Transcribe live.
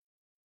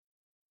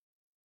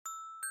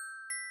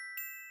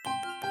Hi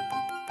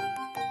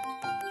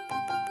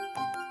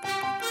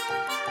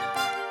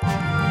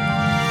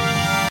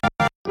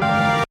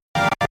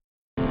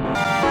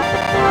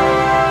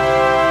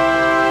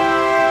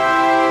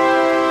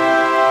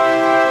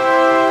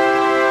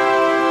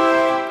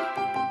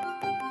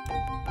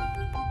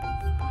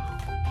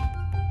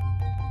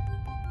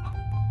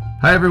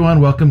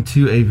everyone, welcome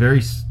to a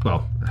very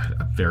special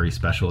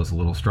is a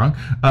little strong.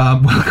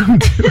 Welcome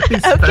to a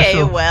special...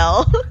 Okay,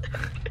 well.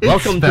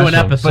 Welcome to an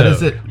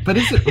episode. But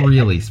is it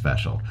really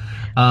special?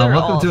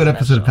 Welcome to an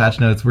episode of Patch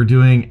Notes. We're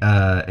doing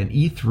an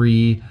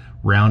E3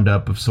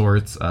 roundup of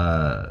sorts.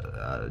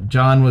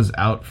 John was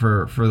out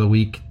for the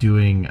week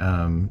doing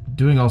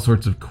all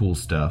sorts of cool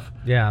stuff.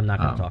 Yeah, I'm not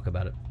going to talk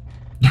about it.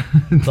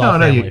 It's all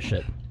family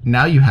shit.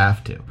 Now you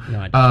have to.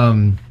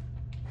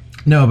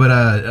 No,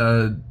 I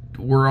don't.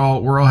 We're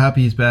all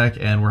happy he's back,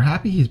 and we're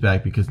happy he's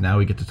back because now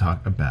we get to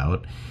talk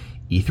about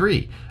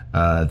E3,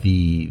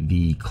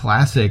 the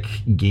classic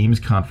games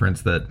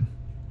conference that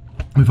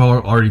we've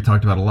already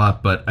talked about a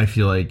lot, but I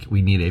feel like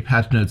we need a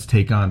Patch Notes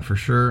take on for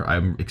sure.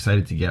 I'm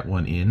excited to get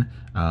one in.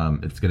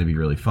 It's going to be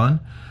really fun.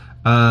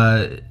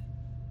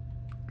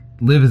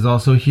 Liv is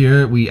also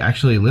here.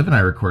 Liv and I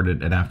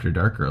recorded an After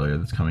Dark earlier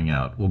that's coming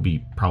out. Will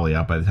be probably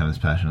out by the time this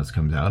Patch Notes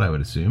comes out, I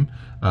would assume.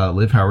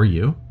 Liv, how are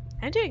you?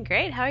 I'm doing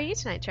great. How are you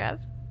tonight,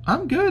 Trev?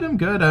 I'm good.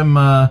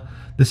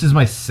 This is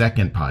my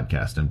second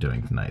podcast I'm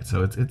doing tonight,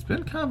 so it's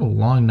been kind of a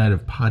long night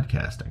of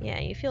podcasting.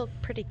 Yeah, you feel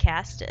pretty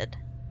casted.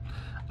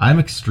 I'm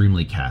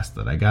extremely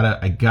casted. I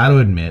gotta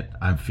admit,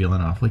 I'm feeling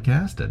awfully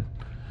casted.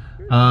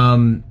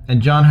 And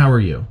John, how are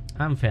you?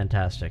 I'm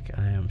fantastic.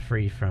 I am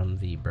free from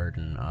the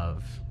burden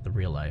of the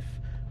real life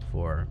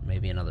for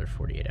maybe another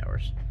 48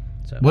 hours.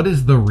 So, what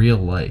is the real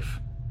life?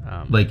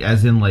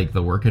 As in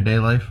the workaday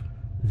life?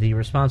 The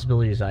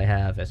responsibilities I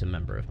have as a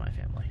member of my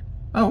family.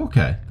 Oh,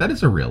 okay. That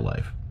is a real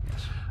life.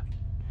 Yes.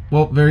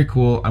 Well, very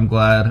cool. I'm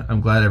glad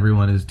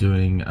everyone is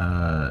doing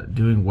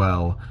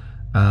well.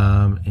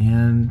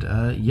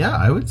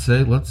 I would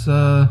say let's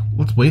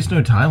waste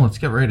no time. Let's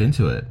get right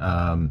into it.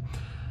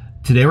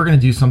 Today we're going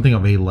to do something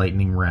of a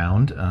lightning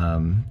round.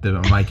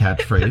 My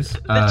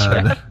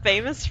catchphrase.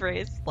 Famous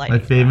phrase. My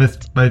famous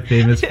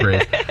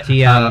phrase.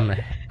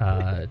 TM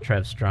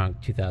Trev's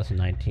Drunk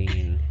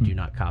 2019. Do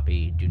not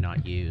copy. Do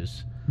not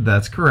use.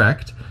 That's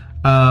correct.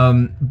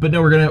 But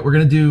no, we're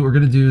gonna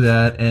do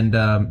that, and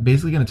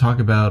basically gonna talk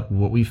about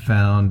what we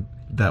found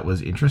that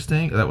was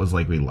interesting, that was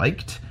we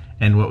liked,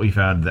 and what we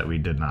found that we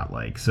did not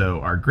like. So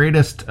our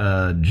greatest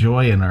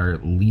joy and our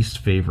least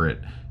favorite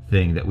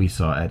thing that we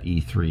saw at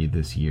E3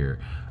 this year.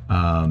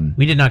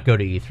 We did not go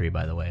to E3,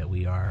 by the way.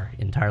 We are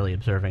entirely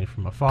observing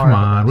from afar. Come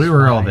on, we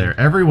were all there.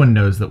 Everyone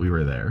knows that we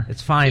were there.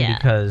 It's fine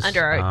because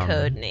under our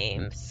code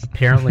names.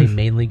 Apparently,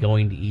 mainly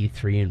going to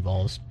E3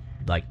 involves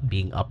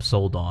being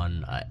upsold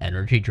on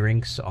energy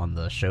drinks on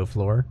the show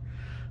floor.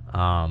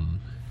 And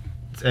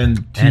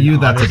you,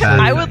 that's a bad thing.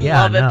 I would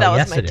love if that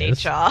was my day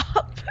job.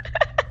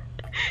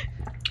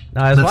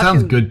 That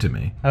sounds good to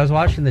me. I was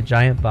watching the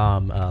Giant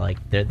Bomb.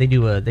 They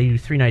do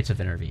 3 nights of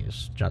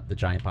interviews. The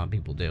Giant Bomb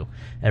people do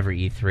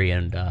every E3,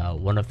 and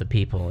one of the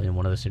people in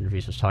one of those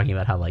interviews was talking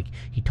about how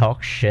he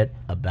talks shit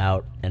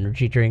about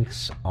energy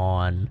drinks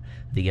on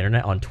the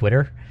internet, on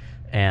Twitter,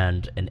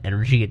 and an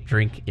energy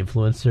drink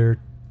influencer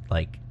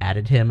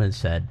added him and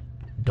said,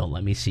 "Don't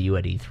let me see you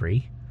at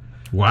E3."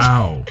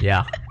 Wow.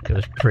 Yeah, it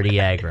was pretty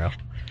aggro.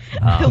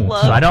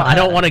 So I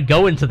don't want to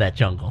go into that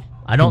jungle.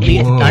 I don't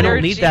need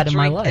that in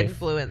my life.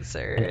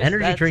 Influencers. An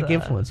energy drink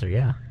influencer,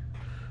 yeah.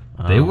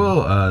 They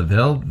will.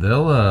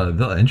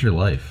 They'll end your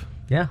life.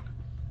 Yeah.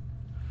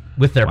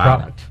 With their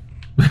product.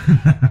 We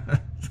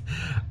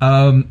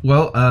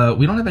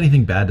don't have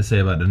anything bad to say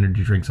about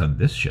energy drinks on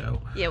this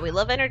show. Yeah, we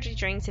love energy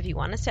drinks. If you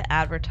want us to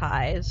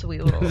advertise, we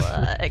will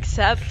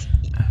accept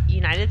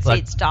United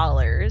States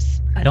dollars.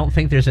 I don't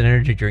think there's an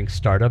energy drink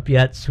startup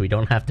yet, so we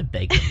don't have to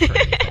beg them for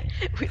anything.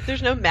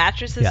 There's no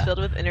mattresses filled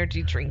with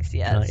energy drinks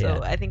yet,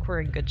 so I think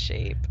we're in good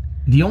shape.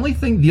 The only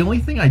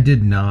thing I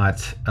did not,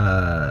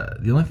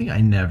 the only thing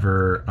I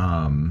never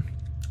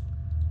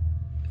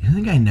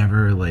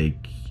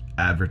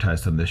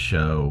advertised on this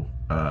show,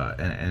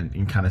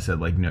 and kind of said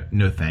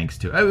no thanks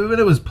to. But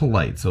it was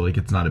polite, so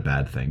it's not a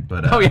bad thing.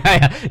 But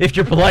if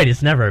you're polite,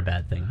 it's never a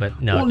bad thing.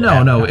 But no,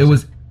 no, it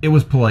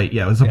was polite.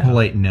 Yeah, it was a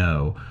polite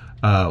no.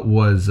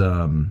 Was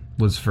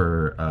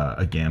for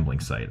a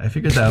gambling site. I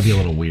figured that would be a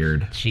little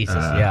weird. Jesus,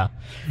 yeah.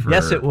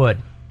 Yes, it would.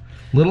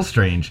 Little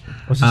strange.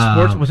 Was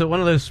it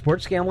one of those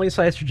sports gambling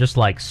sites, or just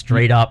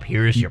straight up,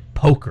 here's your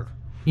poker?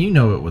 You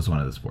know, it was one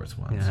of the sports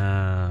ones.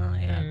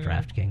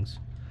 DraftKings.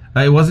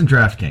 It wasn't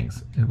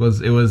DraftKings. It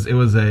was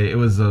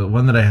a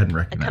one that I hadn't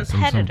recognized. A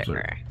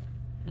competitor.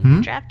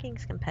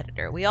 DraftKings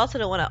competitor. We also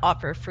don't want to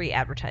offer free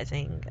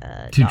advertising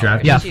to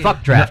DraftKings. Yeah,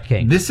 fuck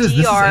DraftKings. This is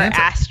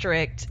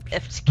asterisk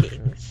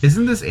Kings.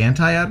 Isn't this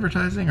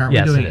anti-advertising? Aren't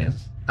we doing it?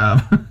 Yes,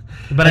 it is.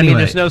 But anyway,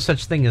 there's no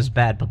such thing as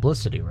bad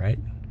publicity, right?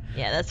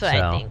 Yeah, that's what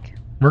I think.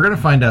 We're gonna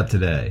find out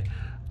today.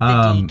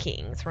 The D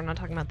Kings. We're not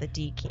talking about the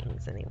D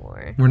Kings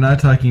anymore. We're not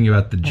talking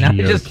about the Geo Kings.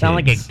 It just sound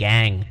like a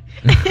gang.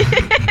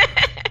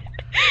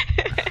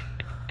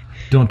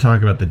 Don't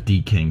talk about the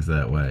D Kings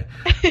that way.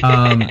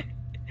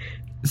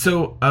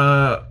 So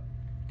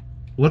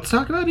let's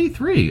talk about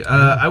E3.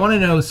 I want to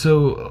know.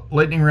 So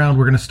lightning round.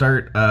 We're going to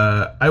start.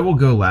 I will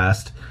go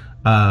last.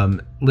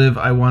 Liv,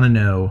 I want to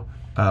know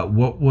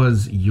what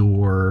was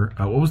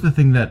the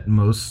thing that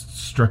most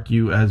struck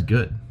you as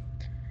good?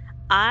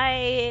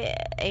 I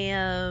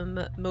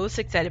am most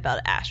excited about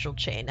Astral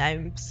Chain.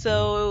 I'm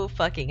so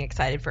fucking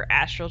excited for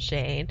Astral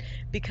Chain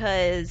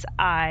because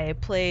I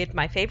played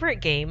my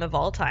favorite game of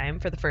all time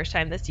for the first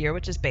time this year,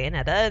 which is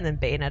Bayonetta, and then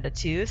Bayonetta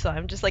 2. So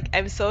I'm just like,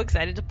 I'm so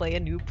excited to play a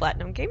new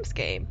Platinum Games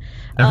game.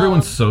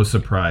 Everyone's so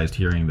surprised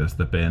hearing this,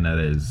 that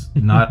Bayonetta is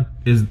not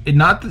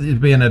not that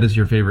Bayonetta is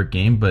your favorite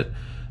game, but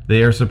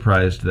they are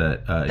surprised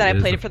that I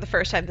played it for the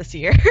first time this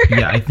year.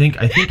 Yeah, I think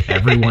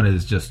everyone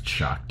is just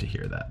shocked to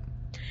hear that.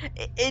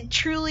 It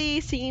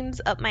truly seems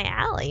up my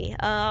alley.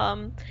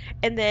 And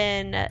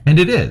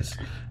it is.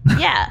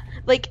 Yeah,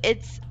 like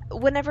it's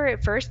whenever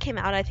it first came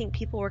out, I think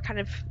people were kind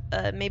of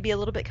maybe a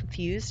little bit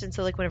confused, and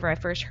so like whenever I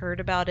first heard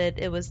about it,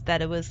 it was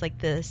like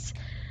this.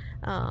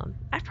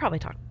 I've probably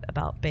talked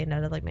about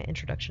Bayonetta, like my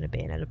introduction to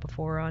Bayonetta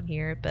before on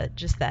here, but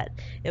just that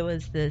it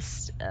was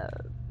this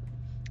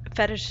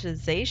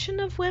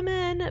fetishization of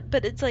women,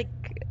 but it's like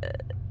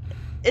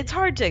it's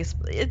hard to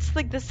explain. It's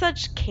like this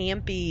such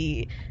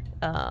campy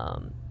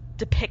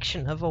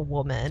depiction of a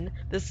woman,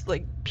 this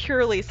like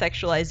purely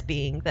sexualized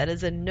being that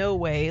is in no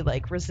way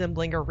like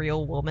resembling a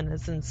real woman,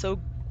 is in so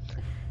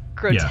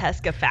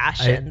grotesque a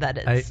fashion that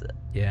it's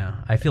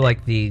I feel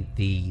like the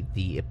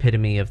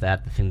epitome of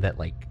that, the thing that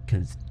like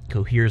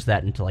coheres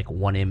that into like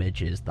one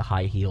image, is the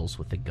high heels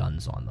with the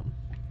guns on them.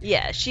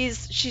 Yeah,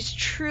 she's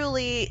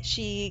truly,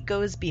 she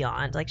goes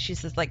beyond, like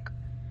she's this like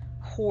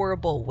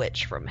horrible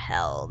witch from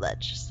hell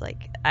that's just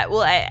like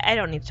I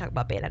don't need to talk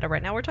about Bayonetta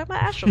right now. We're talking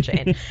about Astral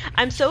Chain.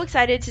 I'm so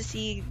excited to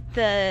see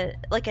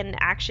an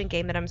action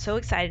game that I'm so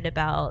excited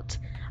about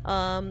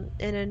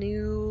in a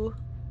new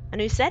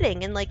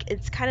setting, and like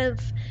it's kind of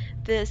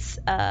this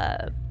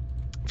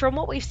from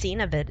what we've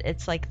seen of it,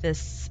 it's like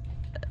this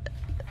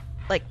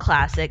like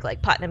classic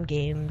like Platinum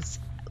Games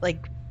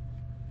like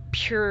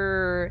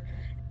pure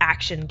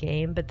action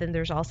game, but then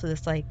there's also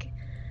this like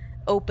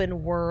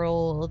open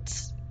world,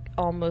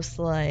 almost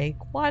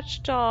like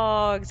Watch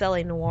Dogs,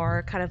 LA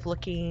Noire kind of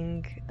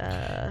looking.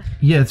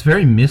 It's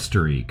very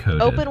mystery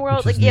coded. Open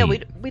world, like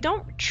neat. we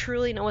don't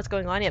truly know what's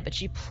going on yet,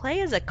 but you play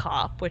as a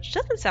cop, which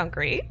doesn't sound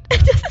great.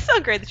 It doesn't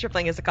sound great that you're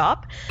playing as a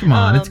cop. Come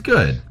on, it's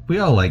good. We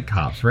all like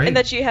cops, right? And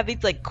that you have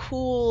these like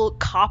cool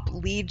cop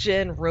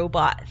legion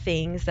robot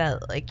things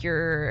that like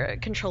you're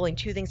controlling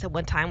two things at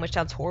one time, which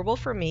sounds horrible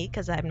for me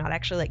because I'm not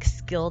actually like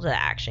skilled at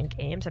action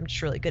games. I'm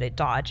just really good at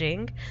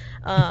dodging.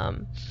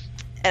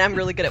 And I'm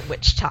really good at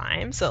witch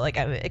time, so like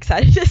I'm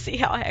excited to see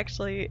how I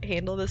actually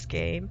handle this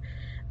game.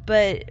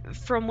 But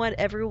from what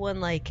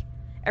everyone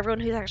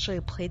who's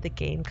actually played the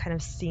game kind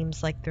of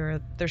seems like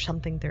there's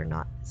something they're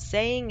not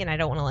saying, and I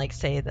don't want to like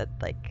say that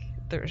like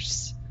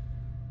there's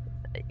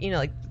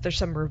like there's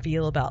some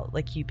reveal about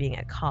like you being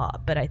a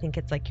cop, but I think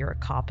it's like you're a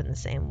cop in the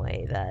same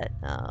way that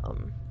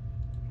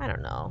I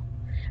don't know.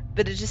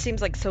 But it just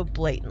seems like so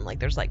blatant, like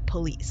there's like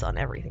police on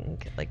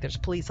everything, like there's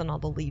police on all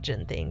the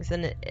Legion things,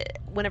 and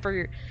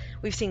whenever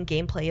we've seen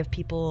gameplay of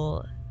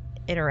people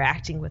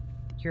interacting with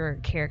your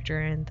character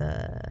in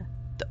the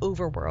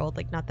overworld,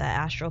 like not the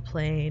astral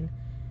plane,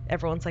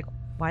 everyone's like,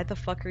 why the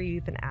fuck are you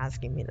even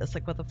asking me this?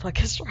 Like, what the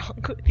fuck is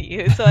wrong with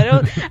you? So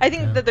I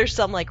think that there's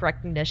some like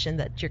recognition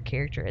that your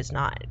character is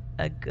not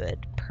a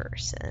good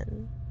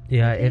person.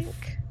 Yeah, it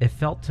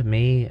felt to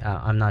me,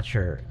 I'm not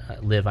sure,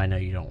 Liv, I know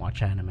you don't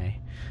watch anime,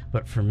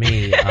 but for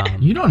me...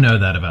 you don't know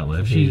that about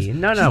Liv.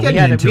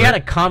 We had a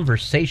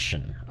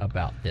conversation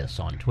about this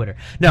on Twitter.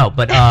 No,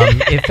 but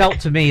it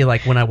felt to me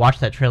like when I watched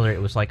that trailer,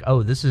 it was like,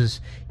 oh, this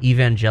is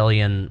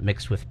Evangelion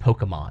mixed with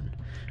Pokemon.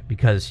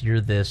 Because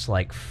you're this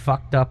like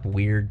fucked up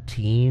weird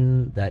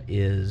teen that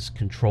is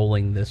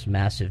controlling this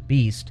massive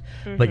beast,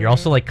 but you're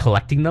also like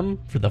collecting them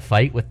for the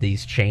fight with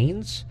these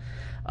chains.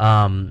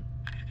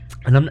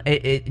 And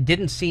it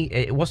didn't seem,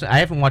 it wasn't, I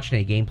haven't watched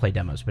any gameplay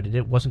demos, but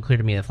it wasn't clear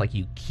to me if like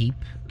you keep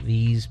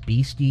these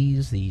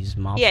beasties, these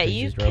monsters,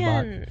 these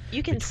robots,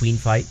 you can between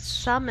fights,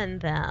 summon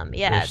them.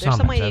 Yeah, there's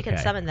some way you can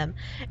summon them.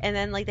 And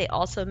then like they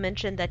also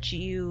mentioned that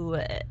you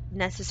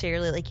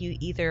necessarily like you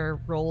either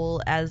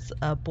roll as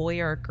a boy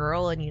or a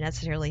girl, and you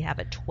necessarily have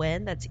a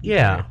twin that's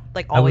either,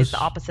 like always the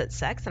opposite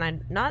sex. And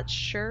I'm not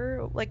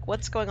sure like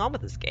what's going on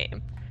with this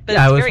game. But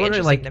yeah, I was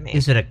wondering, like,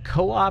 is it a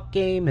co-op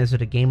game? Is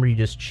it a game where you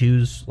just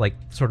choose, like,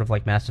 sort of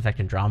like Mass Effect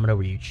Andromeda,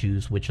 where you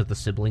choose which of the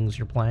siblings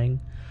you're playing?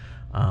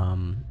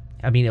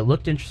 I mean, it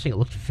looked interesting. It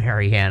looked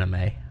very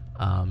anime.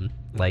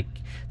 Like,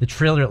 the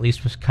trailer at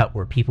least was cut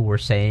where people were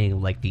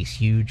saying, like, these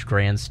huge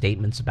grand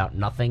statements about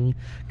nothing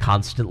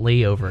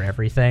constantly over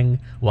everything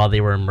while they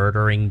were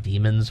murdering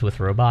demons with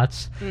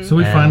robots. So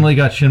we finally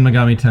got Shin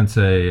Megami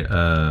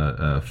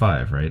Tensei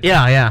 5, right?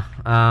 Yeah.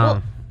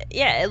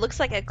 Yeah, it looks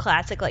like a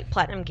classic like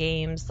Platinum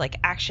Games like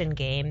action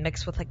game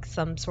mixed with like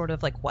some sort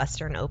of like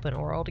Western open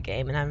world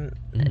game, and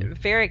I'm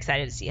very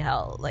excited to see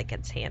how like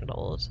it's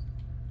handled.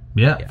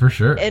 Yeah, for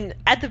sure. And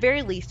at the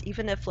very least,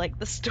 even if like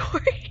the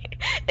story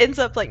ends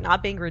up like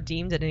not being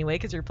redeemed in any way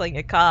because you're playing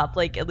a cop,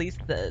 like at least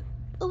the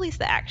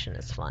action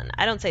is fun.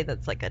 I don't say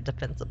that's like a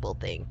defensible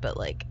thing, but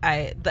like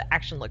the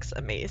action looks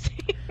amazing.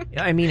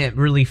 Yeah, I mean, it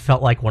really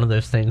felt like one of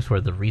those things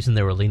where the reason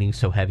they were leaning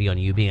so heavy on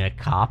you being a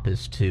cop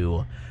is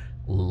to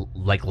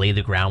like lay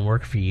the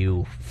groundwork for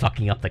you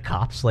fucking up the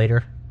cops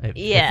later. It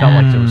felt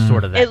like there was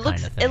sort of that kind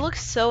of thing. It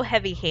looks so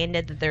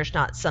heavy-handed that there's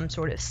not some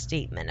sort of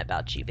statement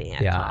about you being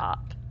a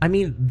cop. I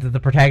mean, the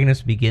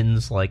protagonist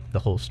begins like the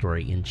whole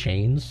story in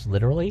chains,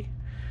 literally,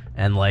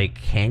 and like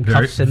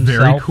handcuffs him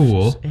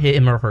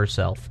or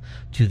herself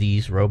to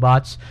these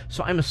robots.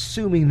 So I'm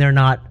assuming they're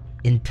not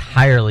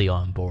entirely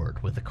on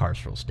board with the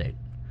carceral state.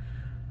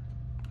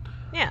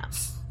 Yeah,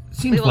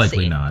 seems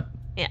likely not.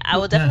 Yeah, I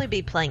will definitely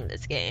be playing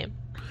this game.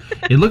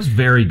 It looks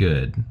very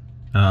good.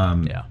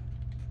 Yeah.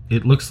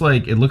 It looks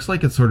like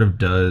it sort of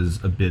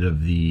does a bit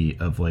of the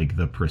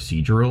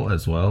procedural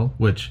as well,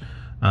 which,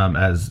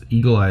 as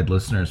eagle-eyed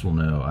listeners will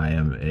know,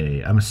 I'm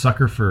a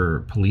sucker for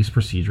police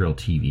procedural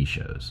TV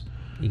shows.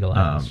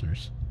 Eagle-eyed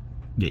listeners.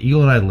 Yeah,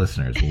 eagle-eyed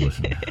listeners will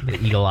listen. The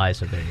eagle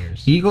eyes of their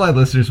ears. Eagle-eyed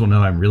listeners will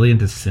know I'm really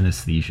into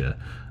synesthesia.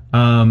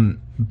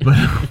 But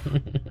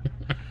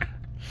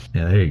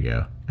yeah, there you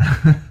go.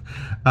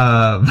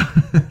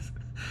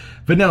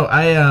 But no,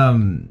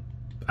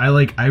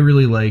 I really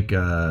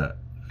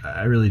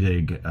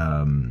dig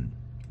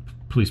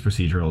police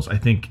procedurals. I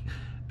think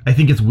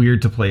it's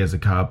weird to play as a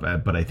cop,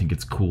 but I think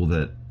it's cool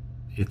that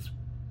it's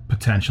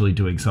potentially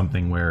doing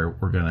something where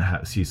we're going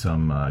to see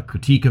some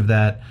critique of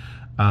that.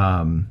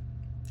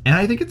 And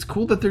I think it's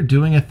cool that they're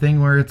doing a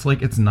thing where it's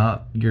like it's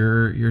not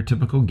your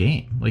typical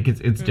game. Like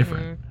it's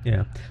different.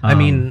 Yeah. I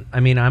mean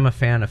I'm a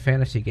fan of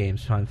fantasy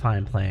games, so I'm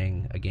fine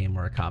playing a game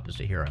where a cop is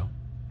a hero.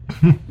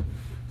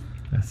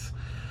 That's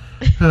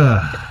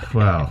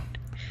wow.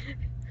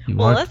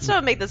 Well, let's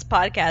not make this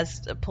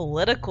podcast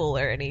political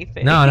or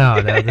anything.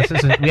 No, this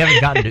isn't. We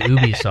haven't gotten to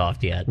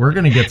Ubisoft yet. We're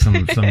gonna get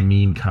some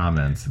mean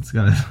comments. It's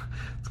gonna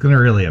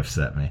really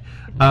upset me.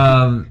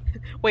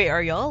 Wait,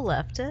 are y'all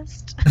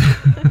leftist?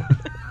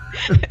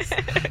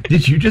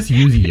 Did you just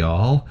use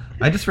y'all?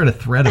 I just read a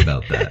thread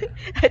about that.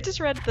 I just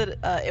read that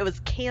it was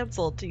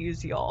canceled to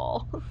use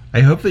y'all. I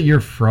hope that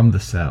you're from the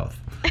South.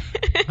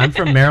 I'm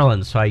from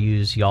Maryland, so I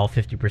use y'all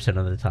 50%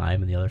 of the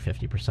time, and the other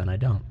 50% I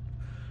don't.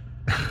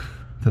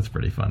 That's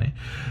pretty funny.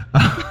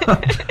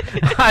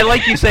 I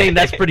like you saying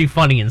that's pretty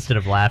funny instead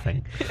of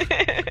laughing.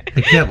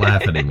 I can't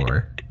laugh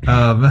anymore.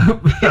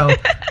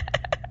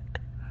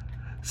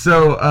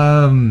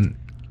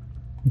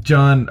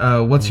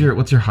 John, what's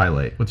your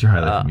highlight? What's your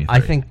highlight from E3? I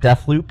think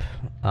Deathloop.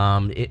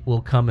 It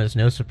will come as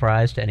no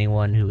surprise to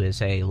anyone who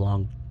is a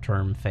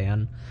long-term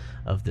fan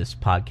of this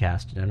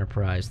podcast and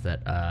Enterprise that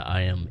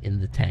I am in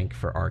the tank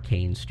for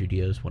Arcane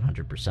Studios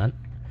 100%.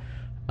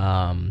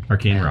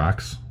 Arcane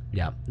rocks.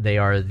 Yeah, they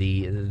are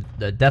the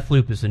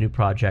Deathloop is the new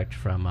project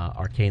from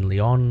Arcane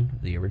Lyon,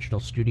 the original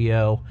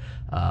studio.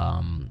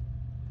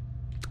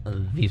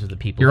 These are the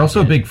people. You're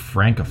also a big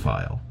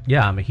Francophile.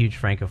 Yeah, I'm a huge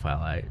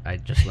Francophile. I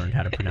just learned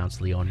how to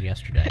pronounce Lyon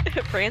yesterday.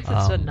 France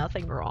has done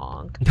nothing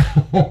wrong.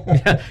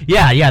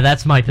 yeah,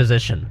 that's my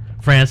position.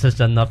 France has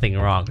done nothing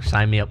wrong.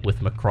 Sign me up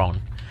with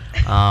Macron.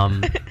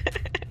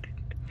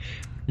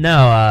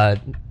 No,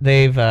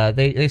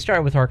 they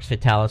started with Arx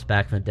Fatalis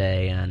back in the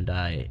day,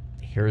 and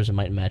Heroes of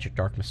Might and Magic: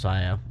 Dark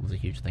Messiah was a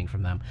huge thing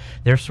from them.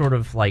 They're sort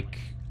of like,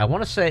 I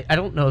want to say, I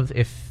don't know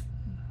if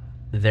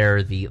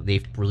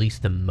they've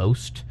released the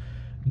most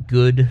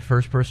good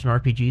first-person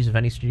RPGs of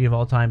any studio of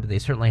all time, but they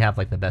certainly have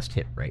like the best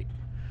hit rate.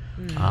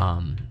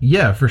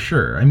 Yeah, for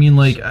sure. I mean,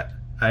 like,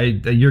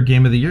 your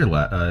game of the year,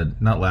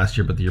 not last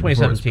year, but the year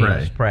before was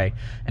Prey.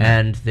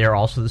 And they're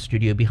also the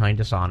studio behind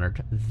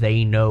Dishonored.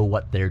 They know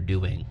what they're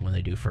doing when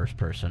they do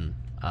first-person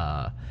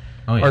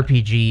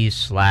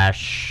RPGs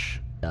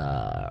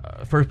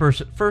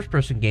 /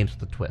 first-person games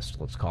with a twist,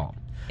 let's call them.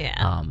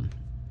 Yeah.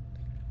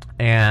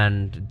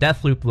 And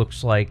Deathloop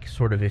looks like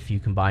sort of if you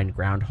combined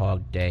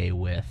Groundhog Day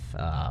with,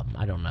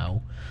 I don't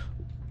know,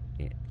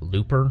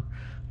 Looper.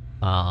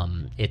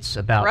 It's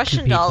about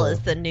Russian Doll is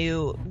the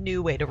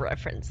new way to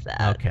reference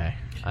that. Okay.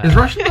 Is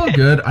Russian Doll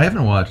good? I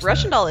haven't watched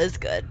Russian Doll is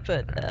good,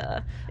 but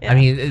yeah. I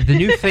mean, the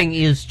new thing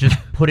is just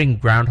putting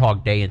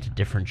Groundhog Day into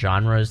different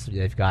genres.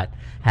 They've got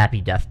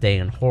Happy Death Day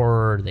in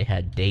horror. They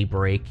had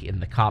Daybreak in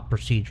the cop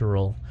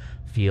procedural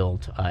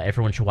field.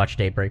 Everyone should watch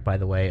Daybreak, by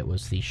the way. It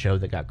was the show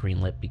that got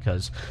greenlit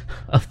because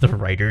of the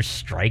writers'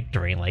 strike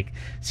during like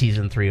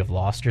season 3 of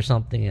Lost or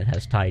something. It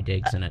has Ty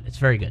Diggs in it. It's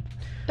very good.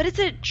 But is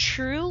it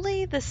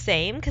truly the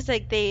same? Because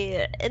like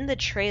the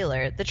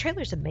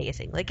trailer's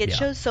amazing. Like it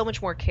shows so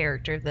much more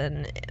character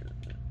than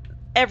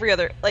every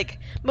other, like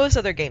most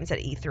other games at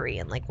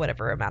E3 and like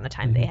whatever amount of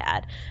time they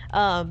had.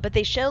 But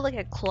they show like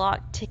a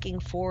clock ticking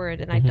forward,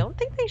 and I don't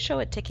think they show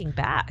it ticking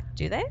back.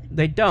 Do they?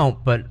 They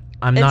don't, but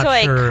I'm not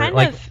sure.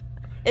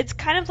 It's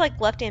kind of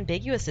like left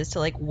ambiguous as to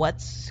like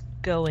what's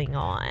going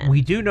on.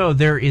 We do know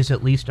there is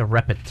at least a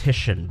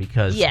repetition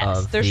because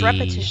there's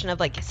repetition of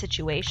like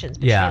situations,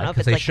 but Yeah, you don't know if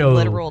 'cause it's they like show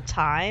literal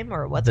time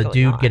or what's the going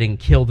dude on. getting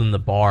killed in the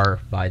bar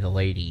by the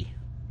lady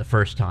the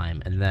first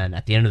time, and then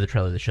at the end of the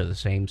trailer they show the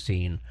same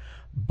scene,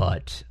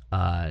 but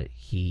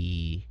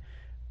he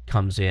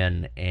comes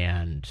in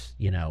and,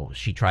 you know,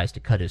 she tries to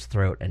cut his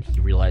throat and he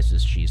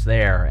realizes she's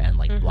there and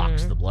like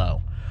blocks the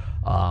blow.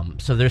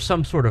 So there's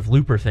some sort of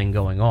looper thing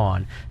going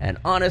on, and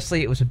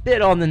honestly it was a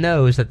bit on the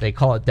nose that they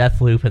call it Death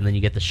Loop and then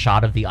you get the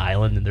shot of the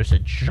island and there's a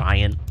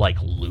giant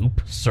like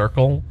loop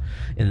circle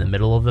in the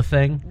middle of the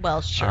thing.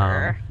 Well,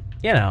 sure.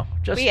 You know,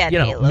 just We had you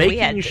know, Halo, we making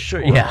had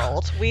sure,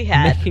 Discworld, we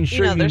had making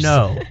sure you there's-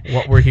 know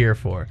what we're here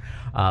for.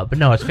 But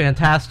no, it's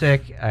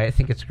fantastic. I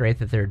think it's great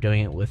that they're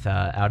doing it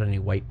without any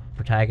white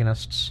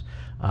protagonists.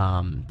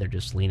 They're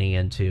just leaning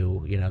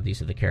into, you know,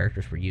 these are the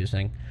characters we're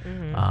using.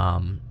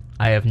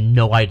 I have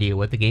no idea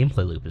what the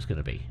gameplay loop is going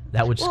to be.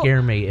 That would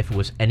scare me if it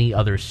was any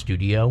other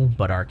studio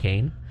but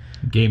Arcane.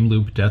 Game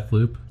loop, death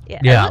loop.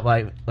 Yeah,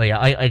 I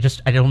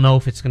don't know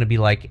if it's going to be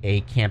like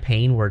a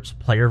campaign where it's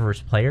player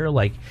versus player.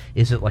 Like,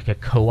 is it like a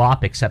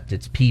co-op except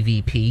it's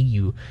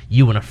PvP?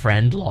 You and a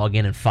friend log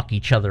in and fuck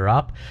each other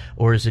up,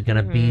 or is it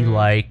going to be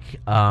like,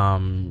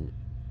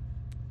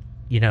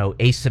 you know,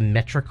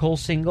 asymmetrical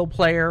single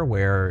player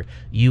where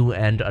you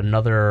and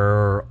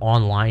another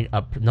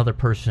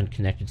person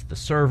connected to the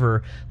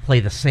server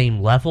play the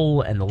same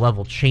level and the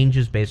level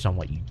changes based on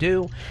what you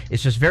do?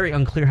 It's just very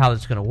unclear how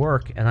that's going to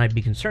work, and I'd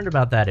be concerned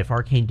about that if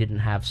Arcane didn't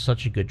have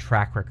such a good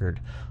track record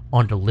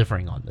on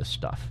delivering on this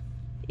stuff.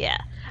 Yeah.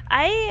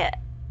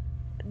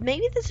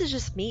 Maybe this is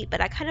just me,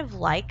 but I kind of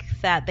like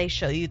that they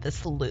show you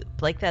this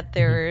loop. Like that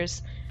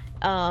there's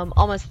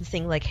almost this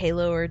thing like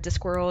Halo or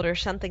Discworld or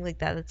something like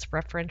that that's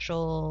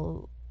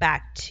referential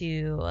back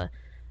to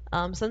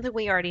something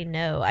we already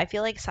know. I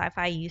feel like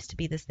sci-fi used to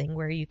be this thing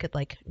where you could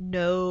like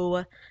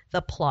know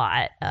the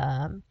plot,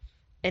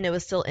 and it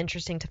was still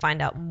interesting to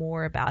find out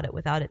more about it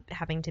without it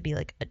having to be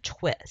like a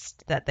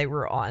twist that they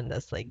were on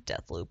this like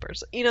death loop or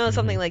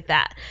something like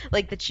that.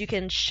 Like that you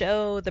can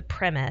show the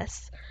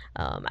premise.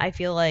 I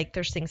feel like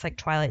there's things like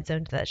Twilight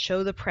Zone that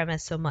show the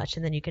premise so much,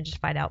 and then you can just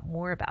find out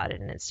more about it,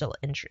 and it's still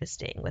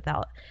interesting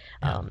without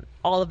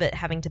all of it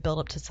having to build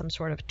up to some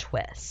sort of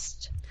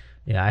twist.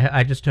 Yeah,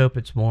 I just hope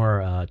it's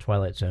more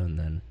Twilight Zone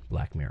than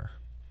Black Mirror.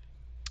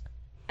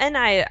 And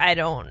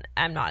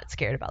I'm not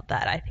scared about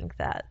that. I think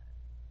that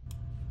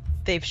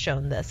they've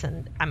shown this,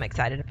 and I'm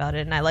excited about it,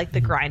 and I like the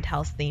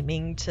grindhouse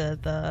theming to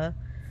the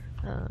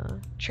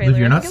trailer. If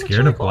you're I not think it looks scared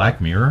really of cool. Black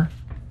Mirror,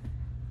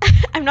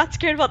 I'm not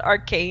scared about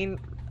Arcane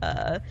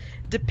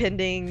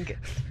depending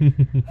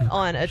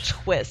on a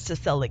twist to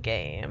sell the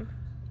game.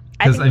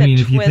 because I mean,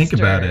 if you think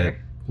Twister- about it,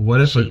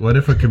 what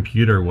if a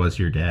computer was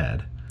your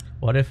dad?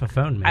 What if a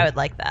phone made? I would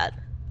like that.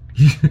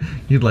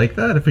 You'd like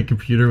that if a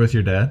computer was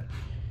your dad?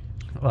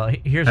 Well,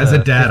 here's As a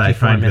dad, I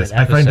find 54-minute this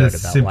episode about why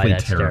simply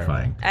that's terrible.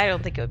 terrifying. I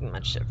don't think it would be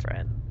much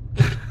different.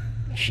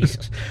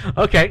 Jesus.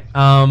 Okay.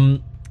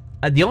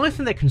 The only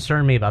thing that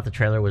concerned me about the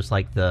trailer was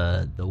like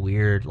the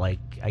weird, like,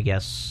 I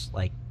guess,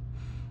 like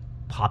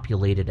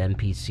populated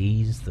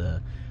NPCs,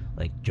 the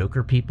like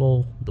Joker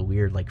people, the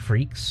weird like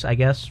freaks, I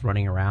guess,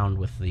 running around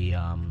with the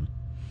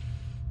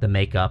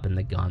makeup and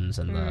the guns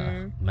and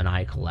the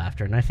maniacal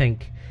laughter. And I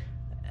think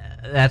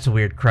that's a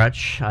weird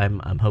crutch.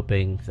 I'm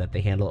hoping that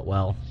they handle it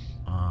well.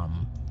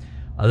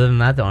 Other than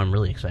that, though, I'm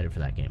really excited for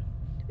that game.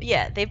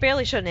 Yeah, they've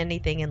barely shown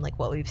anything, and like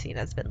what we've seen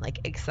has been like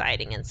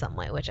exciting in some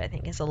way, which I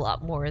think is a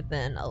lot more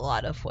than a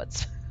lot of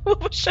what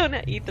was shown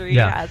at E3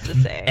 has to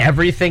say.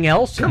 Everything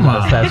else in Come the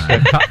on.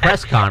 Bethesda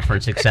press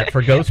conference except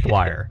for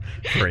Ghostwire,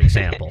 for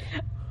example.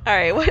 All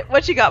right,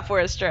 what you got for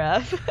us,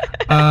 Trev?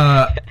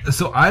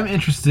 So I'm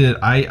interested.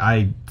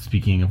 I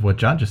speaking of what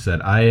John just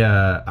said,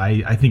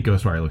 I think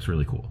Ghostwire looks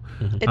really cool.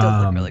 It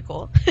does look really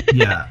cool.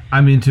 Yeah,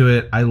 I'm into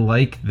it. I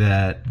like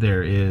that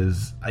there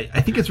is. I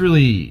think it's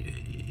really.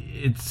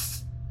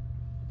 It's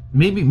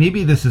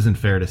maybe this isn't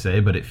fair to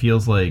say, but it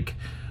feels like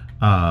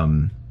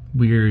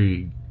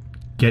we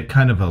get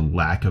kind of a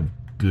lack of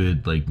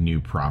good like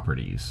new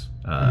properties,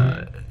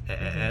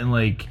 and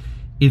like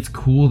it's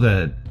cool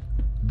that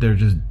they're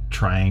just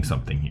trying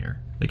something here.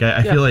 Like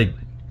I feel like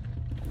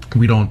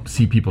we don't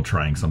see people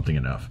trying something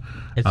enough.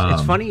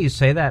 It's funny you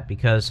say that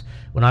because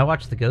when I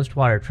watched the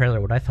Ghostwire trailer,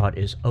 what I thought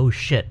is, oh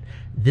shit,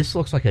 this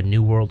looks like a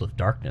New World of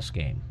Darkness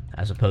game,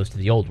 as opposed to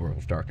the old World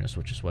of Darkness,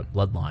 which is what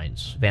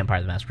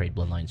Vampire the Masquerade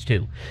Bloodlines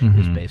 2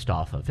 is based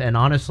off of. And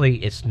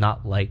honestly, it's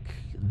not like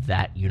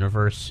that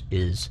universe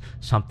is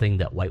something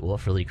that White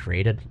Wolf really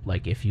created.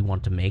 Like, if you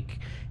want to make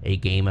a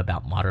game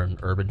about modern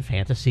urban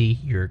fantasy,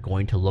 you're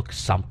going to look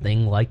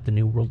something like the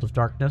New World of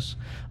Darkness.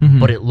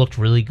 But it looked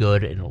really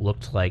good, and it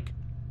looked like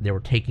they were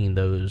taking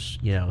those,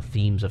 you know,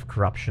 themes of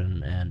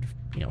corruption and,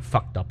 you know,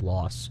 fucked up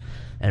loss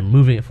and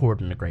moving it forward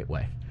in a great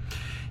way.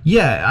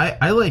 Yeah,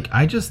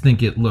 I just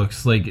think it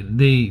looks like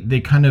they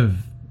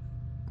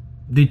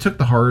took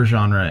the horror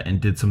genre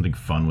and did something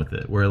fun with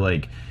it, where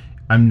like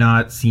I'm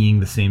not seeing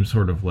the same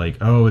sort of like,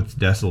 oh, it's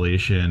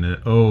desolation,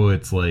 and oh,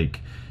 it's like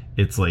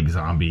it's like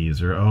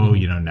zombies, or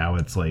now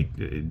it's like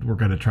we're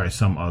gonna try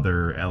some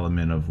other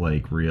element of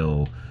like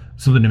real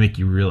something to make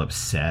you real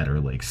upset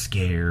or like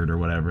scared or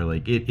whatever.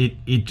 Like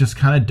it just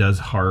kind of does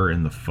horror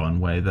in the fun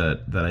way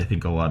that I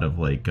think a lot of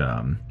like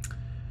and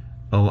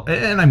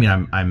I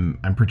mean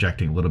I'm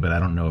projecting a little bit. I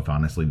don't know if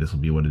honestly this will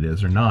be what it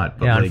is or not.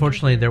 But yeah, like,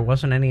 unfortunately there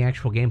wasn't any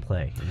actual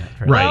gameplay in that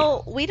trailer. Right.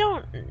 Well, we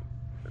don't.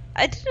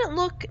 It didn't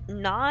look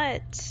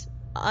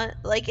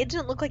like it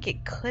didn't look like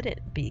it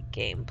couldn't be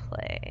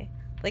gameplay.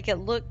 Like it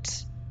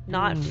looked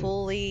not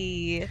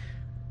fully.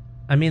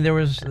 I mean, there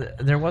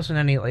wasn't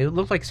any. It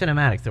looked like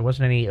cinematic. There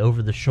wasn't any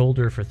over the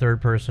shoulder for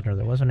third person, or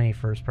there wasn't any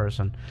first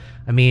person.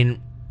 I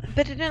mean,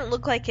 but it didn't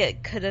look like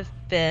it could have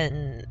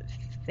been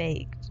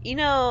faked.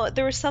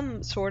 There was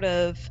some sort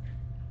of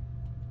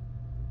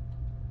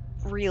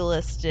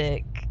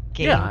realistic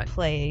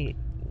gameplay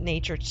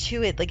nature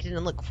to it. Like it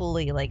didn't look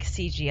fully like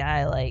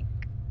CGI. Like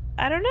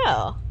I don't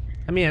know.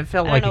 I mean, it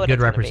felt like a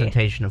good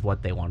representation of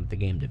what they wanted the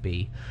game to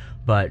be,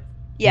 but.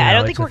 Yeah, I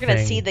don't think we're going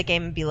to see the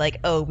game and be like,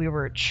 oh, we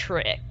were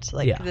tricked.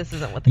 Like, this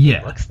isn't what the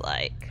game looks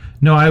like.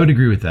 No, I would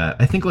agree with that.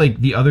 I think,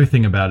 like, the other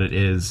thing about it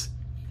is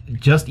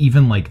just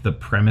even, like, the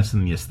premise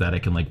and the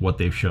aesthetic and, like, what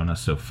they've shown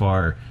us so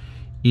far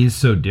is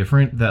so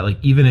different that, like,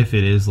 even if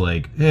it is,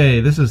 like,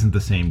 hey, this isn't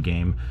the same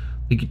game,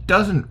 like, it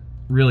doesn't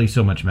really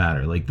so much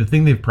matter. Like, the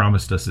thing they've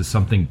promised us is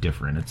something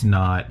different. It's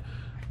not,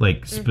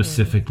 like,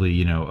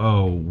 specifically,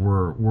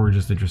 we're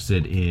just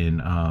interested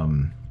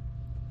in...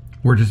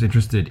 we're just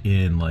interested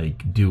in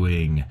like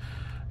doing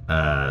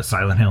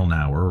Silent Hill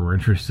now, or we're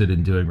interested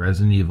in doing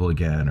Resident Evil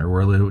again, or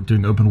we're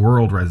doing open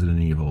world Resident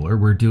Evil, or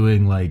we're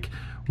doing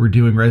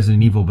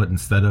Resident Evil, but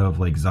instead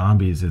of like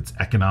zombies, it's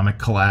economic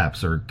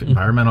collapse or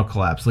environmental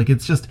collapse. Like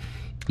it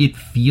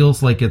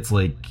feels like it's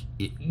like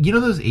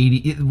those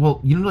 80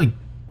 like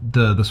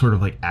the sort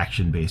of like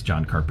action based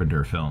John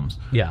Carpenter films.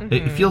 Yeah,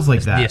 it feels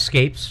like that. The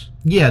Escapes.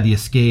 Yeah, The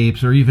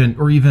Escapes, or even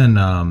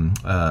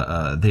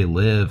They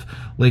Live,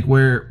 like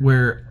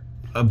where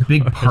a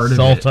big part of it...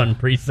 Assault on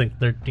Precinct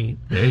 13.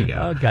 There you go.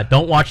 Oh, God.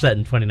 Don't watch that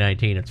in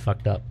 2019. It's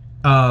fucked up.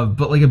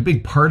 But, like, a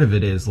big part of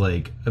it is,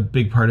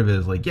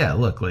 yeah,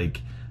 look,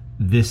 like,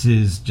 this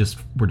is just...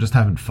 We're just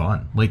having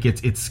fun. Like,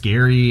 it's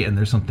scary, and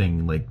there's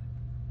something, like,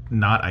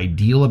 not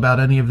ideal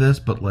about any of this,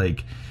 but,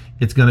 like,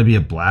 it's going to be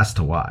a blast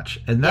to watch.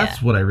 And that's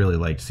what I really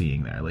liked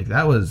seeing there. Like,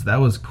 that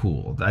was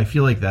cool. I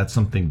feel like that's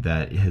something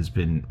that has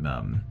been...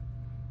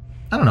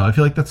 I don't know. I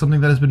feel like that's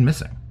something that has been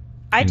missing.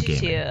 I do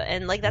too,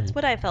 and like that's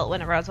what I felt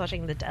whenever I was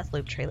watching the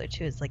Deathloop trailer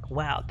too. Is like,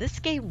 wow, this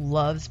game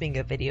loves being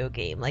a video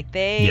game. Like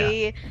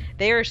they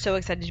are so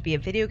excited to be a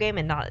video game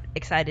and not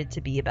excited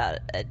to be about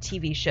a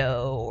TV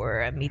show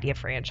or a media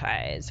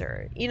franchise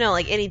or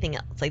like anything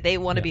else. Like they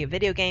want to be a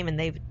video game and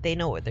they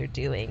know what they're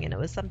doing, and it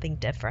was something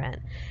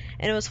different.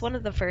 And it was one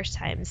of the first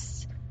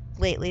times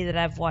lately that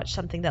I've watched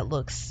something that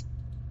looks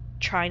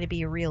trying to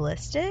be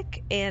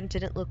realistic and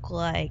didn't look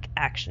like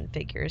action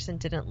figures and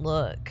didn't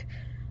look.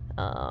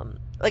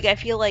 Like I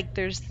feel like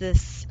there's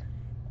this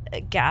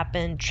gap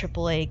in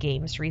AAA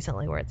games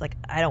recently where it's like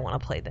I don't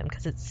want to play them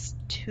because it's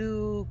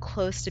too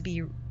close to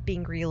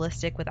being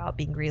realistic without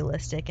being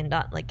realistic, and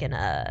not like in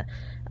a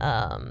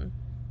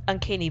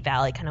Uncanny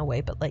Valley kind of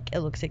way, but like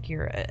it looks like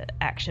you're an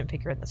action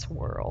figure in this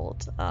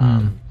world.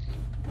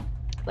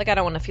 Like I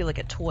don't want to feel like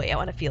a toy. I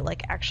want to feel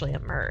like actually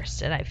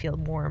immersed, and I feel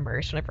more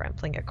immersed whenever I'm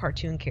playing a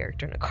cartoon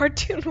character in a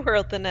cartoon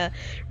world than a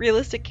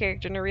realistic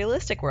character in a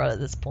realistic world at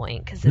this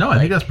point. I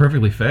think that's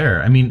perfectly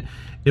fair. I mean,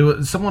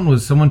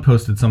 someone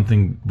posted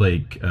something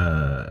like,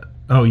 a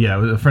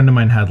friend of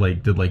mine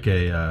did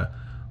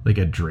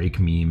a Drake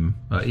meme,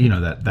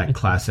 that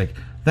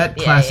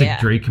classic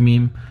Drake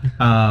meme.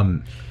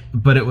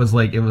 But it was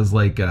like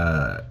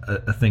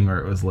a thing where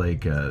it was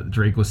like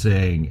Drake was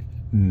saying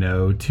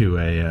no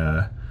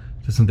to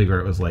something where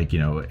it was like,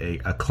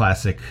 a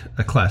classic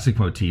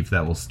motif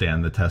that will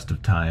stand the test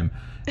of time,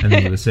 and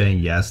then he was saying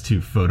yes to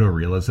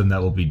photorealism that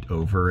will be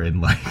over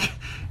in like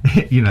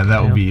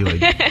that will be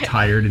like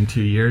tired in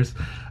 2 years.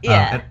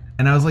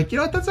 And I was like,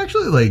 that's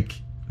actually like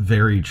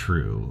very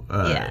true.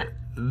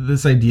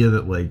 This idea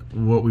that like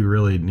what we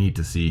really need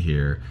to see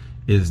here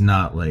is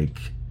not like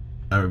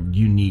a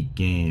unique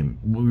game.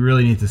 What we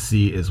really need to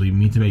see is we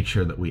need to make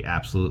sure that we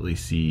absolutely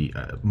see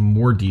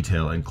more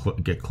detail and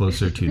get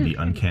closer to the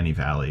Uncanny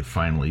Valley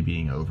finally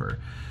being over.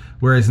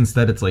 Whereas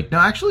instead it's like, no,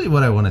 actually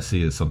what I want to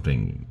see is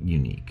something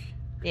unique.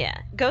 Yeah.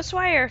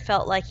 Ghostwire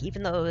felt like,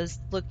 even though it was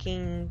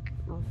looking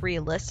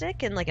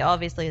realistic and like it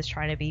obviously is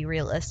trying to be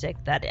realistic,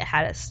 that it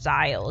had a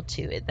style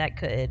to it that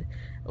could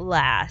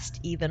last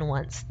even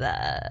once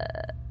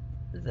the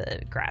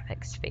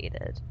graphics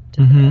faded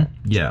to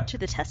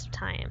the test of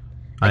time.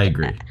 I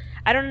agree.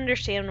 I don't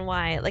understand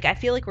why. Like, I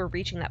feel like we're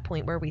reaching that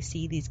point where we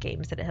see these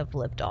games that have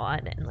lived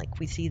on, and like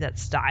we see that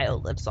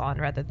style lives on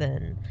rather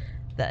than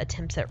the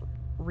attempts at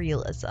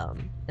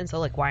realism. And so,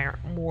 like, why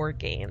aren't more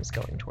games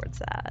going towards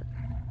that?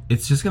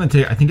 It's just gonna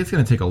take. I think it's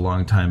gonna take a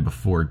long time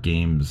before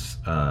games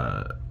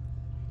kind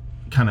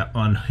of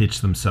unhitch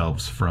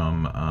themselves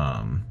from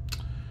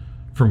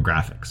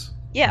graphics.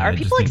 Yeah, And are I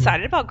just people think-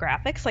 excited about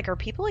graphics? Like, are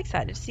people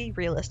excited to see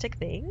realistic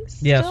things?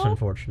 Yes, still?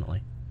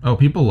 unfortunately. Oh,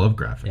 people love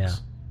graphics. Yeah.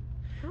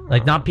 Oh.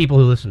 Like, not people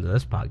who listen to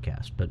this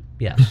podcast, but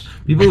yes.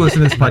 People who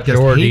listen to this podcast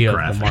Majority hate of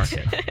graphics. the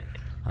market.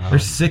 They're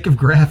sick of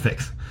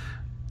graphics.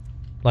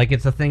 Like,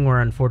 it's a thing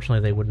where,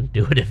 unfortunately, they wouldn't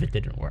do it if it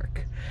didn't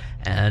work.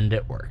 And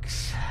it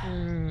works.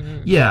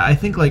 Yeah, I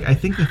think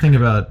the thing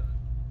about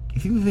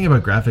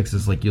graphics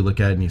is like you look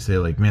at it and you say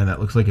like, man, that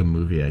looks like a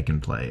movie I can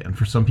play. And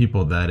for some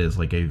people, that is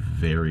like a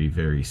very,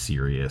 very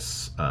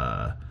serious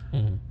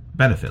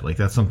benefit. Like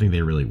that's something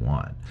they really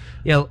want.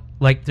 Yeah,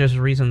 like there's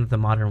a reason that the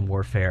Modern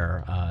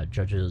Warfare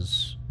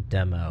Judges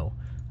demo,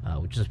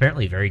 which is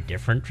apparently very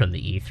different from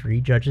the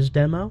E3 Judges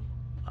demo.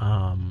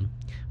 Well,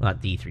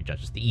 not the E3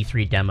 Judges, the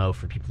E3 demo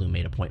for people who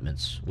made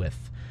appointments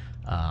with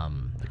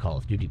the Call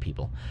of Duty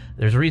people.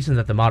 There's a reason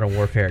that the Modern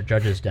Warfare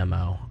Judges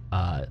demo,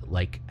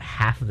 like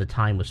half of the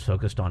time was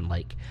focused on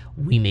like,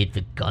 we made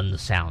the gun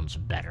sounds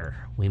better,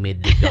 we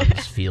made the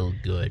guns feel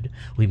good,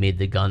 we made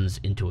the guns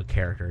into a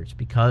character. It's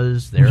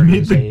because there You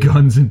made is the a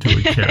guns into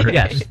a character.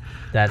 yes,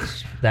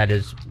 that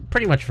is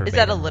pretty much verbatim. Is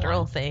that a literal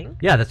line. thing?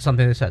 Yeah, that's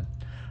something they said.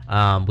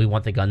 We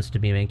want the guns to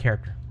be a main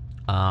character.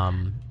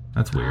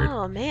 That's weird.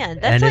 Oh man,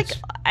 And that's like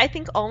it's- I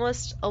think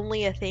almost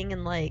only a thing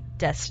in like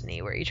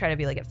Destiny where you try to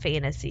be like a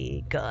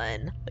fantasy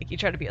gun, like you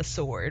try to be a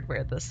sword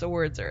where the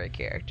swords are a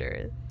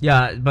character.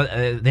 Yeah, but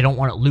they don't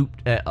want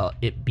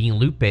it being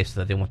loot based.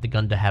 Though they want the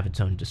gun to have its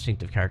own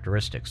distinctive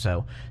characteristics.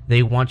 So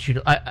they want you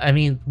to. I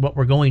mean, what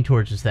we're going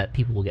towards is that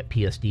people will get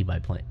PTSD by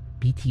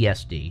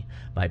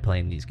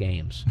playing these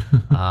games.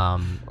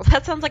 Well,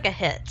 that sounds like a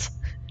hit.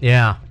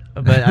 Yeah,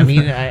 but I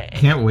mean,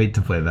 Can't wait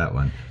to play that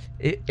one.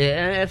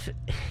 if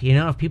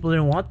people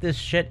didn't want this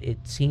shit, it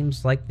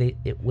seems like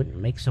it wouldn't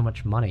make so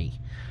much money.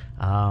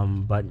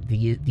 But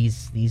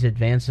these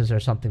advances are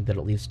something that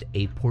at least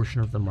a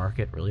portion of the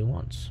market really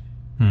wants.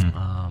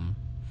 And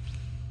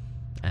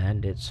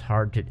it's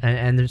hard to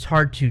and it's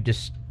hard to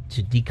just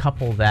to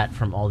decouple that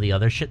from all the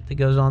other shit that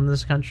goes on in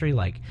this country.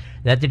 Like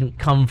that didn't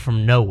come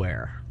from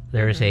nowhere.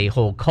 There's a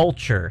whole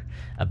culture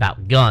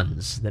about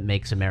guns that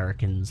makes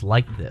Americans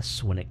like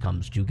this when it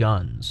comes to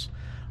guns.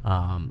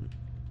 But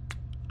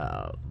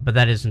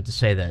that isn't to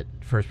say that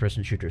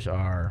first-person shooters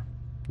are,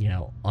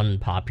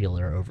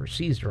 unpopular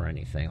overseas or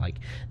anything. Like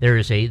there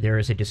is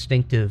a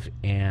distinctive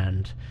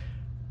and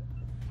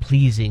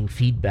pleasing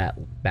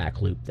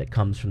feedback loop that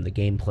comes from the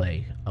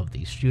gameplay of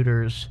these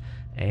shooters,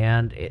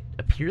 and it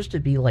appears to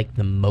be like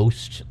the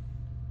most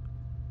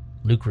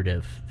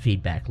lucrative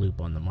feedback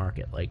loop on the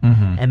market. Like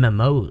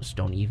MMOs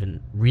don't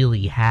even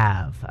really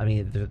have. I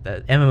mean, the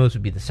MMOs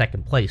would be the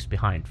second place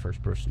behind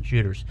first-person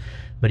shooters,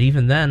 but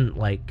even then,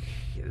 like.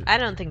 I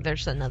don't think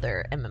there's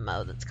another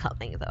MMO that's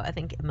coming though. I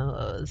think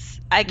MMOs.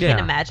 I can't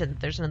Yeah. imagine that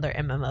there's another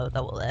MMO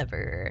that will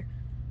ever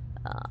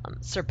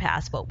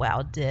surpass what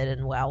WoW did,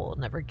 and WoW will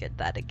never get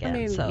that again.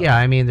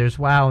 I mean, there's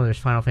WoW and there's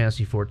Final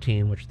Fantasy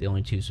XIV, which are the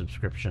only two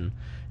subscription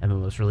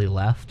MMOs really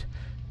left,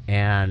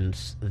 and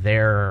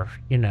they're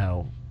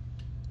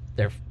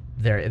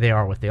they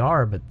are what they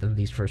are. But then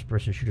these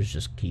first-person shooters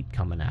just keep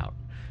coming out.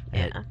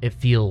 And Yeah. it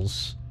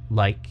feels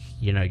like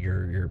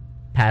you're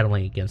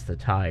paddling against the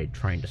tide,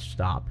 trying to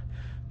stop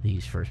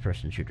these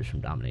first-person shooters from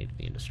dominating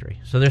the industry.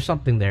 So there's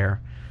something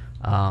there.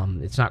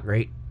 It's not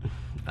great.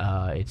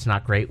 It's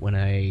not great when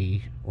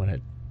a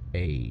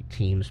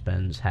team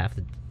spends half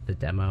the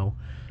demo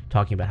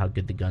talking about how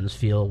good the guns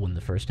feel when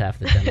the first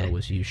half of the demo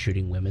was you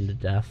shooting women to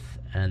death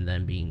and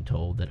then being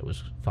told that it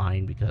was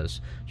fine because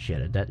she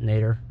had a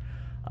detonator.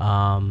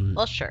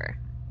 well, sure.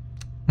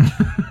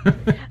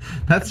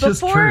 That's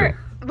just true.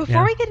 Before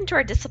Yeah. we get into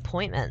our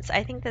disappointments,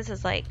 I think this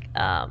is like.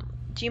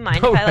 Do you mind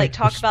Oh, if I right,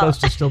 talk we're about?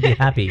 supposed to still be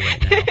happy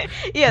right now.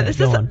 Yeah, this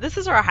go on.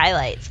 is our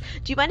highlights.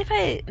 Do you mind if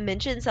I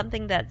mention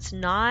something that's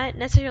not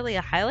necessarily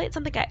a highlight,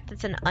 something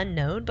that's an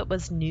unknown but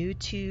was new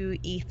to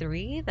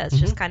E3? That's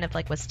just kind of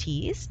like was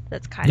teased.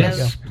 That's kind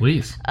Yes,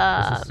 please.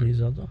 of. Is this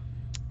Zelda?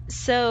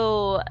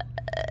 So,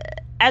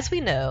 as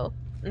we know,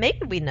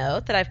 maybe we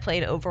know that I've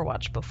played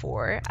Overwatch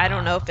before. I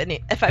don't know if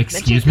I've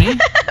Excuse mentioned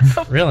me?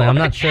 before. Really, I'm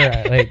not sure.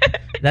 Wait,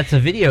 that's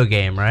a video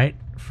game, right?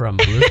 From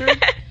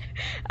Blizzard?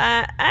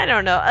 I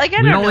don't know. Like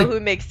I We don't don't know like- who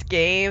makes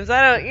games.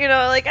 I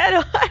don't.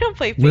 I don't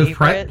play Liv,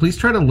 favorites. please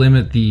try to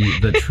limit the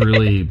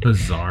truly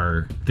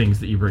bizarre things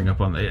that you bring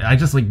up on the. I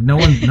just like no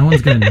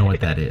one's gonna know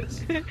what that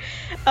is.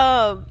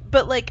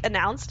 But like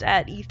announced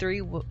at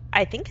E3,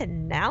 I think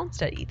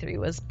announced at E3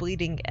 was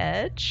Bleeding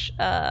Edge,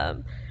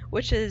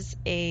 which is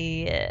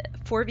a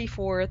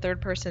 4v4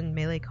 third-person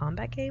melee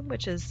combat game,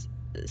 which is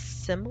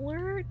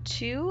similar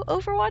to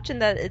Overwatch in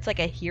that it's like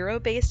a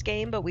hero-based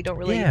game, but we don't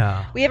really,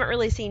 Yeah. we haven't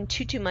really seen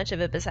too much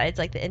of it besides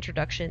like the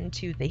introduction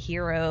to the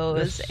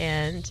heroes, This-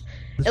 and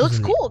this it looks is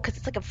in the- cool because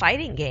it's like a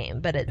fighting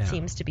game, but it Yeah.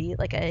 seems to be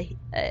like a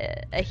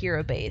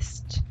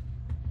hero-based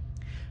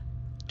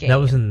game. That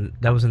was in the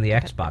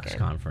Competitive Xbox game.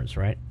 conference,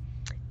 right?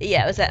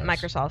 Yeah, it was at It was.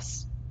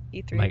 Microsoft's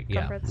E3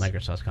 conference.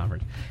 Microsoft's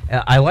conference.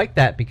 I like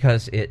that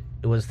because it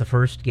was the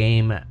first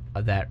game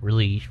that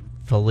really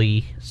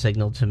fully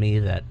signaled to me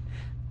that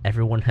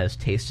everyone has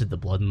tasted the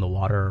blood in the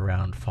water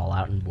around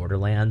Fallout and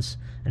Borderlands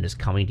and is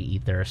coming to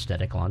eat their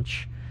aesthetic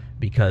lunch,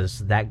 because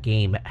that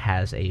game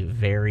has a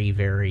very,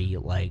 very,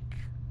 like,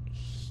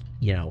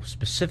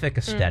 specific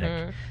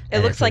aesthetic. It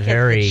looks like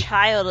it's the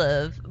child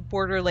of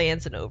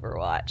Borderlands and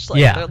Overwatch.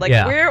 Like, Yeah, they're like,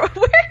 yeah. where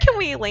can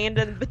we land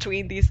in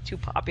between these two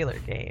popular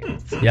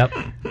games? Yep.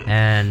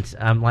 And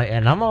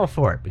I'm all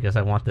for it, because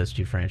I want those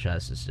two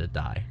franchises to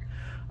die.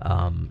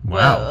 Wow.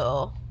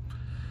 Whoa.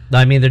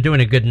 I mean, they're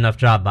doing a good enough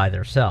job by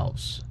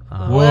themselves.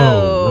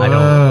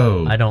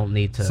 Whoa. I don't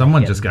need to.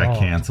 Someone get just got involved.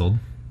 canceled.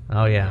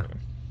 Oh yeah,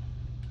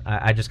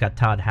 I just got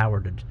Todd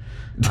Howarded.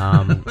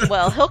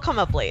 Well, he'll come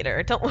up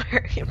later. Don't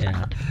worry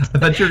about it. I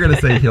thought you were going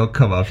to say he'll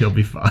come up. He'll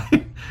be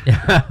fine.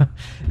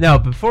 No,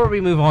 before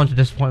we move on to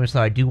disappointments,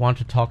 though, I do want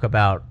to talk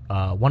about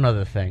one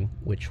other thing,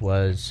 which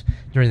was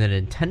during the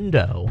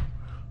Nintendo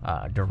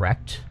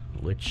Direct,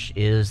 which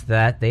is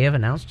that they have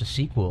announced a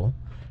sequel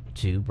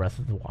to Breath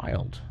of the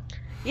Wild.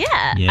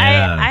 Yeah.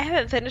 Yeah. I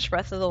haven't finished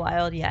Breath of the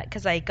Wild yet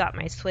because I got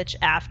my Switch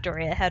after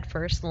it had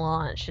first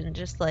launched, and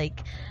just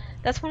like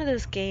that's one of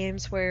those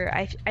games where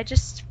I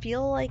just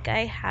feel like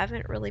I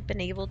haven't really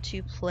been able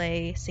to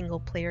play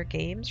single player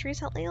games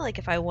recently. Like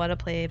if I want to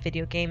play a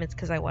video game, it's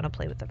because I want to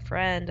play with a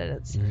friend,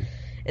 and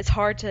it's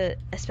hard to,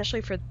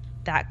 especially for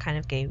that kind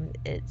of game.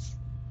 It's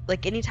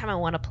like anytime I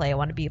want to play, I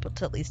want to be able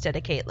to at least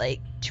dedicate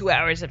like 2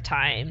 hours of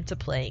time to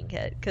playing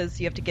it,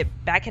 because you have to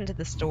get back into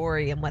the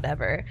story and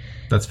whatever.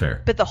 That's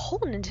fair. But the whole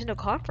Nintendo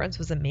conference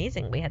was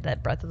amazing. We had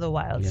that Breath of the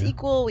Wild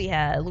sequel. We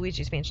had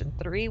Luigi's Mansion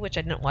 3, which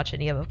I didn't watch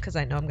any of because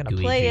I know I'm going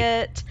to play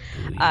it.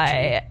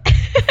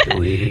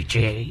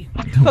 Luigi.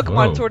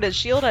 Pokemon Whoa. Sword and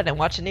Shield, I didn't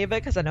watch any of it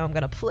because I know I'm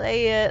going to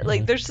play it.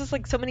 Like, there's just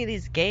like so many of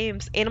these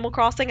games. Animal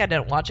Crossing, I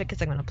didn't watch it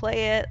because I'm going to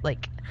play it.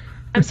 Like,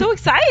 I'm so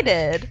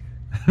excited.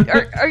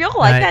 Are y'all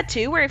like that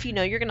too, where if you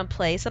know you're going to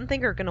play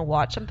something or going to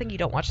watch something, you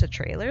don't watch the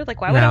trailer? Like,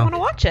 why would I want to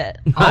watch it?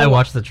 I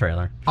watched the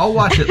trailer. I'll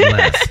watch it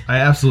less. I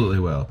absolutely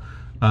will.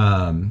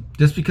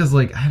 Just because,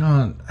 like, I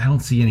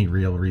don't see any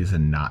real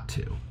reason not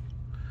to.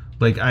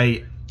 Like,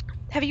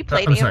 Have you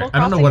played I'm Animal sorry. Crossing I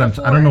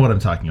don't know what I'm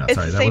talking about. It's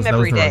Sorry, the that same was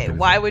every the wrong day. thing to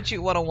Why say. would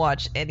you want to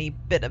watch any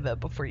bit of it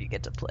before you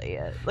get to play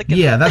it? Like,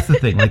 Yeah, that's the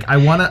thing. Like, I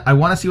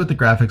wanna see what the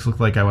graphics look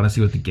like. I want to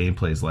see what the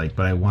gameplay is like.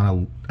 But I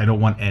don't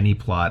want any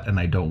plot, and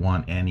I don't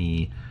want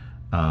any.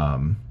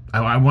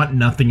 I want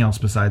nothing else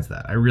besides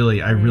that. I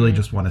really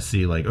just want to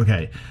see, like,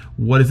 okay,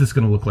 what is this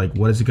going to look like?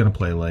 What is it going to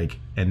play like?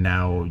 And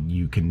now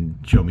you can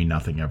show me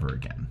nothing ever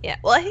again. Yeah,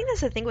 well, I think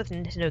that's the thing with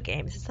Nintendo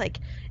games. It's like,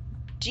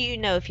 do you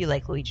know if you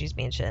like Luigi's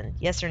Mansion?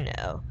 Yes or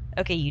no?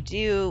 Okay, you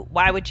do.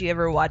 Why would you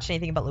ever watch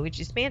anything about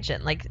Luigi's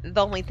Mansion? Like,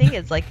 the only thing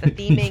is, like, the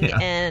theming Yeah.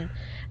 and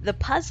the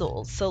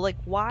puzzles. So, like,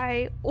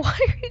 why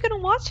are you going to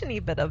watch any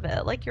bit of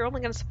it? Like, you're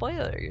only going to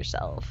spoil it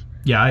yourself.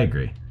 Yeah, I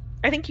agree.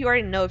 I think you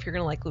already know if you're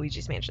going to like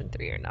Luigi's Mansion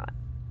 3 or not.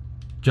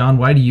 John,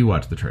 why do you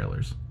watch the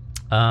trailers?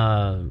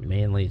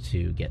 Mainly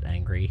to get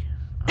angry.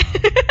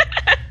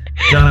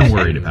 John, I'm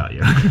worried about you.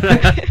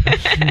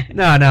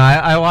 No,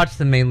 I watch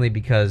them mainly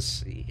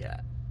because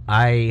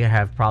I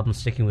have problems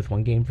sticking with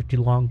one game for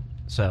too long,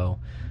 so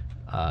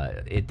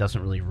it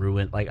doesn't really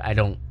ruin. Like, I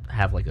don't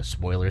have like a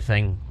spoiler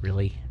thing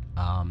really.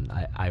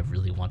 I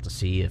really want to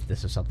see if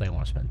this is something I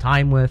want to spend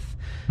time with,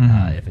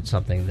 if it's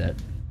something that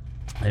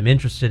I'm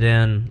interested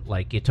in.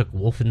 Like, it took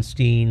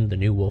Wolfenstein, the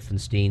new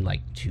Wolfenstein,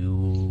 like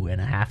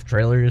 2.5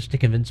 trailers to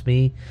convince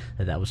me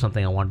that was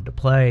something I wanted to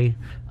play,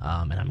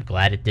 and I'm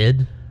glad it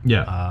did.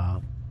 Yeah.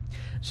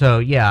 So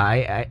yeah,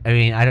 I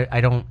mean,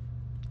 I don't,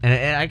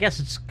 and I guess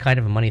it's kind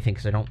of a money thing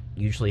because I don't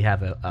usually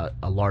have a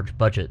large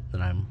budget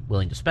that I'm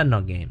willing to spend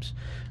on games,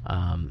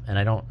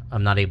 and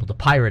I'm not able to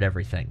pirate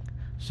everything.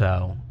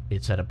 So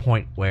it's at a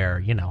point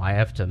where I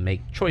have to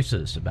make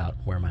choices about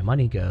where my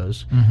money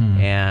goes,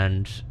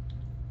 and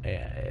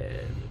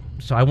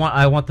so I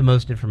want the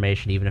most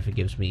information, even if it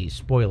gives me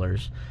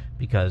spoilers,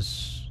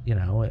 because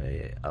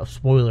a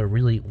spoiler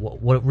really,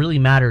 what really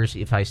matters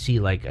if I see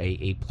like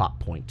a plot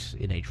point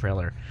in a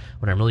trailer,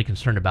 what I'm really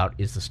concerned about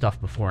is the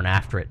stuff before and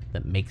after it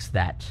that makes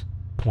that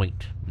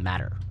point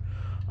matter,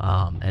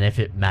 and if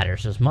it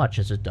matters as much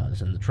as it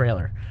does in the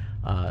trailer.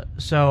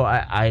 So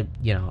I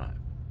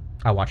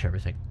watch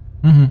everything.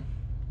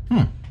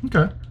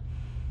 Okay.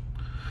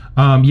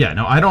 Yeah,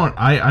 no, I don't.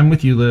 I'm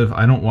with you, Liv.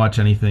 I don't watch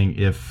anything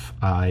if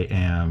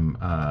I'm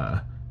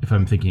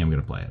thinking I'm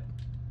going to play it.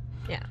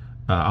 Yeah.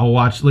 I'll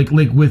watch like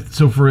with,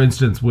 so for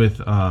instance with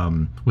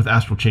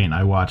Astral Chain,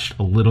 I watched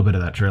a little bit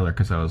of that trailer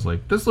because I was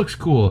like, this looks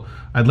cool.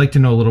 I'd like to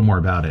know a little more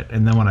about it.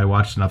 And then when I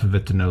watched enough of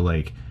it to know,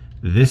 like,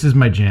 this is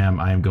my jam,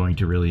 I am going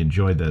to really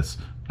enjoy this,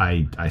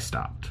 I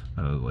stopped.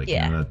 I was like,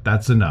 Yeah.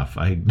 that's enough.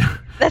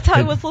 That's how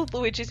I was with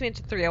Luigi's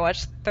Mansion 3. I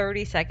watched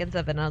 30 seconds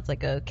of it and I was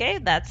like, okay,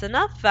 that's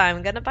enough.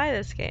 I'm going to buy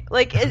this game.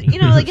 Like,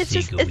 like it's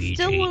just, it's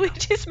still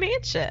Luigi's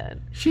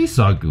Mansion. She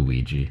saw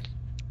Gooigi.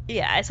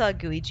 Yeah, I saw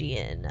Gooigi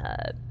in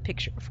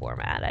picture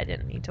format. I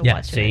didn't need to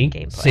watch it in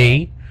gameplay.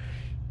 See?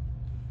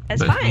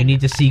 It's But fine. You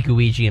need to see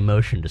Luigi in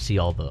motion to see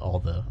all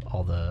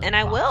the. And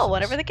I will boxes.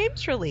 whenever the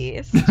game's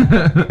released.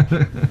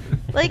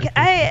 Like,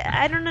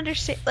 I don't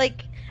understand.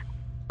 Like,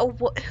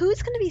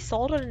 who's going to be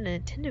sold on a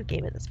Nintendo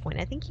game at this point?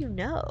 I think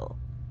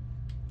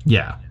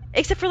Yeah.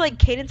 Except for like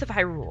Cadence of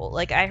Hyrule.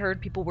 Like I heard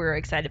people were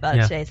excited about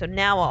it today, so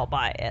now I'll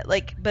buy it.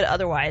 Like, but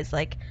otherwise,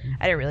 like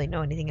I didn't really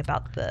know anything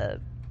about that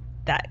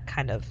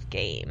kind of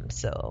game,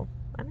 so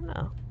I don't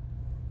know.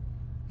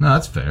 No,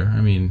 that's fair.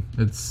 I mean,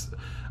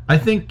 I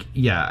think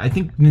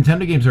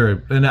Nintendo games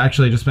are, and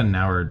actually I just spent an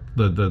hour,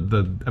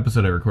 the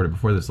episode I recorded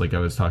before this, like I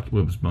was talking,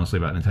 it was mostly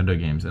about Nintendo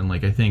games, and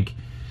like I think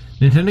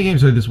Nintendo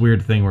games are this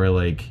weird thing where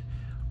like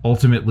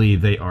ultimately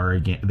they are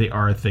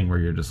a thing where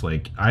you're just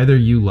like, either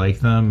you like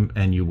them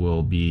and you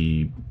will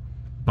be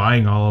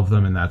buying all of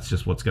them and that's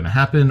just what's going to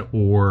happen,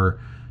 or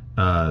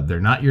they're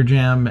not your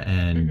jam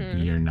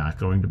and you're not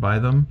going to buy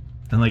them.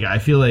 And like I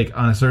feel like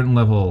on a certain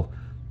level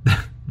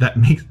that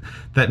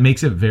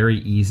makes it very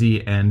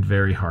easy and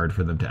very hard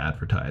for them to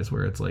advertise,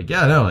 where it's like,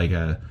 yeah, no, like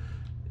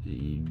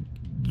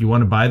you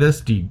want to buy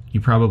this? You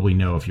probably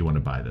know if you want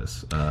to buy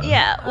this.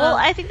 Well,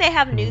 I think they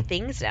have new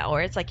things now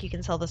where it's like you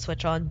can sell the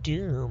Switch on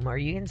Doom, or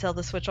you can sell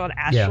the Switch on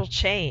Astral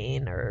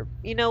Chain, or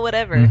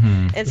whatever.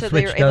 And so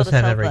they were able to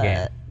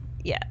sell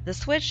the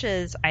Switch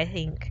is, I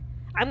think,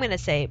 I'm going to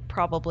say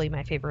probably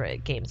my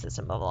favorite game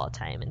system of all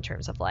time in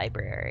terms of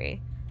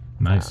library.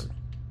 Nice.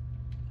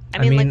 I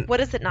mean, like, what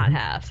does it not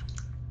have?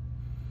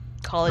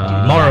 Call of Duty.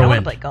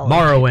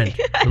 Morrowind.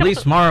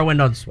 Release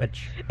Morrowind on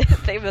Switch.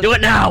 Do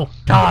it now,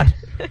 Todd.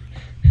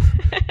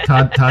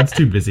 Todd's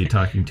too busy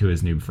talking to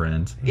his new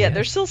friends. Yeah,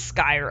 there's still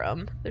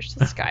Skyrim.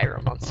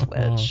 On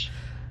Switch.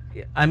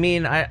 I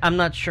mean, I'm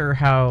not sure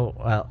how.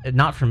 Well,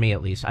 not for me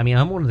at least. I mean,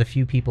 I'm one of the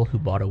few people who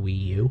bought a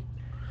Wii U,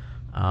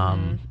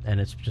 and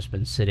it's just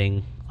been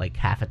sitting like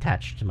half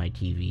attached to my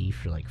TV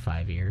for like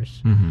 5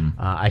 years.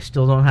 I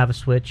still don't have a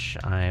Switch.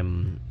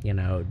 I'm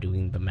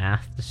doing the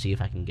math to see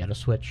if I can get a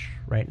Switch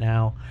right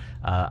now.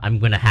 I'm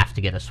going to have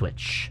to get a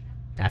Switch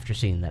after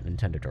seeing that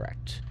Nintendo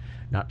Direct.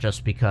 Not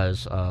just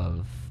because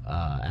of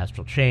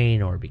Astral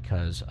Chain or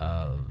because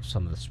of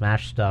some of the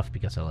Smash stuff,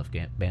 because I love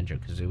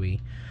Banjo-Kazooie,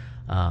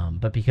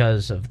 but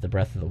because of the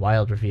Breath of the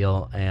Wild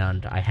reveal,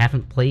 and I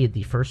haven't played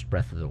the first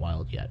Breath of the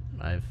Wild yet.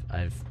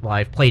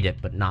 I've played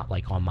it, but not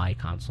like on my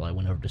console. I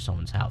went over to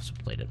someone's house and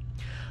played it.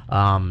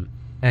 And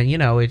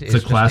it's a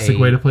classic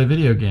way to play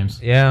video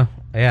games. Yeah,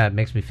 it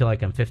makes me feel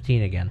like I'm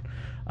 15 again.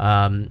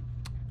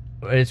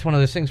 It's one of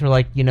those things where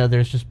like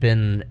there's just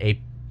been a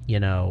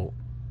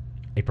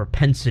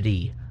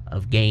propensity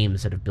of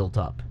games that have built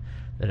up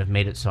that have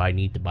made it so I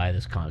need to buy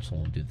this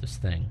console and do this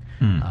thing.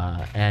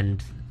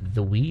 And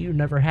the Wii U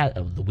never had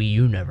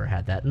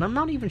that, and I'm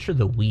not even sure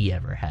the Wii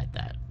ever had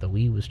that. The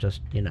Wii was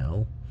just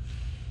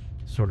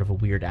sort of a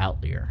weird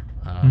outlier.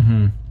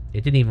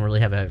 It didn't even really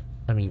have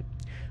I mean,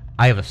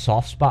 I have a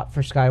soft spot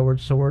for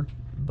Skyward Sword,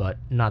 but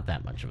not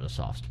that much of a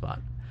soft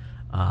spot.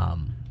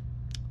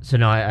 So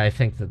no, I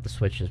think that the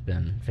Switch has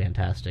been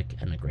fantastic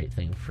and a great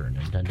thing for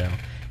Nintendo,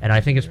 and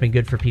I think it's been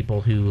good for people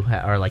who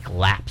are like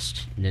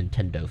lapsed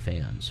Nintendo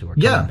fans who are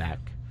coming back.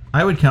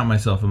 I would count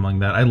myself among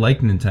that. I like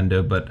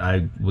Nintendo, but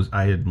I was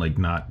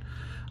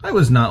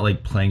not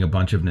like playing a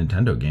bunch of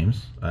Nintendo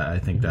games. I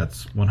think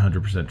that's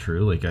 100%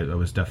 true. Like I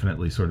was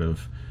definitely sort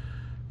of,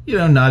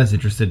 not as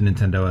interested in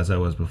Nintendo as I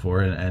was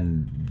before,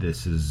 and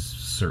this has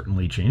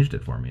certainly changed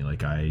it for me.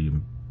 Like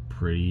I'm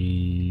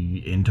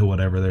pretty into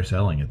whatever they're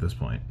selling at this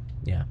point.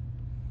 Yeah.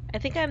 I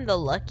think I'm the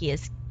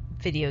luckiest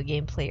video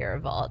game player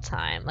of all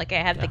time. Like I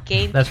have the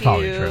GameCube. That's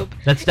probably true.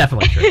 That's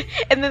definitely true.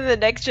 And then the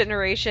next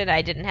generation,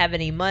 I didn't have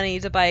any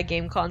money to buy a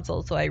game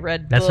console, so I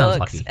read that books. Sounds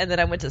lucky. And then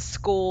I went to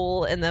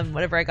school, and then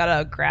whenever I got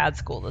out of grad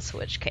school, the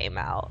Switch came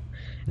out.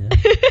 Yeah.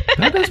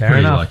 That is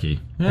pretty lucky.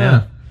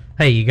 Yeah.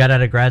 Hey, you got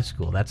out of grad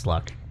school. That's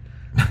luck.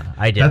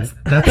 I didn't.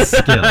 That's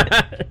skill.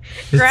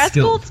 Grad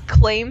school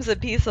claims a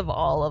piece of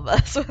all of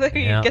us, whether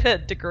you get a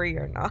degree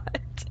or not.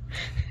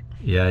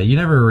 Yeah, you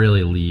never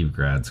really leave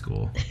grad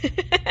school.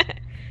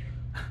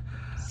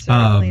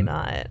 Certainly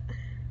not.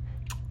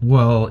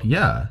 Well,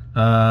 yeah.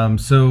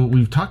 So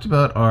we've talked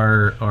about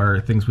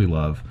our things we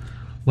love.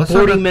 Let's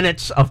 40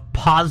 minutes of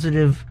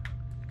positive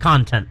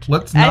content.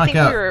 Let's knock out. I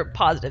think we were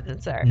positive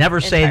since our Never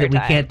say that we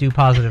can't do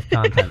positive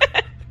content.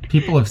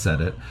 People have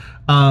said it.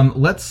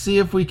 Let's see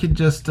if we could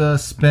just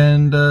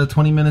spend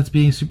 20 minutes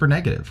being super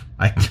negative.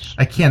 I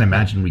can't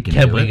imagine we can do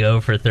it. Can we go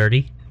for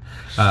 30?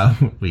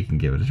 We can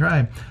give it a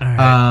try. All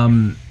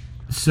right.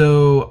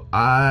 So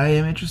I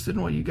am interested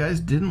in what you guys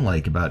didn't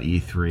like about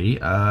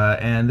E3,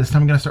 and this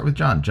time I'm going to start with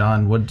John.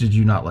 John, what did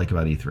you not like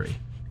about E3?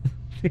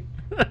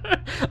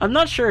 I'm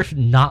not sure if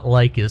 "not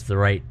like" is the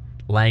right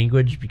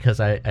language, because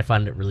I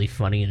find it really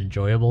funny and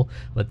enjoyable,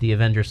 but the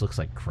Avengers looks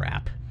like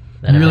crap.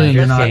 That really,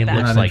 Avengers you're game not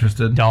looks like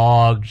interested?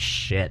 Dog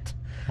shit.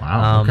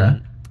 Wow. Okay.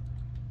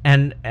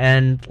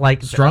 And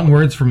like strong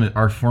words from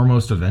our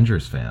foremost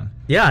Avengers fan.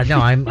 Yeah, no,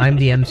 I'm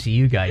the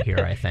MCU guy here.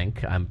 I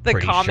think I'm the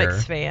pretty comics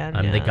sure. fan.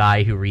 I'm the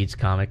guy who reads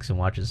comics and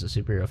watches the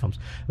superhero films.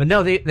 But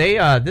no, they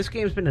this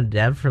game's been in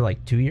dev for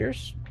like 2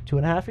 years,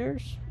 2.5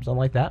 years, something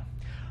like that.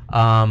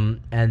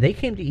 And they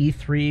came to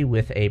E3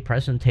 with a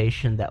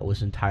presentation that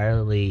was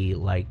entirely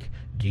like,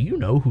 "Do you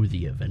know who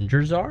the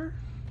Avengers are?"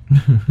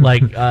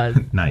 Like,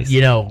 Nice.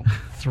 you know,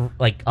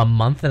 like a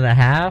month and a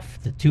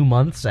half to 2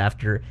 months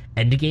after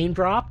Endgame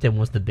dropped and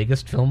was the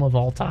biggest film of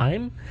all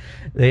time,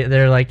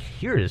 they're like,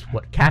 here is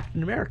what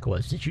Captain America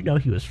was. Did you know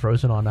he was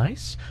frozen on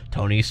ice?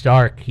 Tony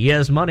Stark, he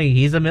has money,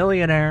 he's a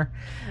millionaire.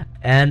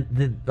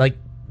 And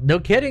no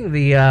kidding,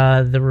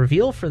 the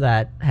reveal for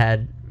that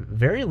had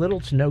very little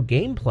to no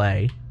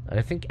gameplay.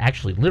 I think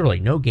actually literally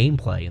no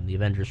gameplay in the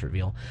Avengers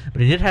reveal,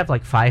 but it did have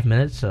like 5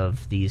 minutes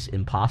of these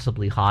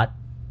impossibly hot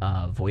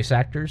voice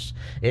actors.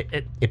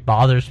 It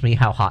bothers me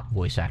how hot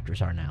voice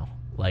actors are now.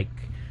 Like,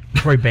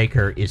 Troy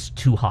Baker is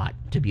too hot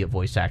to be a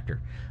voice actor.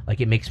 Like,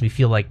 it makes me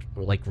feel like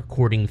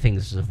recording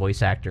things as a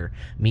voice actor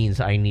means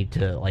I need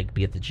to like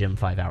be at the gym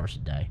 5 hours a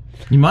day.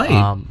 You might.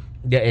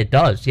 Yeah, it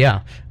does.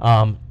 Yeah.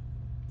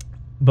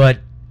 But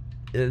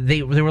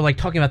they were like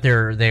talking about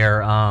their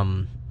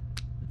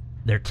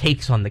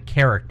takes on the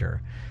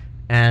character,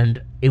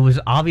 and it was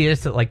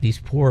obvious that like these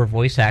poor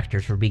voice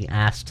actors were being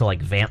asked to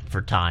like vamp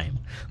for time.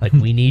 Like,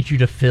 we need you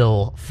to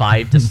fill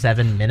 5 to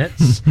 7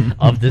 minutes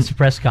of this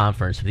press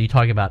conference with you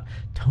talking about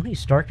Tony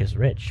Stark is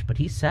rich, but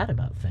he's sad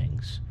about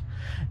things.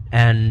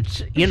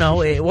 And, you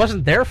know, it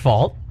wasn't their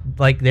fault.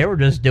 Like, they were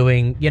just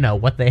doing, you know,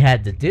 what they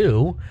had to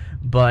do,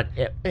 but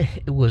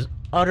it was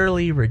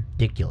utterly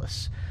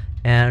ridiculous.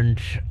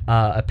 And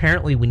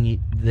apparently,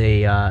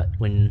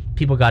 when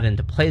people got in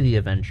to play the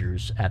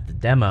Avengers at the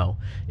demo,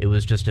 it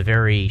was just a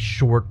very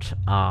short.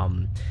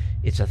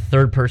 It's a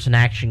third-person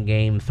action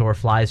game. Thor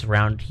flies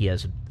around. He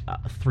has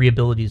 3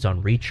 abilities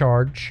on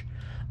recharge.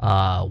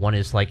 One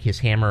is like his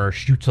hammer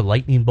shoots a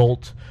lightning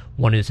bolt.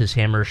 One is his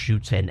hammer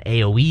shoots an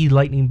AoE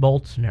lightning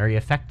bolt, an area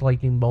effect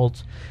lightning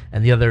bolt,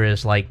 and the other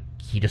is like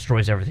he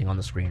destroys everything on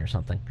the screen or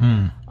something.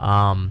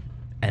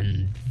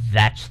 And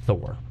that's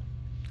Thor.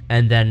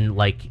 And then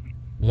like,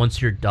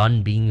 once you're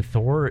done being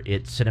Thor,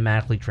 it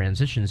cinematically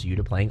transitions you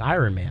to playing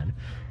Iron Man,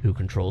 who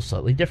controls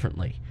slightly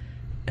differently.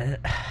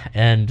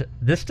 And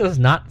this does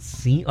not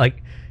seem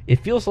like... It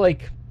feels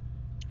like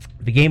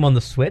the game on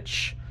the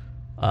Switch,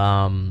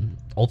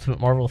 Ultimate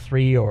Marvel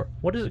 3, or...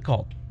 What is it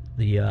called?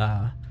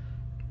 I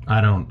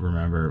don't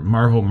remember.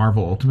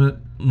 Marvel Ultimate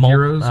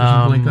Heroes or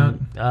something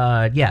like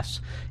that?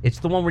 Yes. It's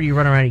the one where you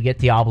run around and you get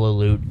Diablo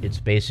loot. It's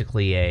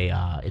basically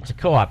it's a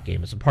co-op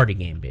game. It's a party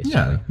game,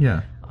 basically.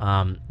 Yeah.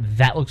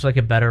 That looks like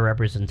a better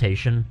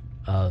representation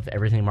of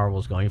everything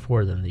Marvel's going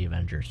for than the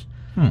Avengers.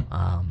 All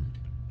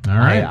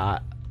right.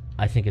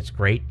 I think it's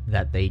great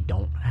that they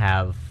don't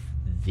have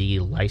the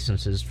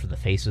licenses for the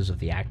faces of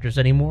the actors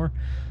anymore,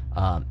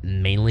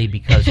 mainly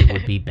because it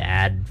would be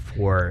bad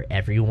for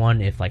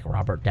everyone if like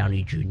Robert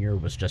Downey Jr.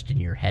 was just in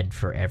your head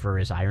forever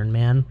as Iron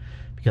Man.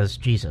 Because,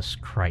 Jesus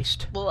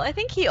Christ. Well, I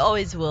think he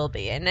always will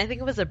be, and I think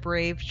it was a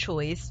brave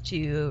choice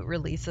to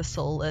release a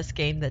soulless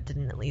game that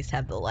didn't at least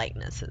have the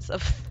likenesses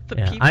of the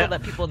people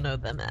that people know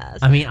them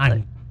as. I mean,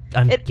 I'm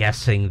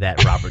guessing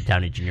that Robert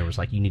Downey Jr. was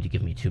like, you need to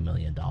give me $2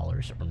 million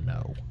or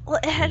no. Well,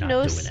 it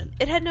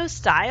had no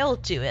style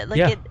to it.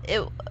 Like,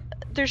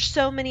 there's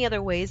so many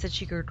other ways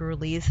that you could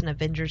release an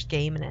Avengers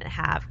game and it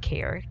have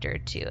character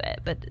to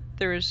it, but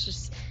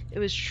it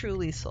was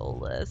truly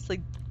soulless. Like,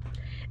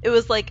 it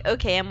was like,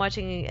 okay, I'm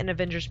watching an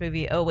Avengers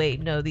movie. Oh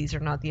wait, no, these are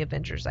not the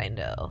Avengers I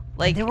know.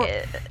 Like, they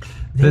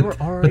were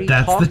already. But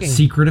that's talking. the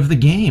secret of the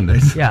game.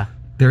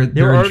 They're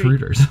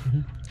intruders.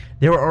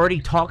 They were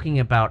already talking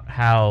about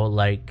how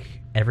like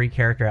every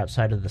character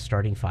outside of the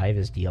starting 5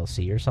 is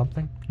DLC or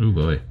something. Oh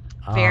boy.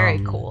 Very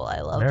cool.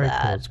 I love that. Very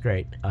cool. It's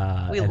great.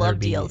 We love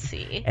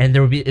DLC. And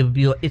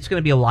it's going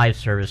to be a live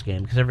service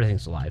game because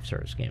everything's a live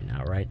service game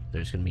now, right?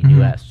 There's going to be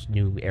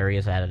new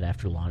areas added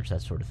after launch,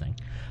 that sort of thing.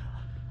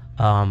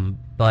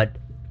 But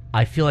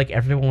I feel like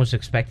everyone was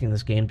expecting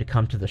this game to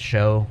come to the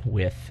show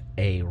with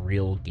a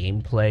real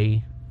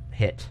gameplay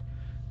hit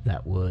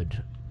that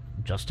would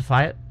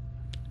justify it,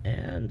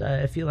 and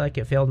I feel like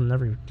it failed on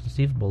every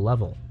conceivable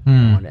level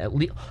on at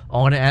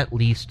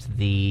least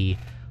the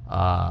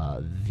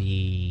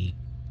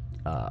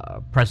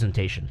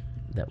presentation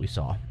that we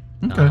saw.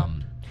 Okay.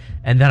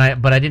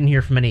 But I didn't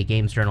hear from any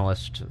games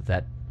journalists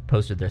that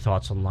posted their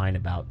thoughts online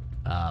about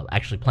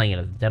actually playing it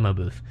at the demo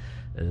booth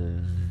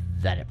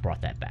that it brought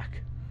that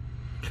back.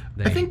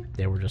 I think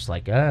they were just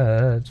like,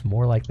 it's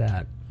more like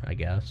that, I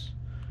guess.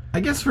 I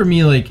guess for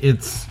me, like,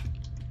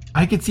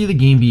 I could see the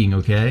game being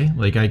okay.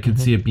 Like, I could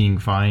see it being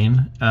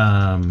fine.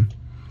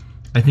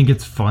 I think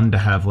it's fun to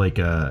have, like,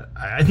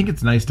 I think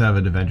it's nice to have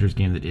an Avengers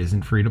game that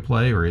isn't free to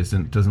play or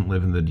doesn't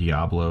live in the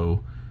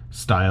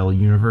Diablo-style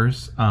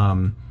universe.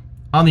 On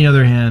the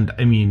other hand,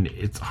 I mean,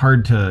 it's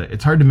hard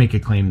to make a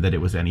claim that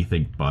it was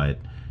anything but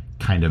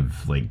kind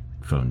of, like,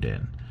 phoned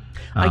in.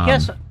 I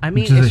guess, I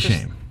mean, which is a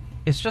shame.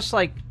 It's just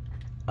like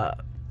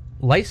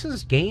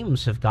licensed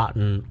games have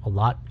gotten a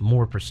lot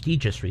more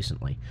prestigious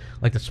recently.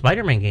 Like the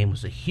Spider-Man game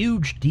was a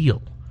huge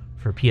deal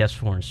for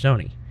PS4 and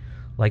Sony.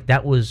 Like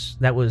that was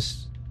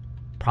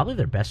probably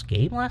their best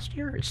game last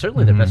year. It's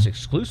certainly their best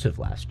exclusive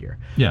last year.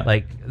 Yeah.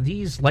 Like,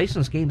 these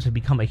licensed games have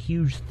become a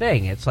huge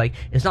thing. It's like,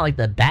 it's not like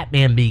the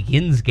Batman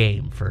Begins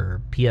game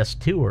for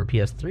PS2 or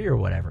PS3 or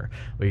whatever,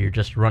 where you're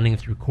just running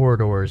through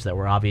corridors that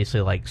were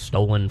obviously, like,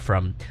 stolen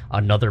from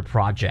another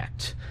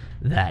project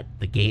that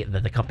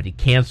the company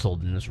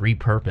canceled and is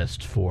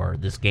repurposed for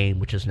this game,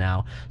 which is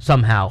now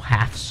somehow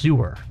half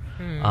sewer.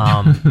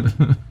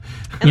 And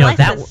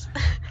licensed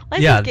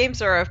yeah.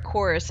 games are, of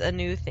course, a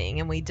new thing,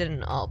 and we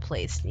didn't all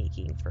play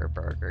Sneaking for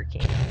Burger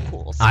King.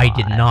 Cool Spot. I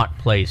did not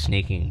play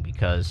Sneaking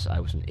because I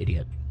was an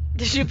idiot.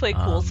 Did you play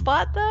Cool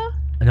Spot, though?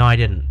 No, I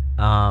didn't.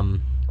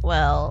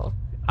 Well,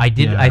 I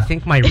did. Yeah. I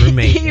think my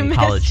roommate in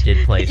college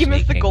did play Sneaking. You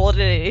missed the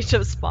golden age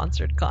of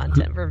sponsored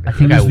content for I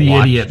think Who's I the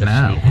watched idiot the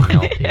now?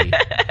 Sneaking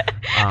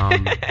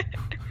LP.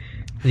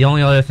 The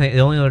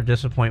only other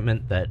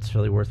disappointment that's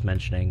really worth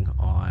mentioning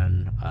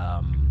on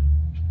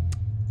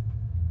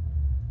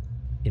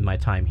in my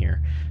time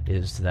here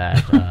is that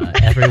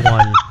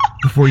everyone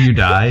Before you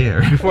die,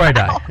 or before I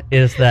die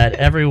is that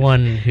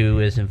everyone who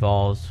is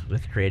involved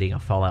with creating a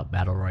Fallout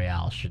Battle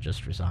Royale should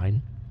just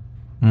resign,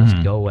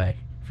 just go away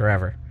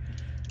forever.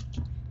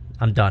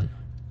 I'm done.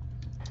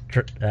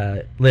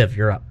 Liv,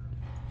 you're up.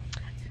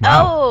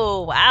 Wow.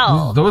 Oh,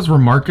 wow. That was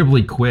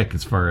remarkably quick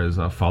as far as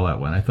Fallout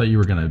went. I thought you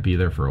were going to be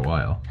there for a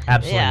while.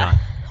 Absolutely Yeah.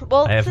 not.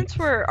 Well, I have- since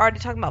we're already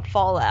talking about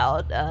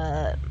Fallout,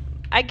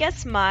 I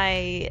guess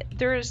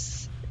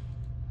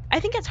I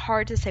think it's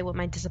hard to say what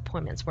my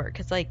disappointments were,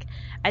 because, like,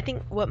 I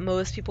think what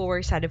most people were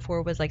excited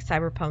for was, like,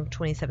 Cyberpunk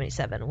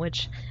 2077,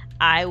 which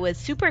I was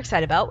super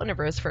excited about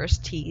whenever it was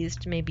first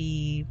teased,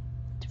 maybe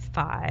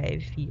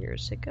 5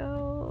 years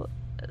ago,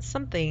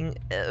 something,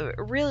 a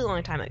really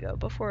long time ago,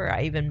 before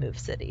I even moved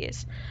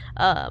cities.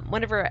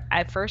 Whenever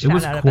I first found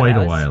out about it, Quite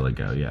a while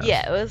ago, yeah.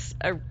 Yeah, it was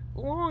a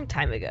long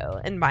time ago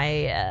in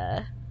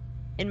my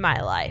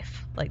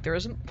life. Like, there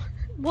was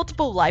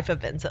multiple life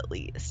events at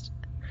least.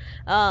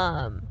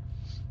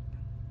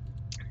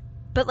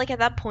 But, like, at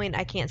that point,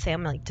 I can't say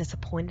I'm, like,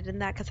 disappointed in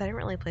that, because I didn't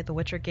really play the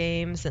Witcher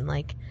games, and,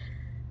 like,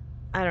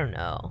 I don't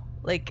know.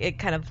 Like, it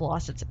kind of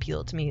lost its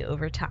appeal to me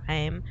over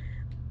time.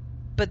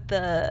 But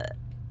the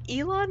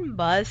Elon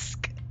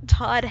Musk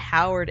Todd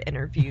Howard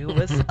interview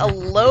was a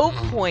low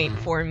point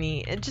for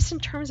me, and just in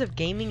terms of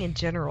gaming in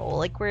general.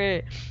 Like,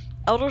 where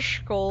Elder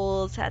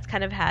Scrolls has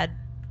kind of had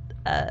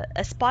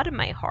a spot in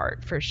my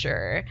heart, for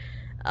sure.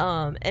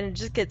 And it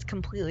just gets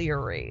completely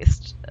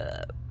erased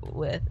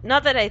with,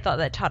 not that I thought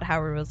that Todd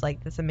Howard was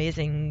like this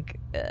amazing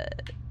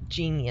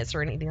genius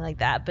or anything like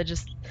that, but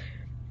just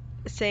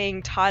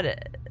seeing Todd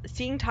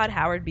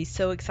Howard be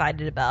so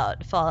excited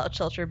about Fallout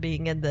Shelter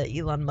being in the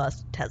Elon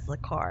Musk Tesla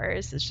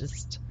cars is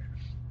just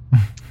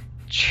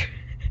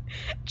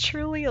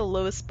truly a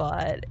low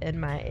spot in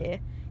my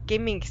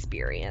gaming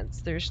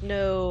experience. There's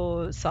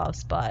no soft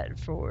spot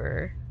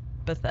for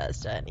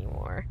Bethesda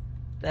anymore.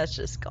 That's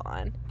just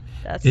gone.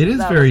 It is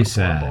that very was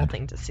a horrible sad.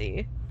 thing to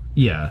see.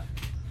 Yeah.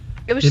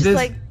 It was It just is-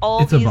 like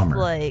all it's a these bummer.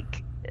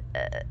 like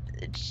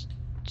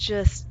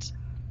just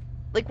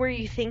like where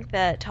you think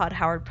that Todd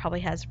Howard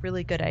probably has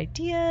really good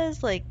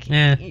ideas, like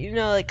Yeah. you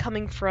know, like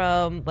coming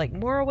from like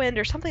Morrowind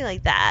or something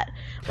like that.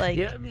 Like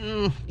Yeah,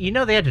 you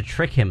know they had to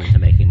trick him into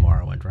making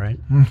Morrowind, right?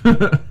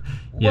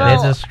 Yeah.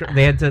 Well-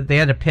 They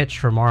had to pitch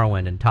for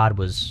Morrowind, and Todd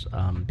was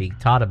being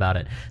Todd about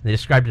it. They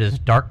described it as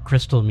Dark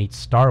Crystal meets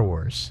Star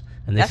Wars,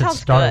 and they That said sounds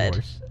Star good.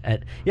 Wars.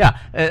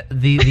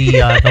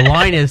 The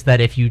line is that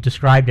if you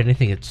described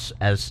anything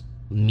as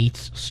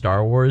meets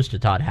Star Wars to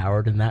Todd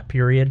Howard in that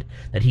period,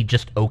 that he'd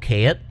just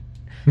okay it,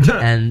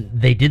 and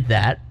they did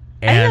that.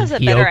 I think And that was a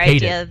he better okayed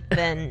idea it.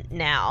 than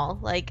now.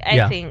 Like, I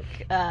Yeah. think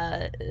he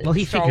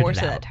Star figured Wars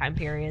it at out. that time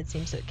period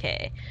seems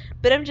okay.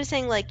 But I'm just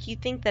saying, like, you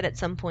think that at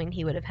some point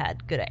he would have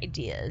had good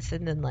ideas,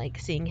 and then, like,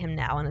 seeing him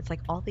now, and it's like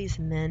all these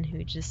men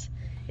who just,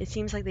 it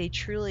seems like they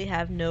truly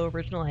have no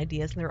original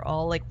ideas, and they're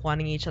all, like,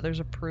 wanting each other's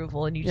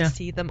approval, and you just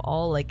see them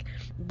all, like,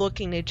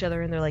 looking at each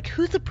other, and they're like,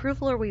 whose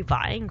approval are we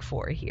vying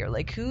for here?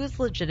 Like, whose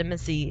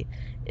legitimacy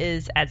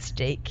is at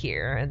stake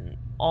here? And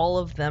all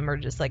of them are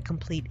just like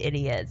complete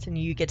idiots, and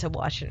you get to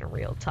watch it in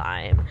real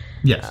time.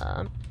 Yes.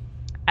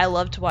 I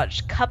love to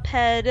watch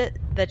Cuphead,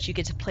 that you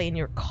get to play in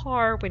your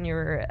car when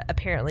you're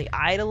apparently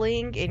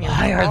idling in your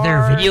Why car. are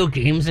there video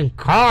games in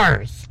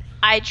cars?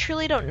 I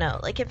truly don't know.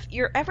 Like, if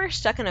you're ever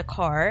stuck in a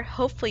car,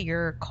 hopefully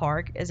your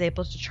car is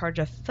able to charge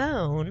a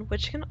phone,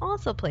 which can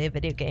also play a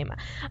video game.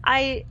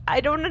 I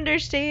don't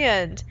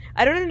understand.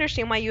 I don't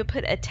understand why you would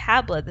put a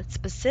tablet that's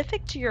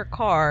specific to your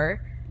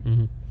car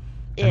Mhm.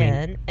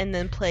 and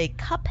then play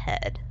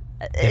Cuphead.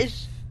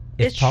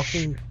 It's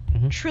talking.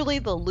 truly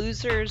the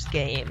loser's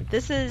game.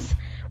 This is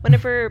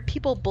whenever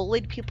people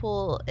bullied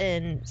people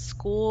in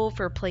school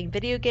for playing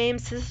video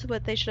games, this is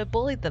what they should have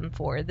bullied them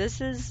for.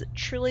 This is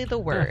truly the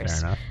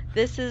worst. Fair enough.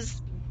 This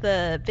is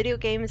the video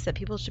games that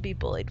people should be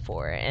bullied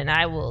for, and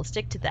I will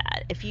stick to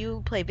that. If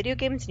you play video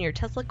games in your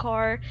Tesla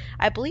car,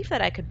 I believe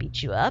that I could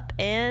beat you up,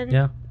 and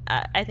Yeah.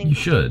 I think You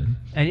should.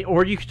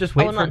 Or you could just I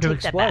wait will for it not to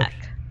take that explode.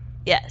 back.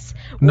 Yes.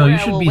 No, or you I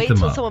should will beat wait them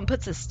till up. someone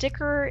puts a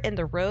sticker in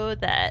the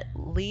road that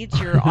leads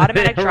your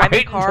automatic driving Right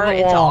into car the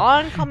into wall.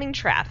 oncoming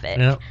traffic.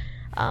 Yep.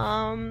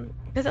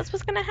 Because that's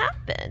what's gonna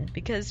happen.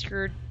 Because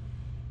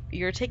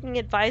you're taking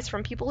advice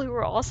from people who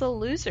are also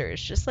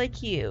losers, just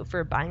like you,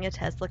 for buying a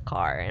Tesla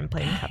car and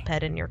playing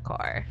Cuphead in your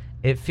car.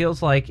 It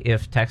feels like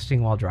if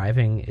texting while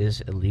driving is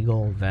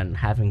illegal, then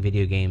having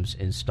video games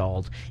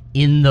installed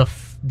in the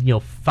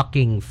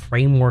fucking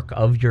framework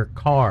of your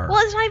car. Well,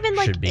 it's not even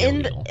like should be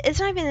in illegal. it's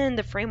not even in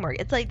the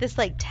framework. It's like this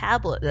like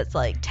tablet that's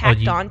like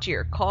tacked onto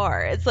your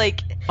car. It's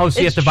like Oh,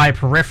 so you have to buy a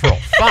peripheral.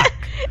 Fuck.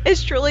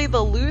 It's truly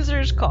the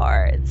loser's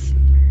car. It's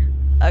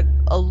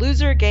a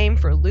loser game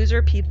for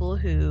loser people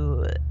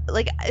who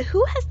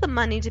has the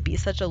money to be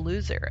such a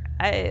loser?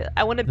 I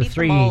want to The beat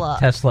three them all up.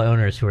 Tesla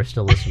owners who are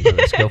still listening to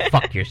this, go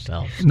fuck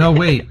yourselves. No,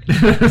 wait. No,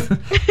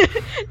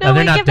 they're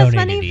wait, not give us donating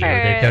money to you.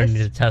 They're first.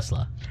 donating to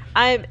Tesla.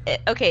 I'm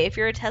okay. If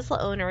you're a Tesla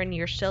owner and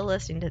you're still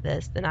listening to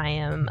this, then I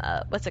am.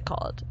 What's it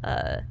called?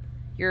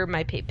 You're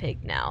my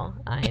pig now.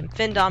 I am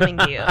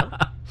fin-doming you.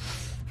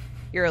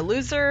 You're a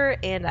loser,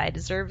 and I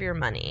deserve your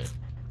money.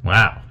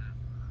 Wow.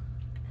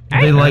 All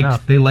right.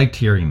 They liked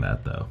hearing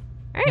that though. All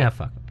right. Yeah,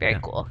 fuck. Very Yeah.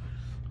 cool.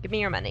 Give me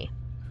your money.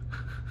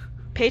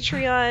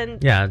 Patreon.com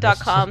Yeah,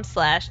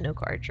 /no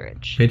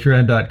cartridge.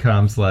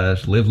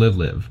 Patreon.com/live live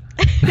live.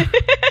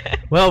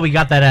 Well, we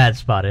got that ad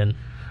spot in.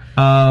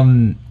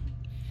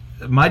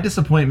 My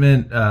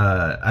disappointment.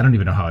 I don't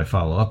even know how I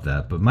follow up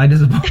that, but my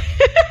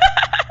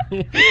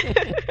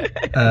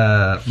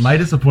my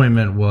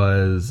disappointment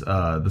was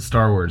the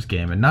Star Wars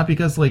game, and not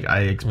because like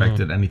I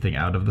expected anything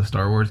out of the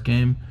Star Wars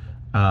game,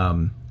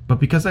 but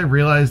because I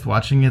realized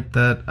watching it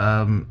that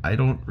I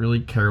don't really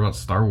care about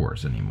Star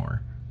Wars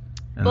anymore,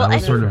 and Well, that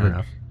was I sort think- of Fair a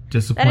enough.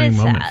 disappointing That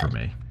is moment sad. for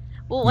me.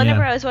 Well,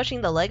 whenever Yeah. I was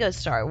watching the Lego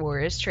Star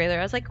Wars trailer,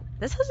 I was like,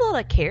 this has a lot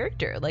of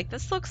character. Like,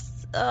 this looks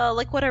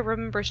like what I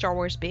remember Star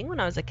Wars being when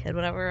I was a kid,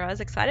 whenever I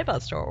was excited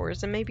about Star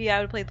Wars. And maybe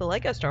I would play the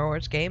Lego Star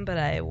Wars game, but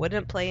I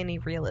wouldn't play any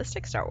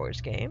realistic Star Wars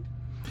game.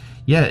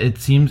 Yeah, it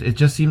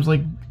just seems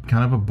like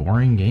kind of a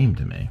boring game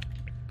to me.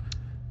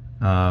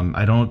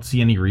 I don't see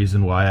any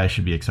reason why I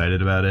should be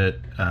excited about it.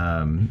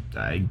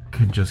 I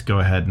could just go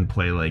ahead and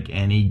play like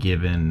any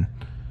given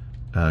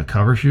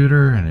cover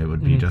shooter, and it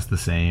would be just the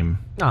same.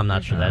 No, I'm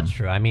not sure that's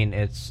true. I mean,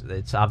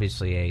 it's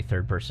obviously a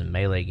third-person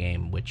melee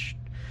game, which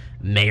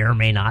may or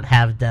may not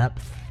have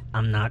depth.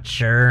 I'm not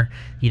sure.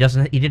 He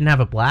didn't have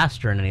a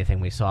blaster in anything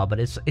we saw, but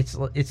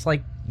it's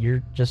like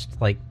you're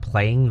just like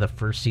playing the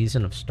first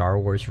season of Star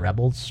Wars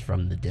Rebels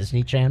from the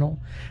Disney Channel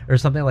or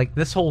something. Like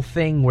this whole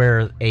thing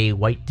where a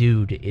white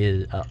dude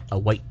is a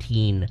white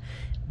teen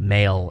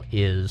male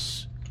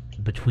is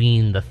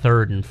between the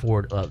third and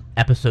fourth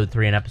episode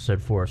 3 and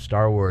episode 4 of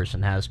Star Wars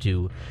and has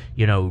to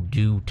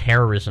do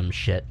terrorism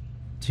shit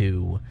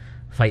to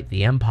fight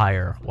the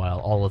Empire while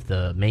all of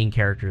the main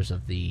characters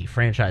of the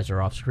franchise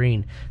are off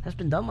screen has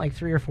been done like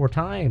 3 or 4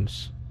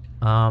 times.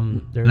 Now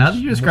that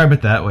you describe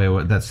it that way,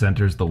 that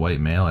centers the white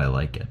male, I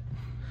like it.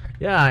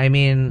 Yeah, I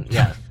mean,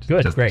 yeah,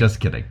 good, great. Just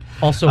kidding.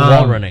 Also,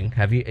 wall running.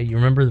 Have you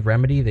remember the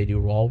Remedy? They do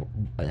wall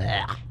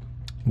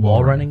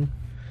running.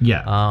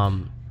 Yeah.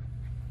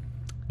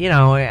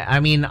 I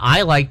mean,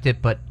 I liked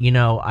it, but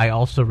I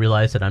also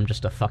realized that I'm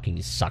just a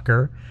fucking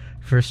sucker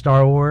for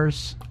Star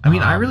Wars. I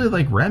mean, I really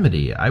like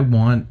Remedy. I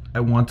want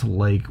to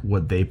like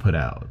what they put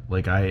out.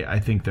 Like, I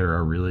think they're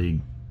a really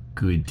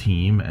good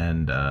team,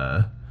 and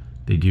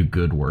they do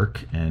good work.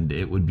 And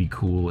it would be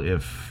cool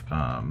if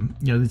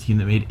the team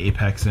that made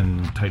Apex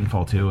and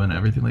Titanfall 2 and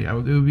everything it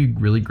would be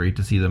really great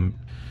to see them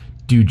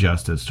do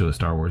justice to a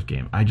Star Wars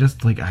game. I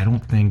just I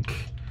don't think.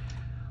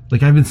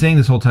 Like, I've been saying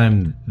this whole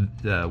time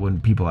when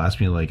people ask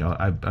me, like,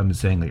 I'm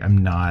saying, like, I'm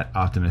not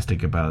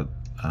optimistic about...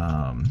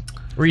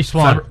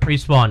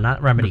 Respawn,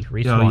 not Remedy.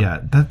 Respawn. Oh,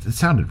 yeah, it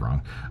sounded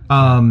wrong.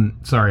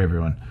 Sorry,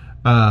 everyone.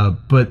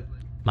 But...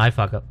 My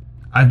fuck up.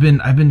 I've been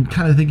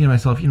kind of thinking to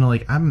myself,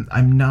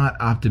 I'm not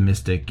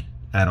optimistic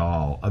at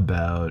all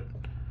about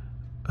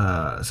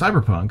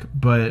Cyberpunk,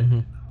 but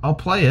I'll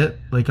play it.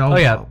 Like,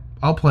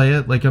 I'll play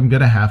it. Like, I'm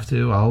gonna have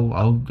to.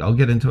 I'll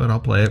get into it.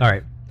 I'll play it. All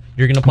right.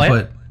 You're gonna play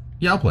it?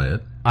 Yeah, I'll play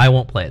it. I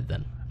won't play it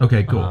then.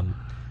 Okay, cool.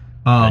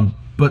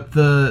 But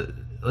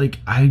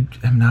I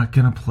am not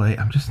gonna play.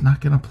 I'm just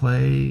not gonna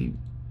play.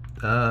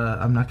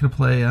 I'm not gonna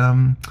play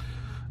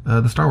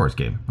the Star Wars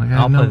game. Like,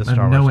 I'll play the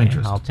Star Wars game.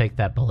 interest. I'll take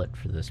that bullet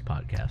for this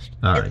podcast.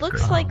 All It right,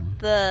 looks great. like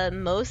the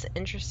most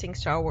interesting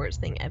Star Wars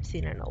thing I've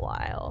seen in a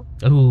while.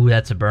 Ooh,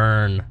 that's a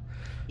burn.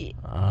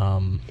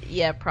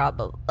 Yeah,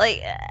 probably.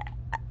 Like,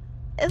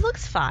 it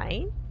looks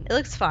fine. It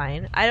looks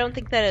fine. I don't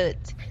think that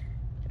it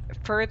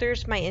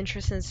furthers my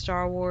interest in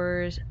Star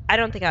Wars. I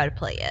don't think I would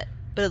play it,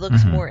 but it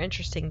looks more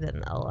interesting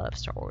than a lot of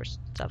Star Wars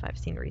stuff I've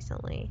seen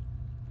recently.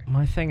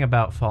 My thing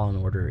about Fallen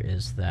Order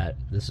is that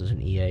this is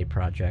an EA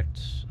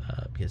project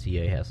because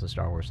EA has the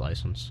Star Wars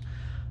license.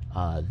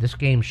 This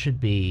game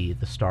should be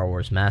the Star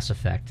Wars Mass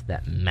Effect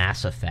that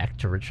Mass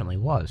Effect originally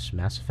was.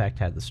 Mass Effect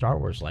had the Star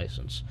Wars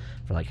license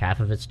for like half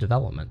of its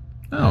development,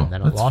 Oh, and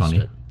then it that's lost funny.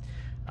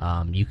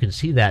 it. You can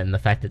see that in the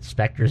fact that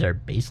Spectres are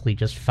basically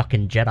just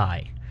fucking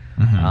Jedi.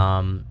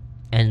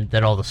 And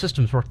that all the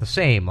systems work the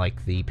same,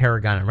 like the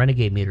Paragon and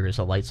Renegade meter is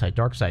a light side,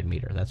 dark side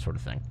meter, that sort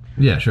of thing.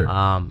 Yeah, sure.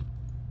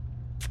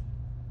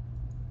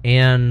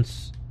 And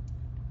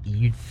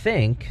you'd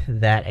think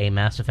that a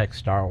Mass Effect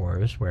Star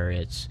Wars, where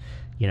it's,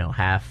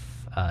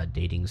 half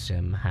dating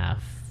sim,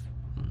 half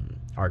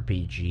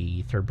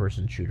RPG,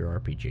 third-person shooter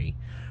RPG,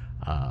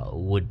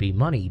 would be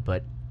money,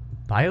 but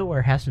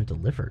BioWare hasn't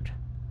delivered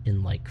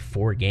in like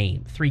 3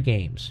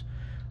 games.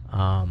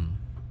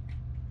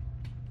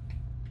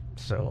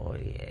 So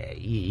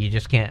you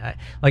just can't,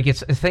 like,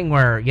 it's a thing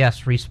where,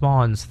 yes,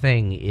 Respawn's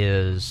thing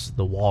is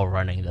the wall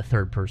running, the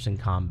third-person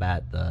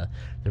combat, the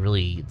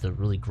really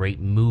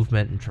great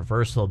movement and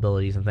traversal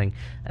abilities and thing.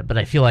 But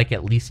I feel like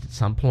at least at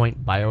some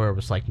point, BioWare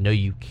was like, no,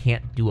 you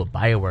can't do a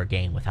BioWare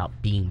game without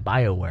being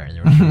BioWare, and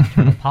there was some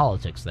internal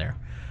politics there.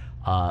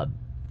 But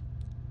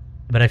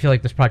I feel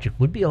like this project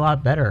would be a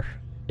lot better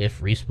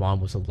if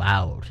Respawn was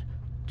allowed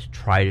to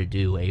try to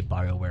do a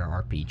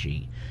BioWare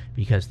RPG,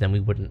 because then we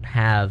wouldn't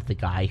have the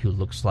guy who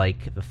looks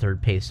like the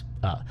third place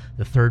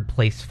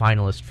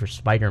finalist for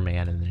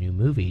Spider-Man in the new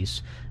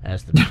movies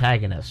as the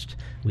protagonist.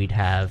 We'd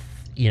have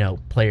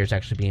players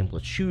actually being able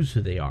to choose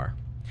who they are.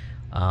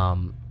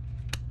 And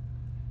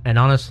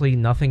honestly,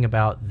 nothing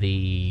about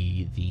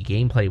the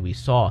gameplay we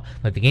saw.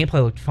 Like, the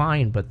gameplay looked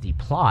fine, but the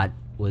plot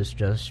was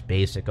just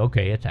basic.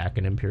 Okay, attack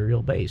an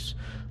Imperial base.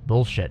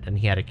 Bullshit. And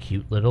he had a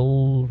cute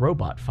little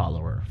robot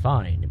follower.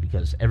 Fine,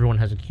 because everyone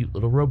has a cute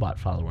little robot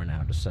follower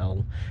now to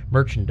sell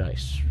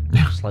merchandise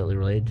slightly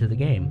related to the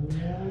game.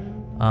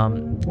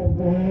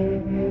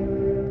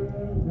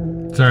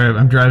 Sorry,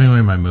 I'm driving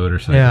away my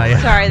motorcycle. Yeah.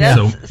 Sorry, that's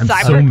I'm so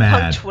Cyberpunk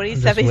mad.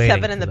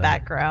 2077 in the that.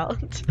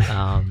 background.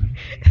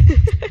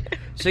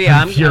 So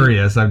yeah, I'm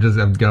furious. I'm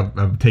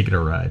taking a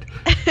ride.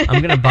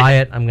 I'm gonna buy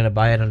it. I'm gonna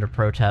buy it under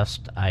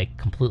protest. I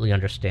completely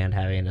understand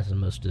having it as the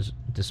most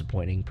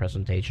disappointing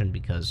presentation,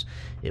 because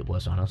it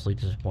was honestly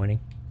disappointing.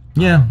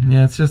 Yeah,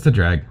 it's just a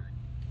drag.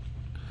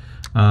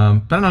 But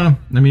I don't know.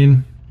 I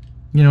mean,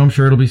 I'm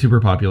sure it'll be super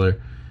popular.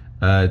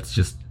 It's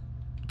just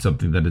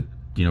something that it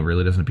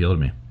really doesn't appeal to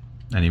me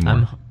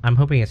anymore. I'm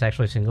hoping it's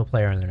actually single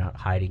player and they're not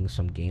hiding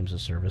some games of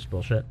service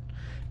bullshit,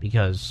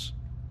 because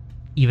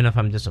even if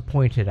I'm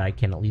disappointed, I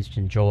can at least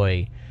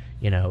enjoy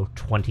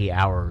 20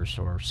 hours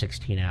or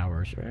 16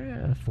 hours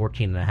or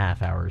 14 and a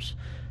half hours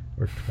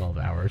or 12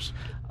 hours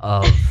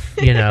of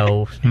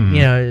Jedi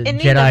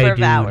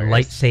dude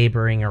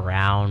lightsabering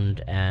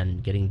around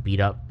and getting beat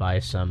up by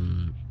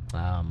some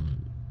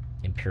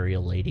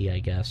Imperial lady, I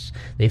guess.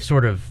 They've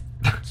sort of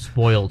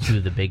spoiled who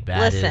the big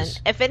bad is.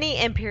 Listen, if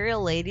any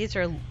Imperial ladies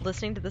are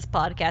listening to this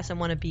podcast and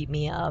want to beat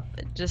me up,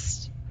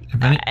 just...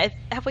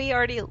 have we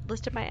already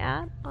listed my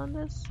ad on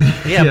this?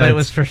 Yeah, but it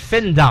was for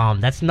Findom.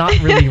 That's not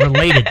really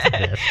related to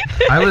this.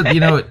 I would,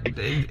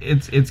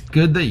 it's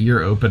good that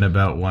you're open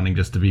about wanting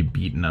just to be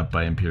beaten up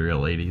by Imperial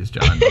ladies,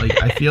 John.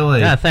 Like, I feel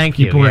like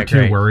people are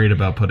too worried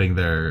about putting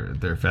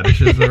their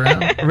fetishes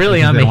around.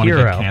 Really, I'm a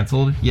hero. Get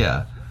canceled.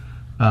 Yeah.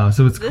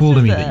 So it's cool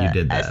to me that you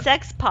did that. A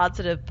sex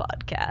positive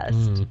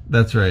podcast.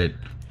 That's right.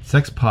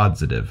 Sex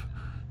Positive.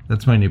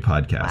 That's my new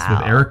podcast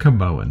with Erica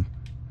Moen.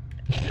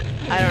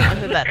 I don't know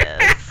who that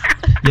is.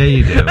 Yeah,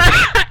 you do.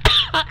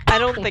 I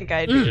don't think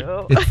I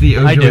do. It's the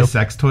Ojoy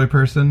sex toy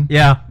person.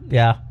 Yeah.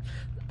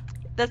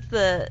 That's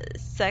the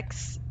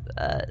sex...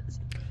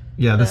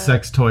 the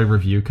sex toy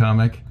review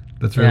comic.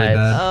 That's really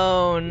bad.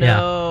 Oh,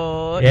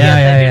 no. Yeah.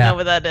 I do know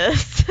what that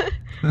is.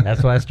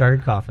 That's why I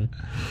started coughing.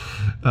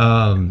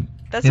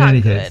 That's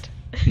not good.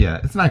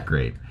 Yeah, it's not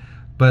great.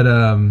 But,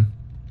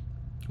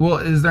 well,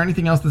 is there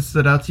anything else that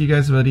stood out to you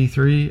guys about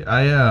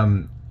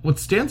E3? What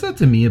stands out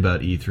to me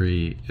about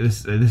E3,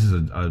 this is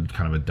a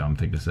kind of a dumb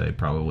thing to say,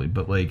 probably,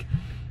 but, like,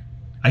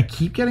 I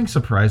keep getting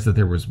surprised that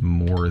there was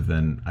more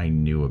than I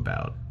knew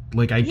about.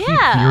 Like, I keep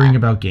hearing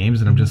about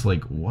games, and I'm just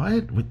like,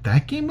 what?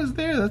 That game was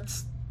there? That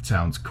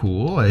sounds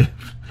cool.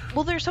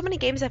 Well, there's so many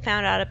games I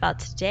found out about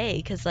today,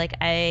 because, like,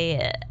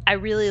 I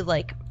really,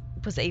 like,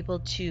 was able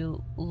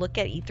to look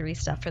at E3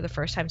 stuff for the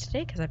first time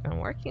today, because I've been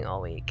working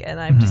all week, and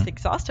I'm just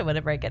exhausted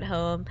whenever I get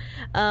home.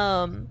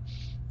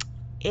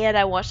 And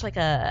I watched, like,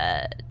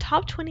 a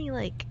top 20,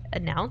 like,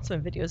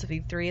 announcement videos of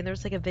E3, and there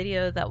was, like, a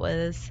video that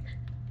was...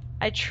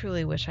 I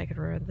truly wish I could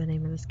remember the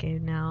name of this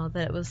game now.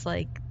 That it was,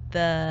 like,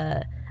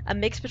 a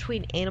mix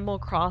between Animal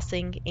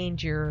Crossing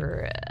and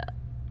your...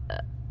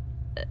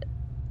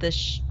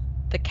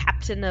 the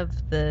captain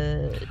of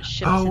the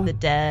ships of the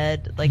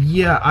dead. Like,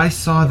 yeah, I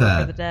saw that.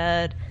 For the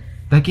dead.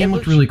 That game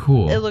looked really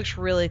cool. It looks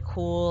really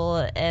cool,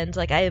 and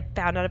like I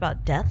found out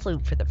about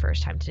Deathloop for the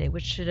first time today,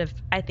 which should have,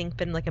 I think,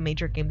 been like a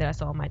major game that I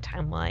saw on my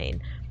timeline,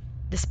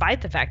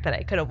 despite the fact that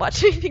I couldn't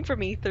watch anything from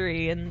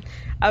E3, and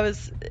I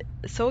was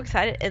so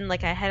excited, and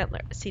like I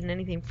hadn't seen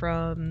anything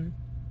from,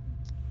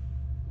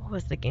 what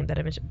was the game that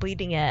I mentioned,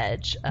 Bleeding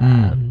Edge.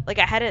 Like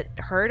I hadn't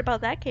heard about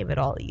that game at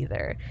all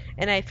either,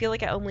 and I feel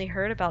like I only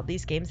heard about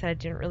these games that I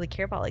didn't really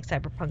care about, like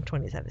Cyberpunk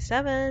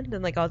 2077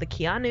 and like all the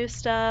Keanu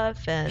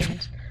stuff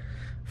and.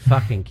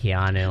 Fucking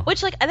Keanu.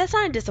 Which, like, that's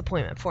not a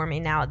disappointment for me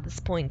now at this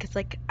point, because,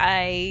 like,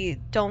 I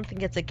don't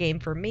think it's a game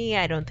for me.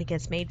 I don't think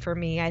it's made for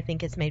me. I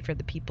think it's made for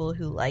the people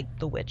who like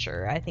The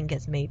Witcher. I think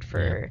it's made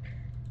for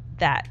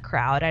that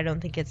crowd. I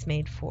don't think it's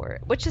made for...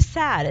 Which is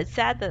sad. It's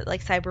sad that,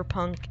 like,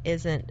 cyberpunk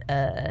isn't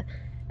a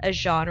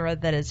genre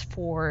that is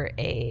for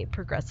a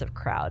progressive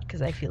crowd,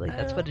 because I feel like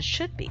that's what it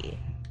should be.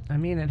 I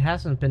mean, it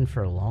hasn't been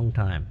for a long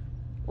time.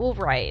 Well,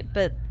 right,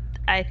 but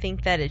I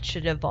think that it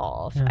should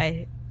evolve.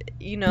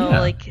 Yeah.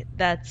 Like,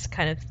 that's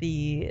kind of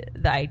the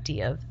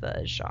idea of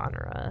the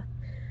genre.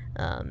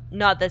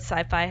 Not that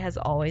sci-fi has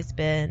always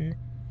been...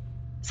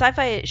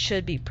 Sci-fi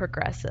should be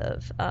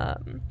progressive,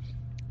 and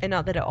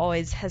not that it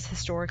always has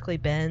historically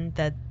been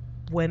that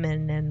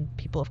women and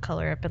people of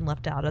color have been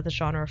left out of the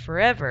genre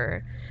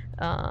forever.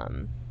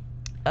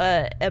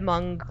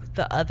 Among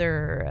the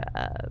other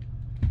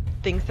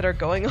things that are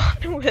going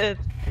on with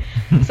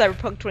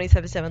Cyberpunk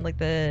 2077, like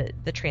the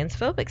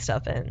transphobic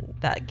stuff in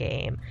that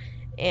game.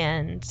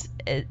 And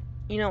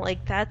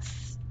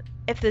that's,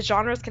 if the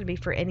genre is going to be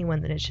for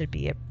anyone, then it should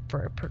be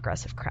for a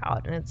progressive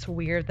crowd. And it's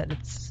weird that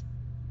it's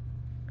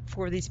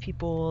for these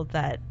people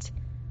that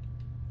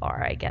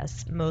are, I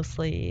guess,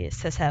 mostly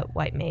cishet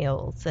white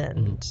males,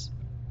 and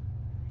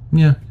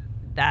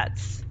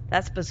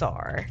that's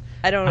bizarre.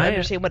 I don't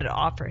understand what it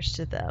offers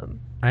to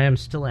them. I am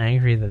still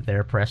angry that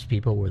their press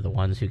people were the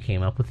ones who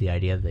came up with the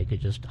idea that they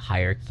could just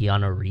hire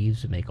Keanu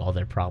Reeves to make all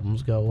their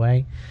problems go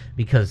away,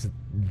 because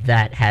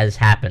that has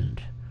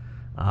happened.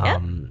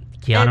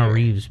 Keanu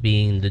Reeves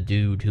being the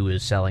dude who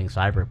is selling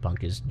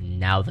Cyberpunk is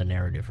now the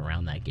narrative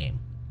around that game.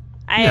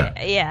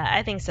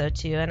 I think so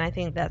too, and I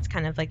think that's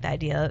kind of like the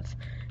idea of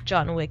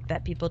John Wick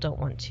that people don't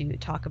want to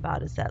talk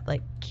about, is that,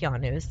 like,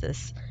 Keanu is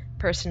this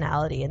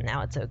personality, and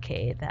now it's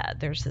okay that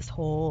there's this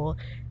whole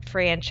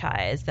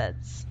franchise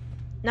that's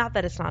not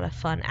that it's not a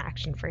fun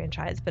action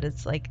franchise, but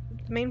it's like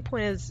the main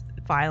point is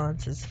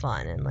violence is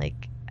fun, and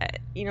like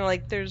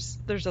there's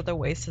other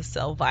ways to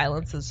sell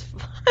violence as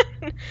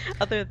fun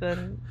other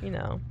than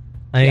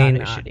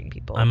Keanu shooting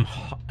people.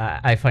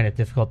 I find it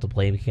difficult to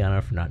blame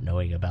Keanu for not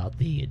knowing about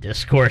the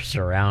discourse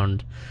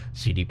around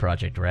CD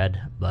Projekt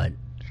Red, but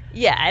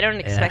I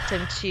don't expect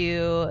him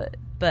to,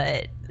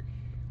 but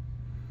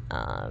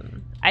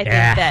I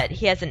think that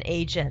he has an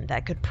agent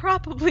that could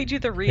probably do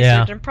the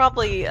research and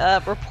probably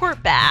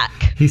report back.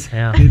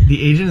 The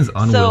agent is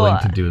unwilling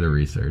to do the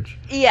research.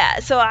 Yeah,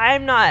 so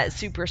I'm not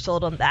super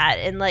sold on that,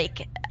 and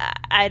like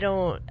I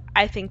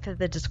think that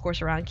the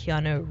discourse around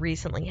Keanu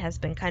recently has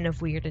been kind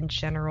of weird in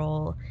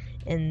general,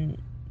 and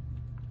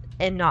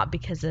not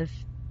because of,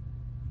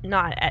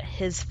 not at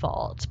his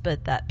fault,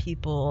 but that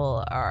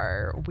people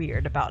are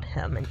weird about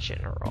him in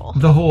general.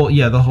 The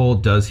whole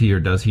does he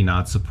or does he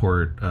not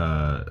support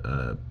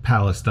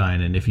Palestine,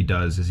 and if he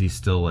does, is he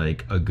still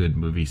like a good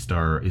movie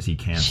star? Is he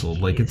canceled?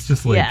 Jeez. Like, it's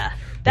just like,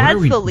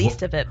 that's the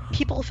least of it.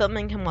 People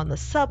filming him on the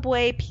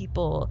subway,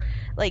 people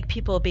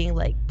being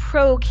like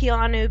pro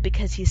Keanu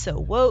because he's so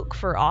woke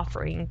for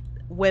offering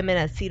women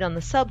a seat on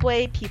the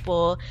subway,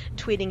 people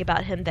tweeting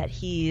about him that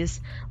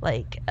he's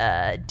like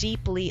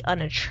deeply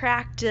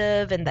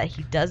unattractive and that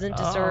he doesn't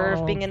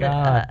deserve being an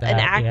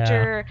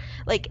actor.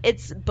 Like,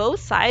 it's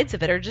both sides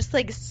of it are just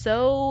like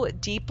so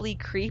deeply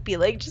creepy.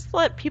 Like, just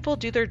let people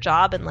do their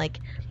job, and like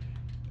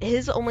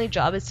his only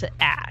job is to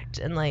act,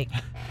 and like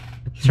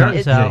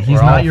turns out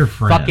he's not your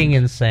friend. Fucking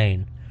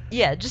insane.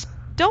 Yeah, just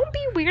don't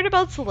be weird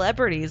about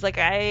celebrities. Like,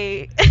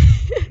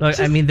 Look,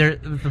 I mean,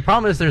 the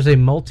problem is there's a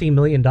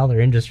multi-million-dollar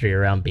industry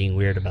around being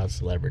weird about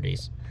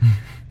celebrities.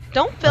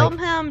 Don't film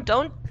him.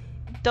 Don't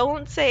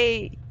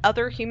say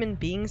other human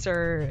beings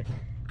are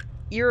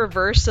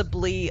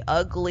irreversibly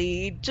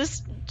ugly.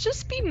 Just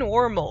be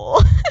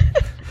normal.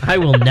 I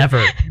will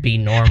never be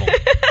normal.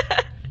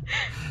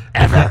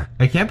 Ever.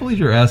 I can't believe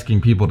you're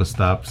asking people to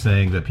stop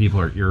saying that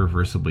people are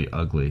irreversibly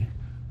ugly.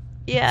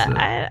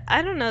 Yeah,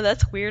 I don't know.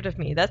 That's weird of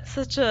me. That's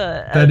such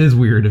a... That is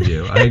weird of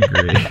you. I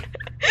agree.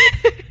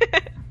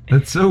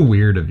 That's so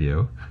weird of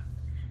you.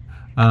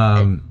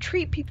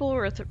 Treat people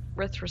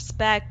with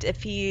respect.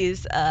 If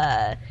he's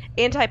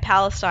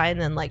anti-Palestine,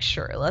 then like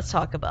sure, let's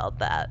talk about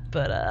that.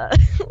 But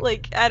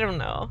like, I don't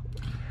know.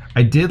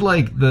 I did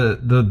like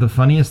the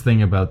funniest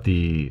thing about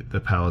the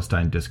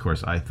Palestine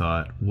discourse, I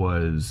thought,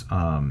 was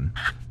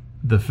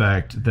the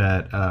fact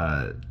that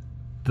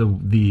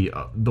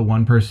the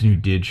one person who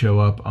did show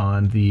up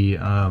on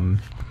because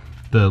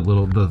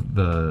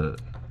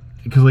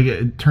like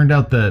it turned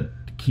out that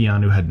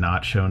Keanu had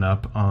not shown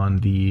up on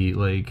the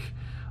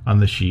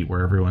sheet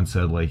where everyone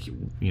said, like,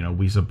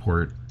 we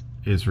support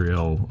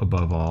Israel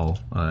above all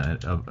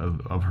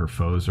of her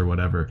foes or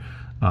whatever.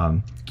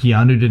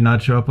 Keanu did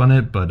not show up on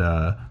it, but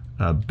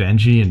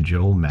Benji and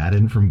Joel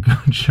Madden from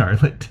Good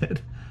Charlotte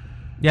did.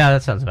 Yeah,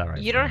 that sounds about right.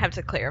 You don't have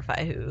to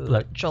clarify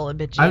who Joel and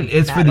Benji.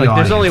 It's for the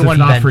audience. There's only one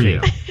Benji. For you.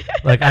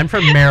 Like, I'm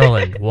from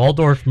Maryland.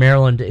 Waldorf,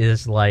 Maryland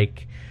is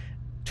like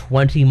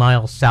 20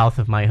 miles south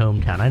of my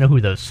hometown. I know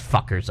who those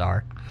fuckers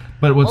are.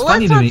 But what's Well,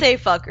 funny let's to not me say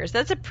fuckers.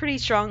 That's a pretty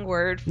strong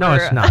word. No,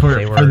 it's not. for,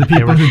 They were- for the they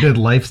people were- who did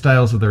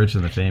Lifestyles of the Rich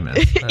and the Famous,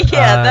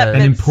 Yeah, that an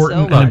meant so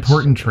important much. an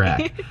important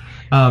track.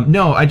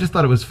 No, I just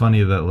thought it was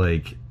funny that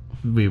like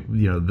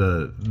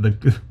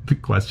the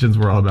questions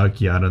were all about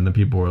Keanu, and the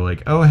people were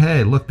like, "Oh,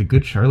 hey, look, the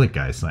Good Charlotte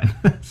guy signed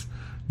this."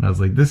 And I was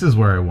like, "This is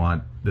where I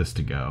want this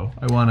to go.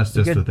 I want us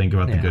just Good- to think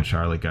about the yeah. Good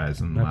Charlotte guys,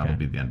 and Okay. that'll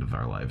be the end of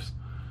our lives."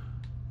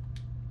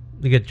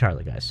 The Good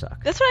Charlotte guys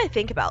suck. That's what I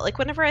think about. Like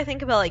whenever I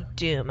think about like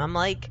Doom, I'm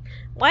like,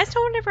 why has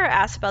no one ever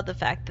asked about the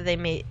fact that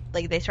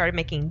they started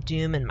making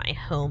Doom in my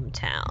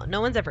hometown? No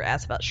one's ever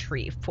asked about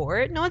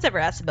Shreveport. No one's ever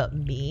asked about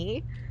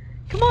me.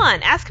 Come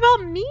on, ask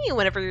about me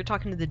whenever you're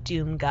talking to the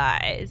Doom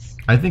guys.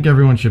 I think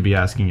everyone should be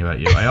asking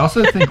about you. I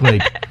also think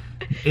like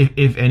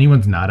if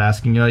anyone's not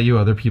asking about you,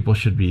 other people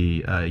should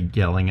be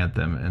yelling at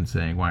them and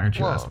saying, "Why aren't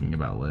you Well, asking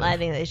about Liv?" I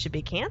think they should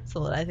be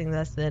canceled. I think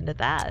that's the end of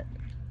that.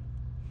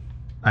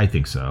 I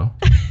think so.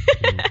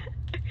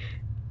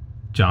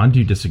 John, do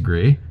you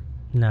disagree?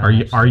 No,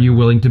 Are you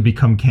willing to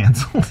become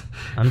canceled?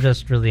 I'm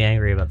just really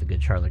angry about the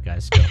Good Charlotte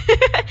guys still.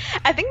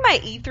 I think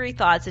my E3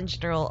 thoughts in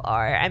general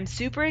are I'm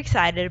super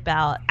excited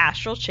about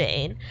Astral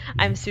Chain.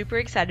 I'm super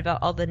excited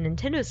about all the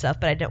Nintendo stuff,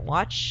 but I didn't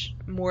watch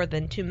more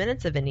than 2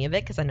 minutes of any of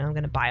it because I know I'm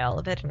going to buy all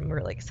of it and I'm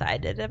really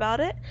excited about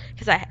it.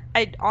 Because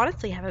I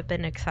honestly haven't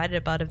been excited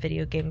about a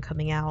video game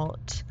coming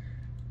out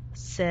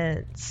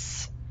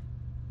since...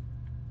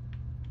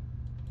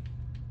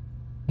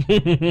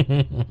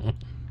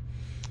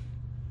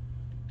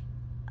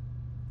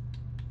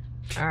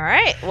 All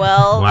right,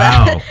 well...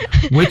 Wow.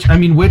 Which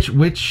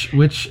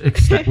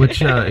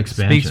expansion?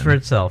 Speaks for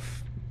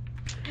itself.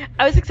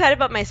 I was excited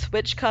about my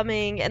Switch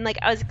coming, and like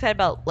I was excited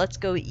about Let's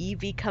Go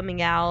Eevee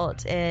coming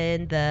out,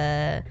 and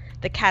the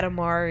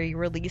Katamari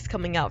release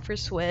coming out for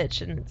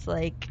Switch, and it's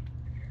like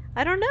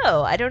I don't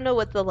know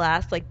what the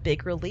last like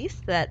big release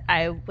that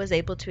I was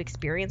able to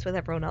experience with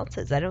everyone else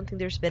is. I don't think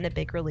there's been a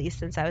big release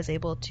since I was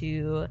able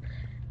to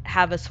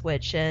have a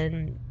Switch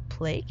and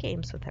play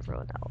games with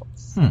everyone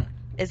else.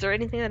 Is there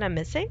anything that I'm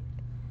missing?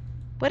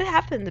 What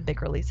happened to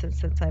big releases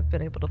since I've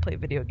been able to play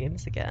video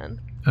games again?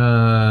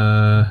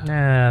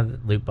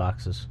 Loot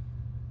boxes.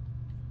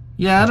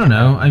 Yeah, I don't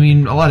know. I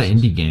mean, a lot of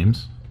indie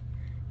games.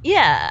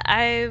 Yeah,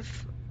 I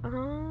don't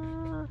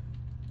know.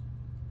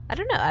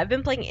 I've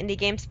been playing indie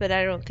games, but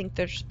I don't think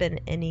there's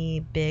been any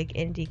big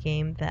indie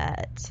game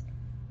that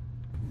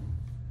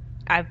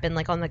I've been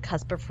like on the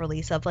cusp of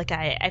release of. Like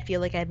I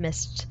feel like I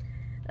missed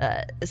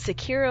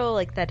Sekiro.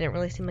 Like that didn't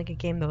really seem like a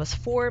game that was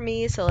for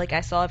me. So like I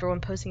saw everyone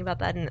posting about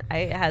that, and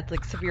I had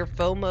like severe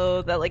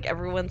FOMO that like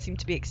everyone seemed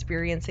to be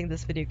experiencing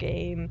this video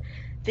game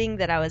thing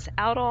that I was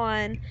out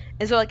on.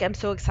 And so like I'm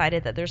so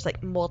excited that there's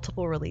like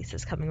multiple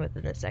releases coming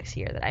within this next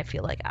year that I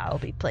feel like I'll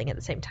be playing at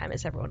the same time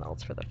as everyone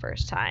else for the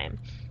first time,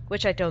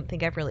 which I don't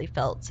think I've really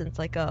felt since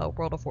like a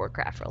World of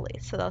Warcraft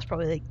release. So that was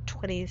probably like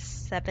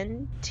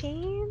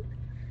 2017,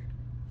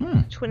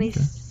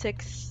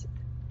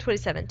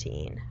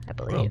 2017, I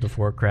believe. World of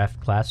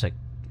Warcraft Classic.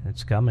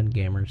 It's coming,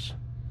 gamers.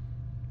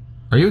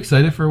 Are you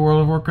excited for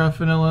World of Warcraft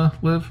Vanilla,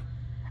 Liv?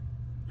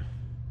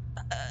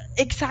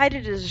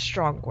 Excited is a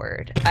strong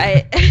word.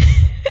 I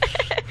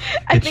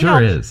It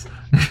sure is.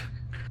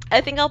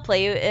 I think I'll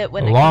play it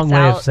when A it long comes way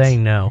out. of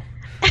saying no.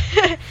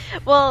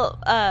 Well,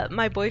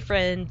 my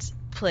boyfriend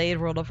played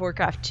World of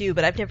Warcraft 2,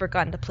 but I've never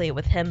gotten to play it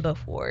with him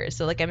before.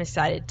 So like I'm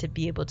excited to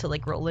be able to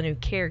like roll a new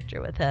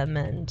character with him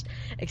and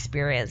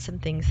experience some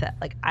things that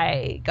like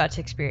I got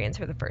to experience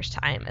for the first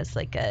time as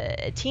like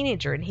a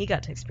teenager, and he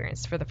got to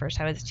experience for the first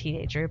time as a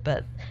teenager,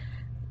 but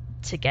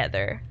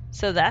together.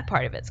 So that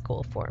part of it's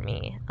cool for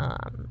me.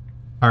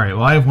 All right.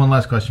 Well, I have one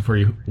last question for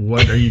you.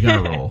 What are you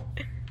gonna roll?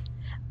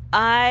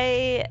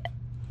 I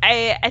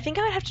think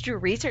I would have to do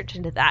research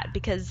into that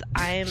because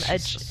I'm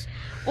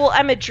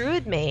a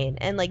druid main,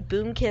 and like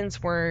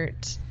boomkins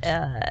weren't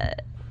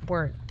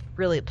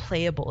really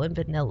playable in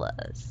vanilla.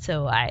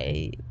 So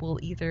I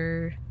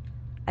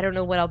don't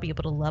know what I'll be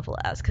able to level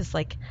as, because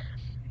like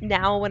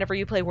now whenever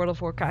you play World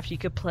of Warcraft you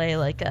could play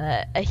like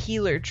a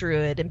healer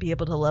druid and be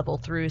able to level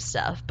through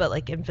stuff, but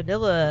like in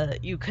vanilla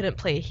you couldn't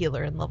play a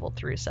healer and level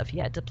through stuff.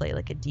 You had to play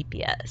like a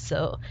DPS.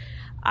 So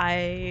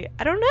I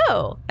don't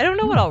know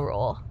what I'll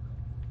roll.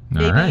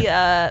 Maybe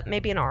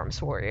maybe an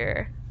arms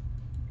warrior.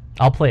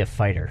 I'll play a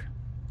fighter.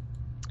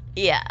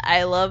 Yeah,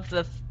 I love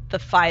the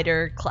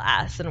fighter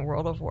class in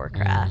World of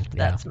Warcraft.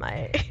 Yeah. That's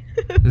my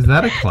Is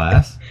that a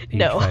class?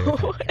 no,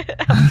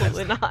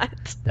 absolutely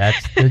not.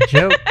 That's the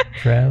joke,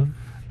 Trev.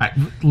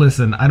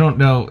 Listen, I don't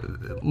know.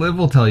 Liv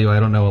will tell you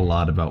I don't know a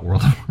lot about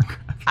World of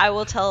Warcraft. I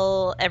will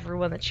tell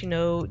everyone that you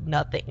know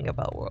nothing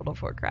about World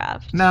of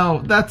Warcraft. Now,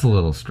 that's a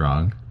little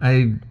strong.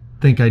 I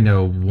think I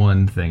know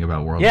one thing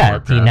about World of Yeah,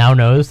 Warcraft. he now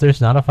knows there's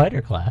not a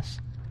fighter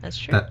class. That's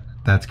true.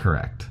 That's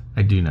correct.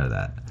 I do know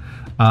that.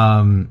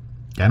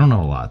 I don't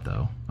know a lot,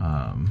 though.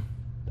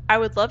 I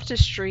would love to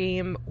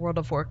stream World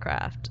of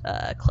Warcraft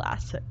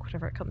Classic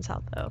whenever it comes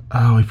out, though.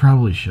 Oh, we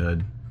probably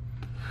should.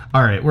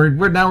 All right,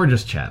 we're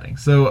just chatting.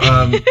 So,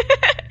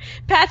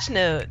 Patch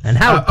notes. And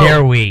how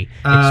dare we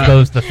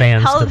expose the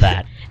fans to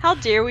that? How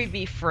dare we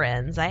be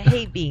friends? I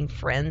hate being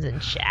friends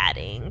and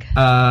chatting.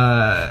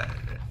 I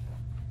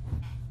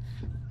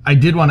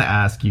did want to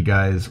ask you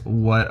guys,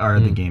 what are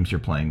the games you're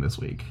playing this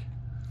week?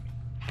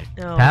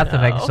 Oh, Path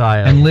of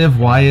Exile. And Liv,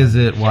 why is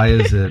it? Why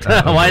is it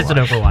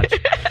Overwatch?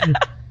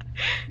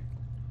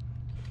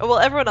 Well,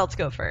 everyone else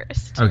go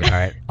first. Okay. All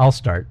right, I'll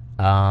start.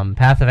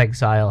 Path of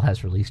Exile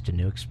has released a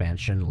new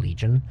expansion,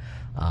 Legion.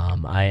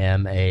 I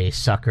am a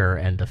sucker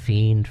and a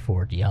fiend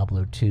for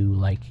Diablo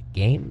 2-like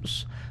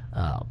games.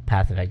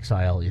 Path of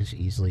Exile is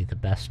easily the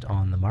best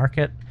on the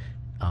market.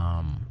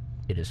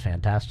 It is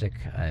fantastic.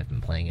 I've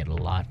been playing it a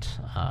lot,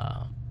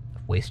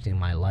 wasting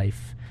my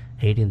life,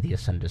 hating the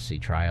Ascendancy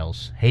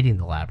Trials, hating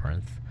the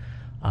Labyrinth.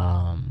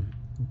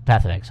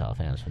 Path of Exile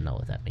fans will know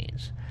what that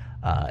means.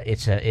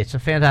 It's a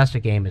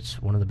fantastic game.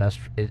 It's one of the best.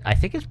 I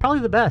think it's probably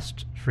the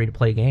best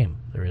free-to-play game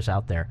there is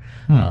out there,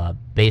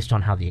 based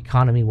on how the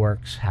economy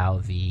works, how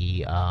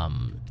the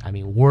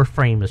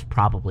Warframe is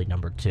probably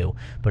number 2,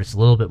 but it's a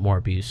little bit more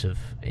abusive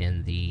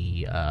in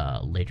the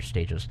later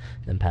stages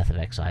than Path of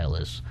Exile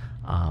is.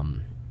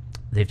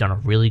 They've done a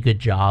really good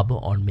job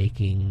on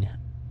making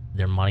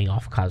their money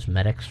off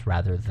cosmetics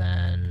rather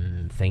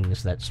than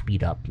things that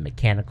speed up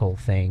mechanical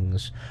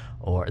things,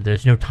 or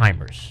there's no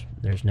timers.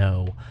 There's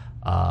no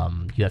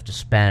you have to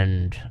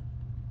spend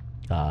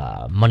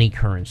money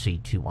currency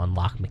to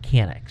unlock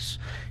mechanics.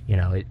 You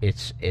know,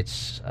 it's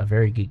a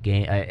very good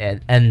game,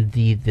 and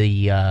the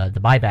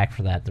buyback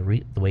for that,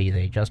 the way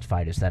they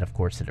justified is that, of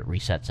course, that it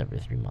resets every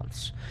 3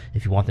 months.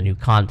 If you want the new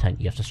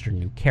content, you have to start a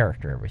new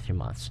character every 3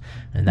 months,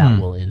 and that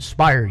will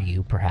inspire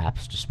you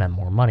perhaps to spend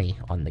more money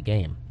on the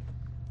game.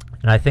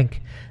 And I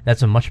think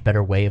that's a much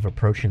better way of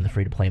approaching the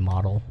free-to-play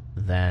model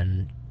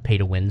than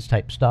pay-to-wins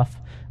type stuff,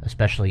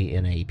 especially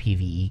in a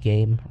PvE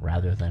game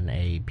rather than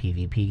a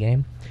PvP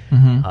game.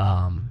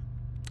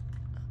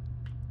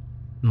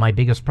 My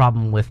biggest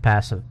problem with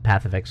Path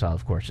of Exile,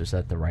 of course, is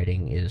that the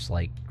writing is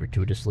like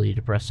gratuitously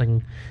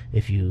depressing.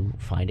 If you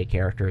find a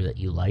character that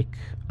you like,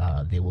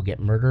 they will get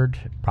murdered,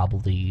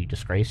 probably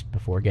disgraced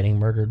before getting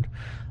murdered.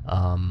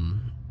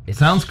 It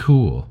sounds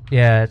cool.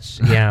 Yeah,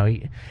 it's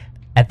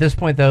at this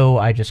point though,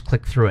 I just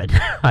click through it.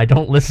 I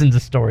don't listen to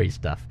story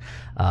stuff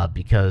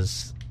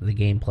because the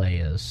gameplay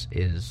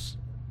is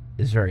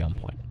very on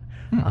point.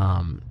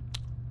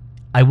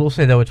 I will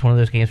say, though, it's one of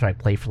those games where I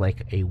play for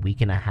like a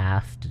week and a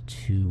half to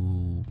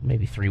 2,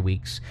 maybe 3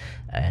 weeks,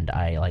 and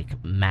I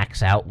like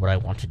max out what I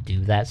want to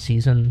do that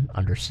season,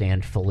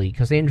 understand fully,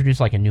 because they introduce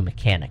like a new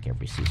mechanic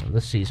every season.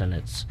 This season,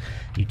 it's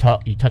you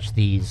touch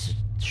these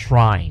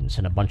shrines,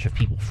 and a bunch of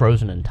people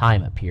frozen in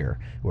time appear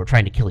who are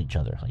trying to kill each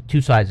other, like two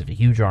sides of a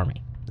huge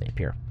army. They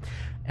appear,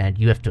 and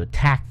you have to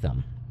attack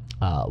them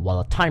while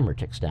a timer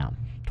ticks down,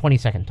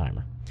 20-second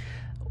timer,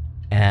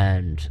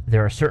 and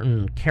there are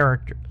certain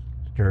characters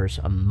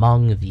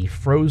among the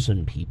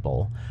frozen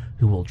people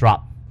who will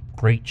drop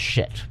great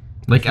shit.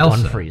 Like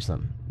Elsa. Unfreeze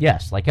them.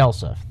 Yes, like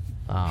Elsa.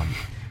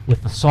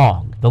 With the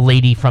song. The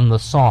lady from the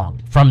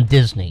song. From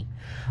Disney.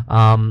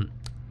 And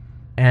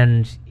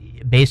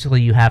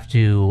basically you have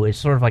to... It's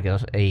sort of like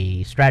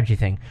a strategy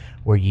thing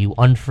where you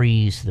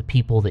unfreeze the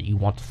people that you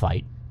want to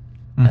fight.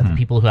 The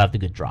people who have the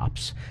good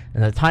drops.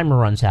 And the timer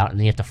runs out and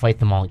then you have to fight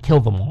them all and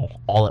kill them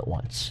all at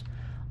once.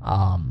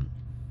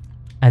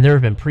 And there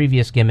have been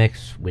previous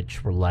gimmicks,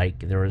 which were like,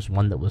 there was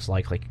one that was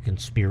like a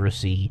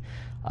conspiracy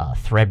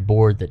thread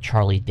board that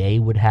Charlie Day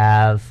would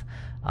have.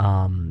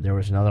 There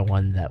was another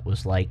one that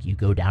was like, you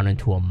go down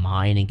into a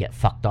mine and get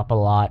fucked up a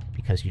lot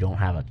because you don't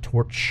have a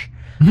torch.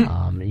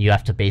 You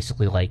have to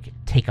basically like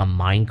take a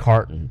mine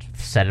cart and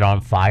set it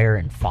on fire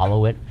and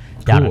follow it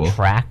down a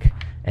track.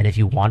 And if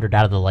you wandered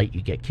out of the light,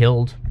 you get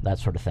killed. That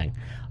sort of thing.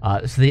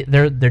 So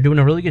they're doing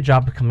a really good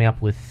job of coming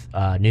up with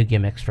new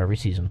gimmicks for every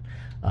season.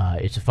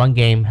 It's a fun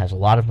game, has a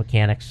lot of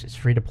mechanics, it's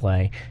free to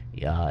play.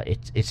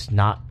 It's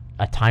not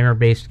a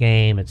timer-based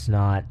game, it's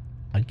not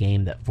a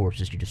game that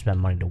forces you to spend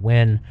money to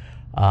win.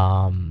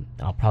 I'll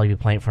probably be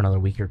playing for another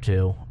week or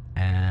two,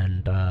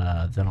 and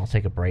then I'll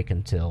take a break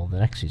until the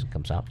next season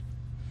comes out.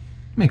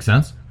 Makes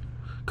sense.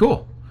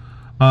 Cool.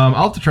 I'll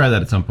have to try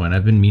that at some point.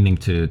 I've been meaning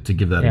to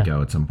give that a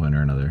go at some point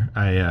or another.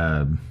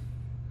 I'm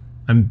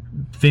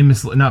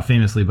not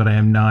famously, but I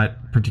am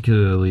not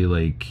particularly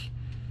like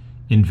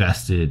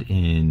invested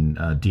in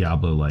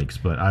Diablo likes,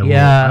 but I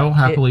will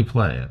happily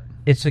play it.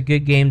 It's a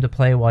good game to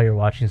play while you're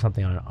watching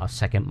something on a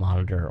second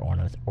monitor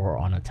or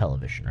on a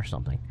television or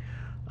something.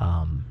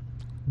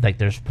 Like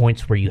there's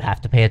points where you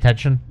have to pay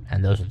attention,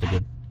 and those are the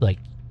good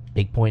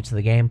big points of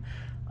the game.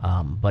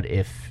 But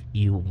if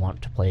you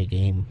want to play a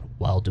game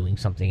while doing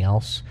something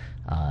else,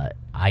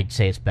 I'd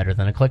say it's better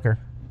than a clicker.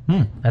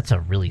 That's a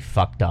really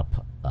fucked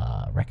up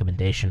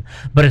recommendation,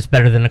 but it's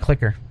better than a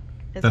clicker.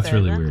 That's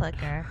really weird.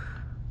 Clicker.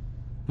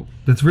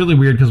 That's really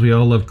weird because we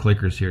all love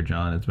clickers here,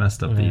 John. It's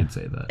messed up that you'd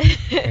say that.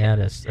 Yeah,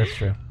 that's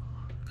true.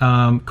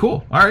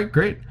 Cool. All right,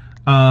 great.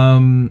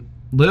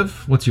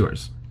 Liv, what's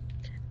yours?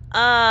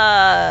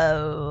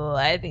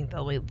 I think the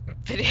only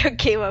video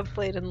game I've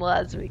played in the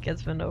last week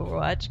has been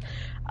Overwatch.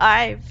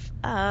 I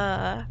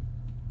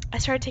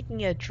started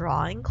taking a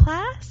drawing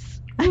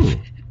class.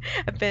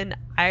 I've been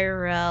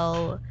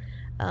IRL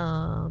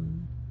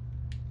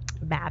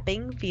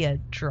mapping via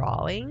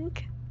drawing.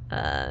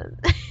 I've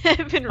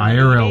been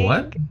IRL reading.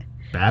 what?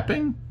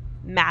 Bapping?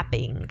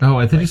 Mapping. Oh,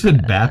 I thought you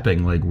said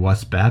bapping, like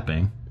what's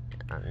bapping?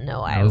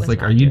 No, I was like,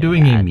 not are you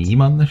doing that. a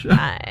meme on the show?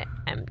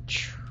 I'm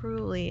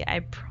truly, I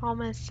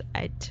promise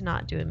to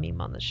not do a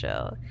meme on the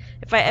show.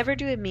 If I ever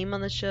do a meme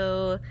on the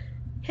show,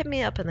 hit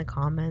me up in the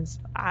comments.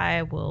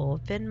 I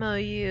will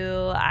Venmo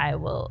you. I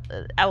will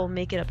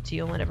make it up to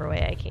you in whatever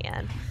way I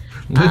can.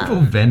 Liv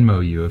will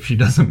Venmo you if she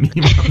doesn't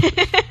meme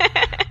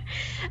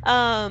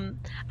on.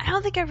 I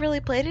don't think I've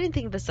really played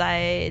anything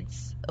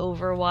besides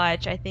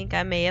Overwatch. I think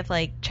I may have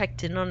like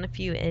checked in on a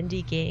few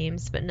indie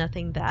games, but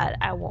nothing that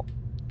I won't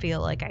feel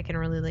like I can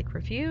really like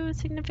review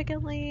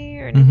significantly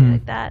or anything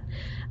like that.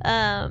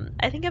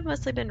 I think I've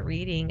mostly been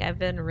reading. I've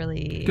been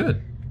really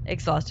Good.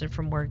 exhausted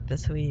from work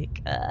this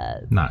week.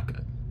 Not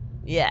good.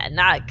 Yeah,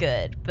 not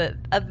good. But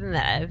other than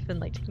that, I've been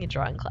like taking a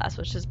drawing class,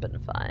 which has been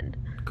fun.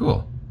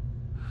 Cool.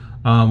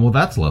 Well,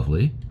 that's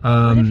lovely.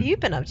 What have you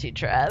been up to,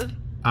 Trev?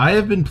 I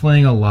have been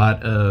playing a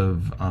lot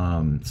of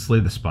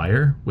Slay the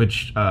Spire,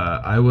 which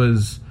I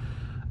was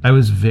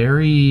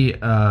very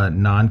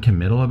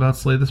non-committal about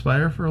Slay the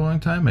Spire for a long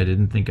time. I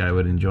didn't think I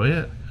would enjoy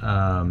it,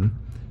 and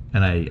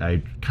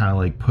I kind of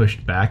like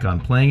pushed back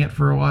on playing it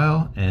for a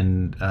while.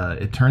 And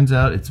it turns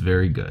out it's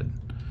very good.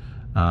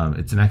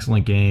 It's an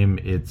excellent game.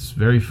 It's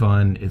very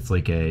fun. It's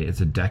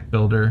a deck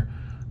builder.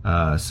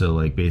 So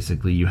like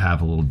basically you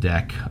have a little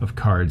deck of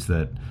cards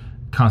that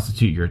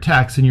constitute your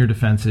attacks and your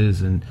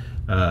defenses, and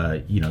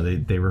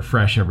they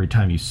refresh every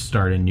time you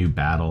start a new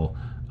battle.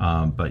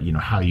 But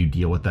how you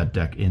deal with that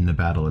deck in the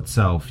battle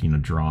itself,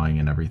 drawing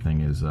and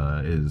everything is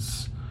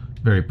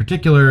very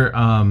particular.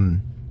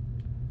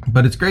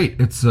 But it's great.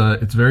 It's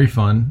very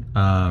fun.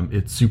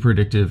 It's super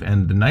addictive,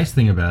 and the nice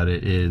thing about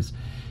it is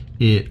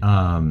it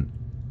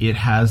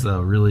has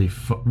a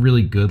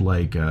really good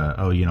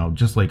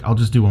just like I'll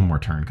just do one more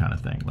turn kind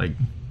of thing, like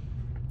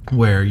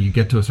where you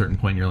get to a certain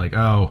point and you're like,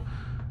 oh,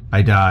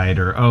 I died,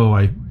 or oh,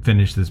 I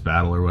finished this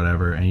battle or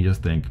whatever, and you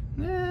just think,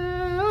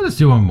 I'll just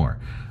do one more.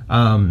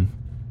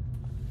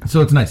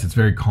 So it's nice. It's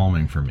very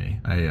calming for me.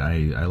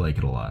 I like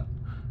it a lot.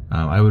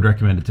 I would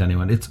recommend it to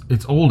anyone.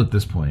 It's old at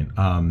this point.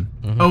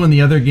 Oh, and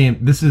the other game.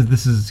 This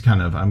is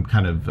kind of, I'm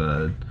kind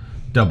of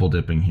double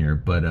dipping here,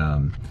 but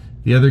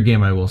the other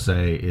game I will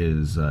say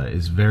is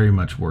very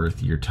much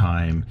worth your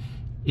time.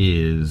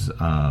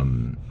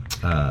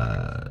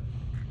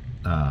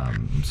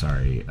 I'm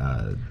sorry.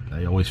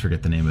 I always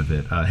forget the name of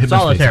it. Hypnospace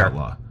Solitaire.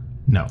 Outlaw.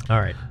 No.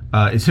 All right.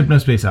 It's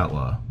Hypnospace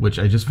Outlaw, which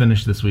I just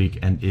finished this week,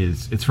 and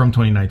it's from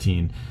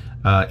 2019.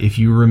 If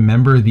you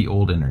remember the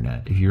old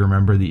internet, if you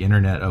remember the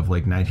internet of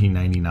like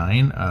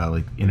 1999,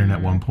 like Internet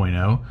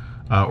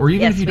 1.0, or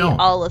even if you don't,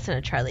 all listen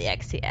to Charlie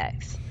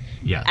XCX.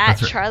 Yeah, At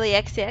that's right. Charlie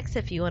XCX,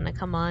 if you want to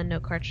come on No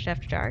Cartridge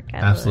After Dark,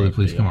 Absolutely,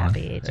 please come on.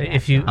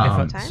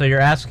 So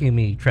you're asking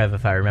me, Trev,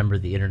 if I remember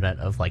the internet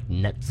of like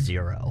Net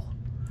Zero.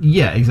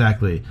 Yeah,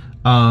 exactly.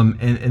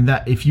 And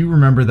that, if you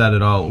remember that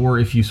at all, or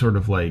if you sort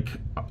of like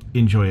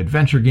enjoy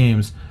adventure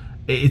games,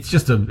 it's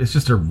just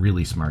a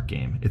really smart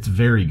game. It's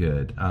very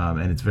good,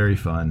 and it's very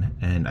fun.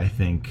 And I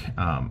think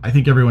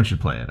everyone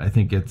should play it. I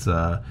think it's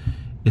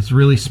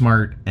really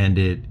smart, and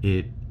it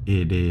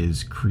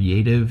is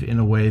creative in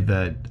a way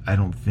that I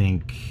don't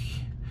think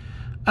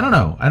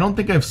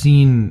I've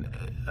seen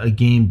a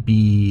game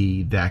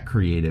be that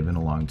creative in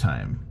a long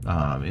time,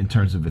 in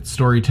terms of its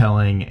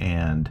storytelling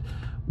and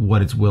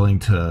what it's willing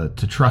to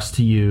trust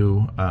to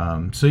you.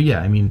 So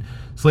yeah, I mean,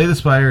 Slay the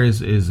Spire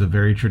is a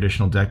very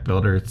traditional deck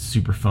builder. It's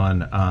super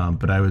fun,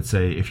 but I would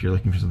say if you're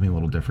looking for something a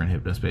little different,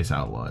 Hypnospace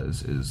Outlaw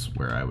is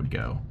where I would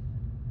go.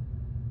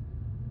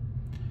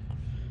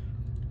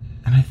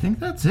 And I think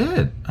that's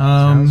it.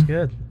 Sounds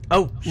good.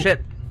 Oh,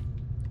 shit.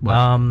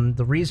 What?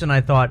 The reason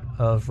I thought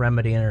of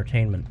Remedy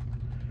Entertainment...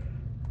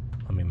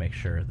 Let me make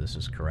sure this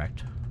is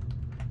correct.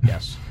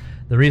 Yes.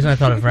 The reason I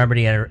thought of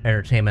Remedy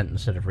Entertainment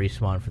instead of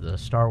Respawn for the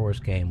Star Wars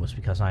game was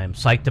because I am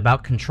psyched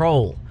about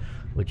Control,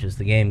 which is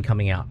the game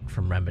coming out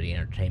from Remedy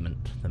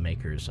Entertainment, the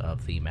makers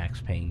of the Max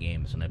Payne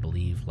games, and I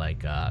believe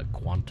like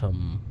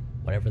Quantum,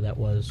 whatever that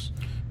was.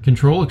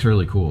 Control looks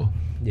really cool.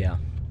 Yeah.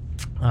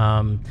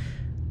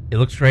 It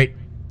looks great.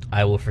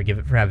 I will forgive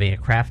it for having a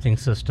crafting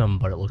system,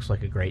 but it looks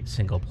like a great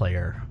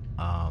single-player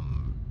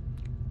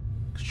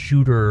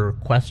shooter ?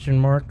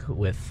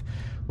 With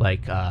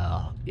like,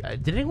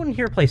 did anyone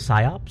here play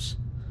Psyops?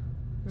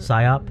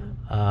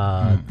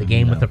 Psyop, the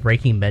game with the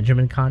Breaking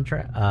Benjamin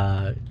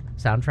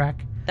soundtrack.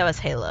 That was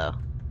Halo.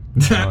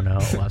 No,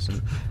 it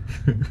wasn't.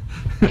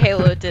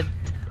 Halo did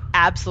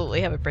absolutely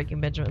have a Breaking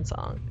Benjamin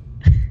song.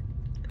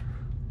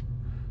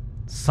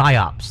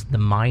 Psyops, the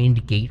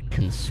Mind Gate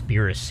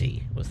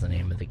Conspiracy was the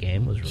name of the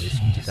game. It was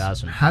released in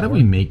 2004. How did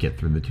we make it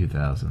through the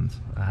 2000s?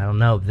 I don't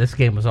know. This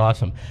game was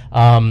awesome.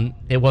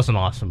 It wasn't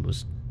awesome. It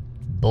was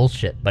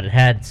bullshit, but it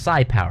had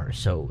psi powers,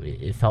 so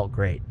it felt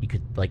great. You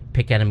could like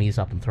pick enemies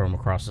up and throw them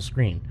across the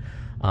screen.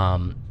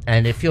 And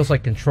it feels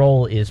like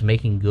Control is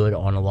making good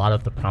on a lot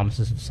of the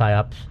promises of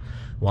Psyops,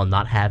 while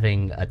not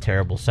having a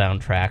terrible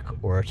soundtrack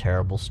or a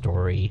terrible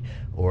story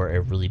or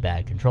a really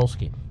bad control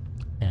scheme.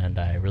 And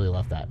I really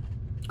love that.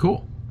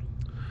 Cool.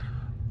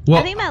 Well,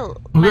 I think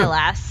okay.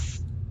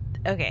 last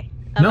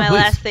No, my please.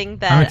 last thing I'm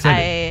that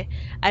excited.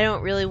 I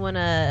don't really want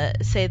to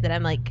say that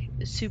I'm like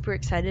super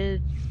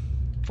excited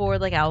for,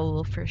 like I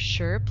will for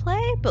sure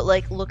play, but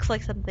like looks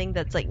like something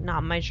that's like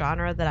not my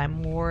genre that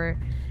I'm more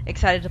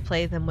excited to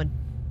play than would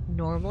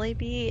normally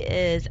be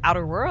is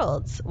Outer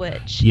Worlds,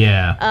 which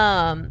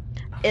Yeah.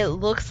 it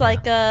looks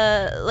like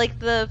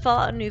the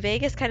Fallout New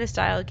Vegas kind of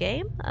style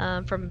game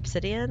from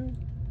Obsidian,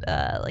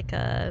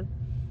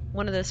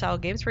 one of those style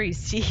games where you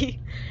see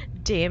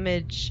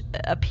damage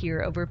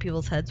appear over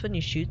people's heads when you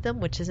shoot them,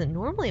 which isn't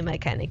normally my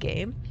kind of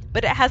game,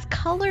 but it has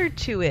color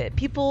to it.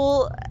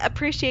 People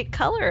appreciate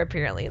color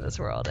apparently in this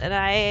world, and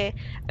I'm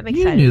excited.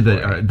 You knew for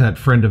that it. that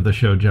friend of the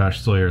show, Josh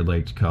Sawyer,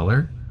 liked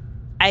color.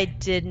 I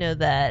did know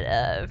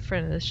that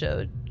friend of the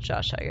show,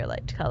 Josh Sawyer,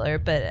 liked color,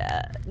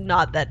 but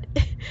not that.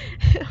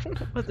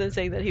 Wasn't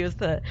saying that he was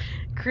the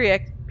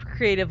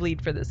creative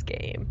lead for this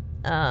game.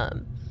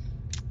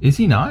 Is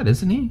he not?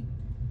 Isn't he?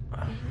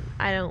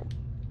 I don't.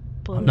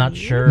 I'm not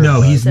believe sure.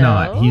 No, he's so.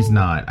 not. He's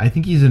not. I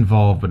think he's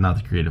involved, but not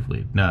the creative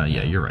lead. No,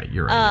 yeah, you're right.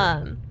 You're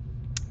right.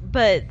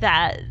 But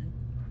that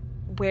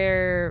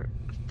where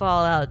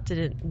Fallout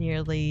didn't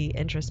nearly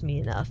interest me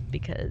enough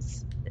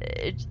because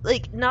it,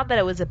 like, not that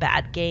it was a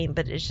bad game,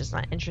 but it's just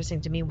not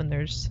interesting to me when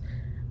there's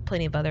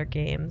plenty of other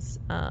games.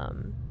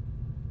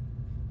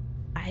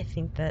 I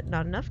think that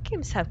not enough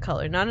games have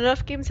color, not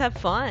enough games have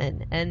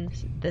fun, and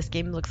this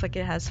game looks like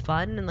it has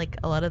fun, and like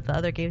a lot of the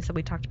other games that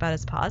we talked about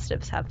as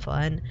positives have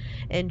fun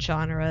in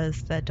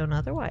genres that don't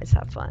otherwise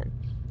have fun.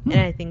 And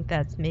I think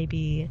that's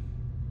maybe.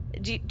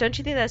 Don't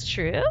you think that's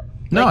true?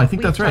 No, I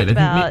think that's right. Talked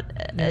I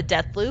think about a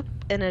Deathloop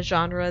in a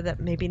genre that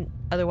maybe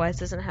otherwise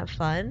doesn't have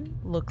fun.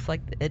 Looks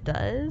like it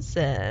does,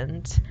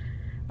 and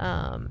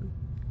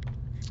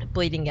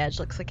Bleeding Edge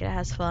looks like it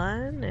has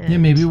fun. And yeah,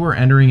 maybe we're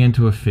entering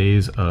into a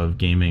phase of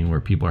gaming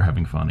where people are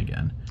having fun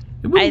again.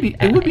 It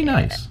would be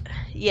nice.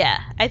 Yeah,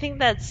 I think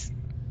that's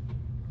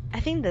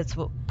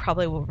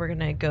probably what we're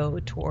gonna go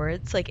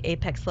towards. Like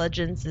Apex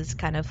Legends is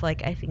kind of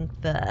like, I think,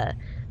 the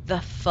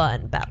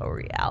fun battle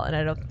royale, and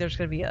I don't think there's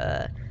gonna be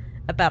a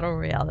battle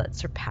royale that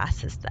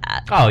surpasses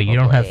that. Oh, you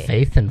don't have probably.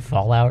 faith in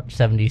Fallout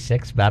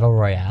 76 Battle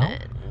Royale?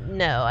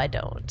 No, I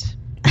don't.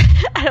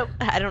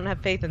 I don't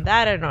have faith in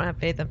that. I don't have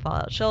faith in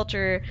Fallout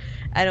Shelter.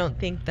 I don't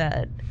think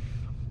that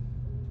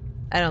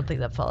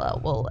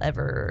Fallout will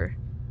ever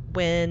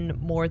win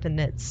more than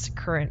its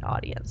current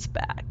audience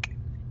back.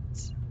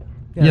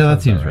 Yeah,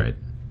 that seems right.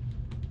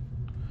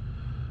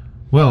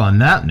 Well, on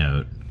that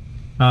note,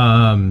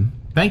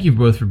 thank you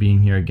both for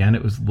being here again.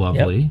 It was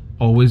lovely. Yep.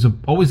 Always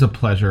a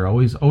pleasure.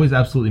 Always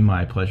absolutely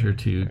my pleasure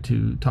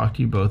to talk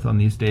to you both on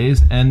these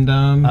days. And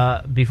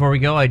Before we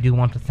go, I do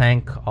want to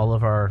thank all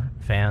of our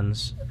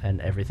fans and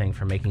everything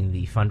for making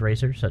the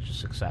fundraiser such a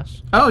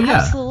success. oh yeah,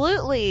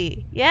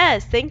 Absolutely.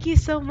 Yes. Thank you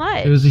so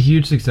much. it was a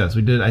huge success.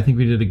 I think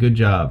we did a good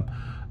job.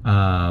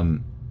 I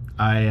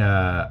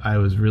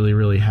was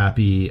really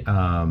happy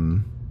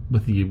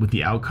with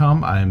the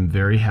outcome. I'm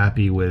very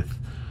happy with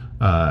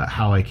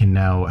how I can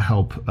now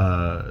help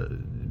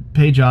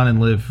pay John and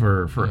Liv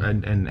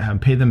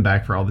and pay them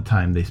back for all the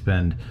time they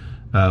spend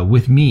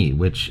with me,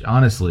 which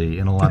honestly,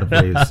 in a lot of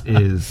ways,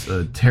 is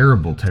a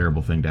terrible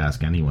thing to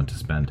ask anyone to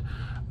spend.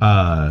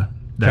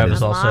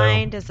 Trevor's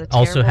Mind is a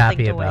also terrible happy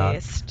thing to about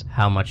waste.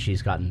 how much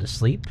she's gotten to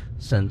sleep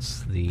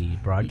since the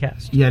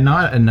broadcast. Yeah,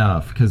 not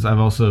enough, because I've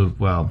also,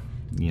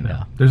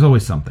 Yeah. there's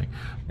always something.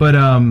 But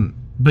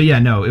yeah,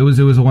 no, it was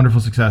a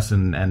wonderful success,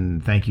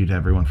 and thank you to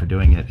everyone for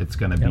doing it. It's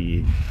going to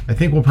be, I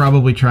think we'll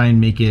probably try and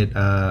make it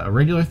a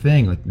regular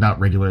thing, like not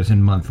regular as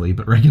in monthly,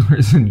 but regular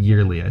as in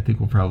yearly. I think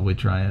we'll probably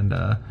try and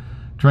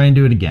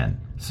do it again.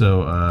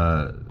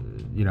 So,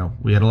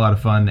 we had a lot of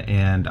fun,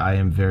 and I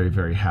am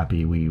very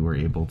happy we were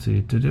able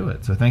to do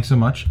it. So thanks so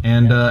much,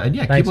 and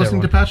keep Thanks,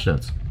 listening to everyone. Patch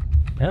Notes.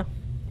 Yeah.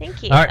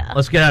 Thank you. All right,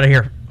 let's get out of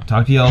here.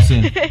 Talk to you all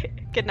soon.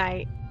 Good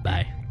night.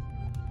 Bye.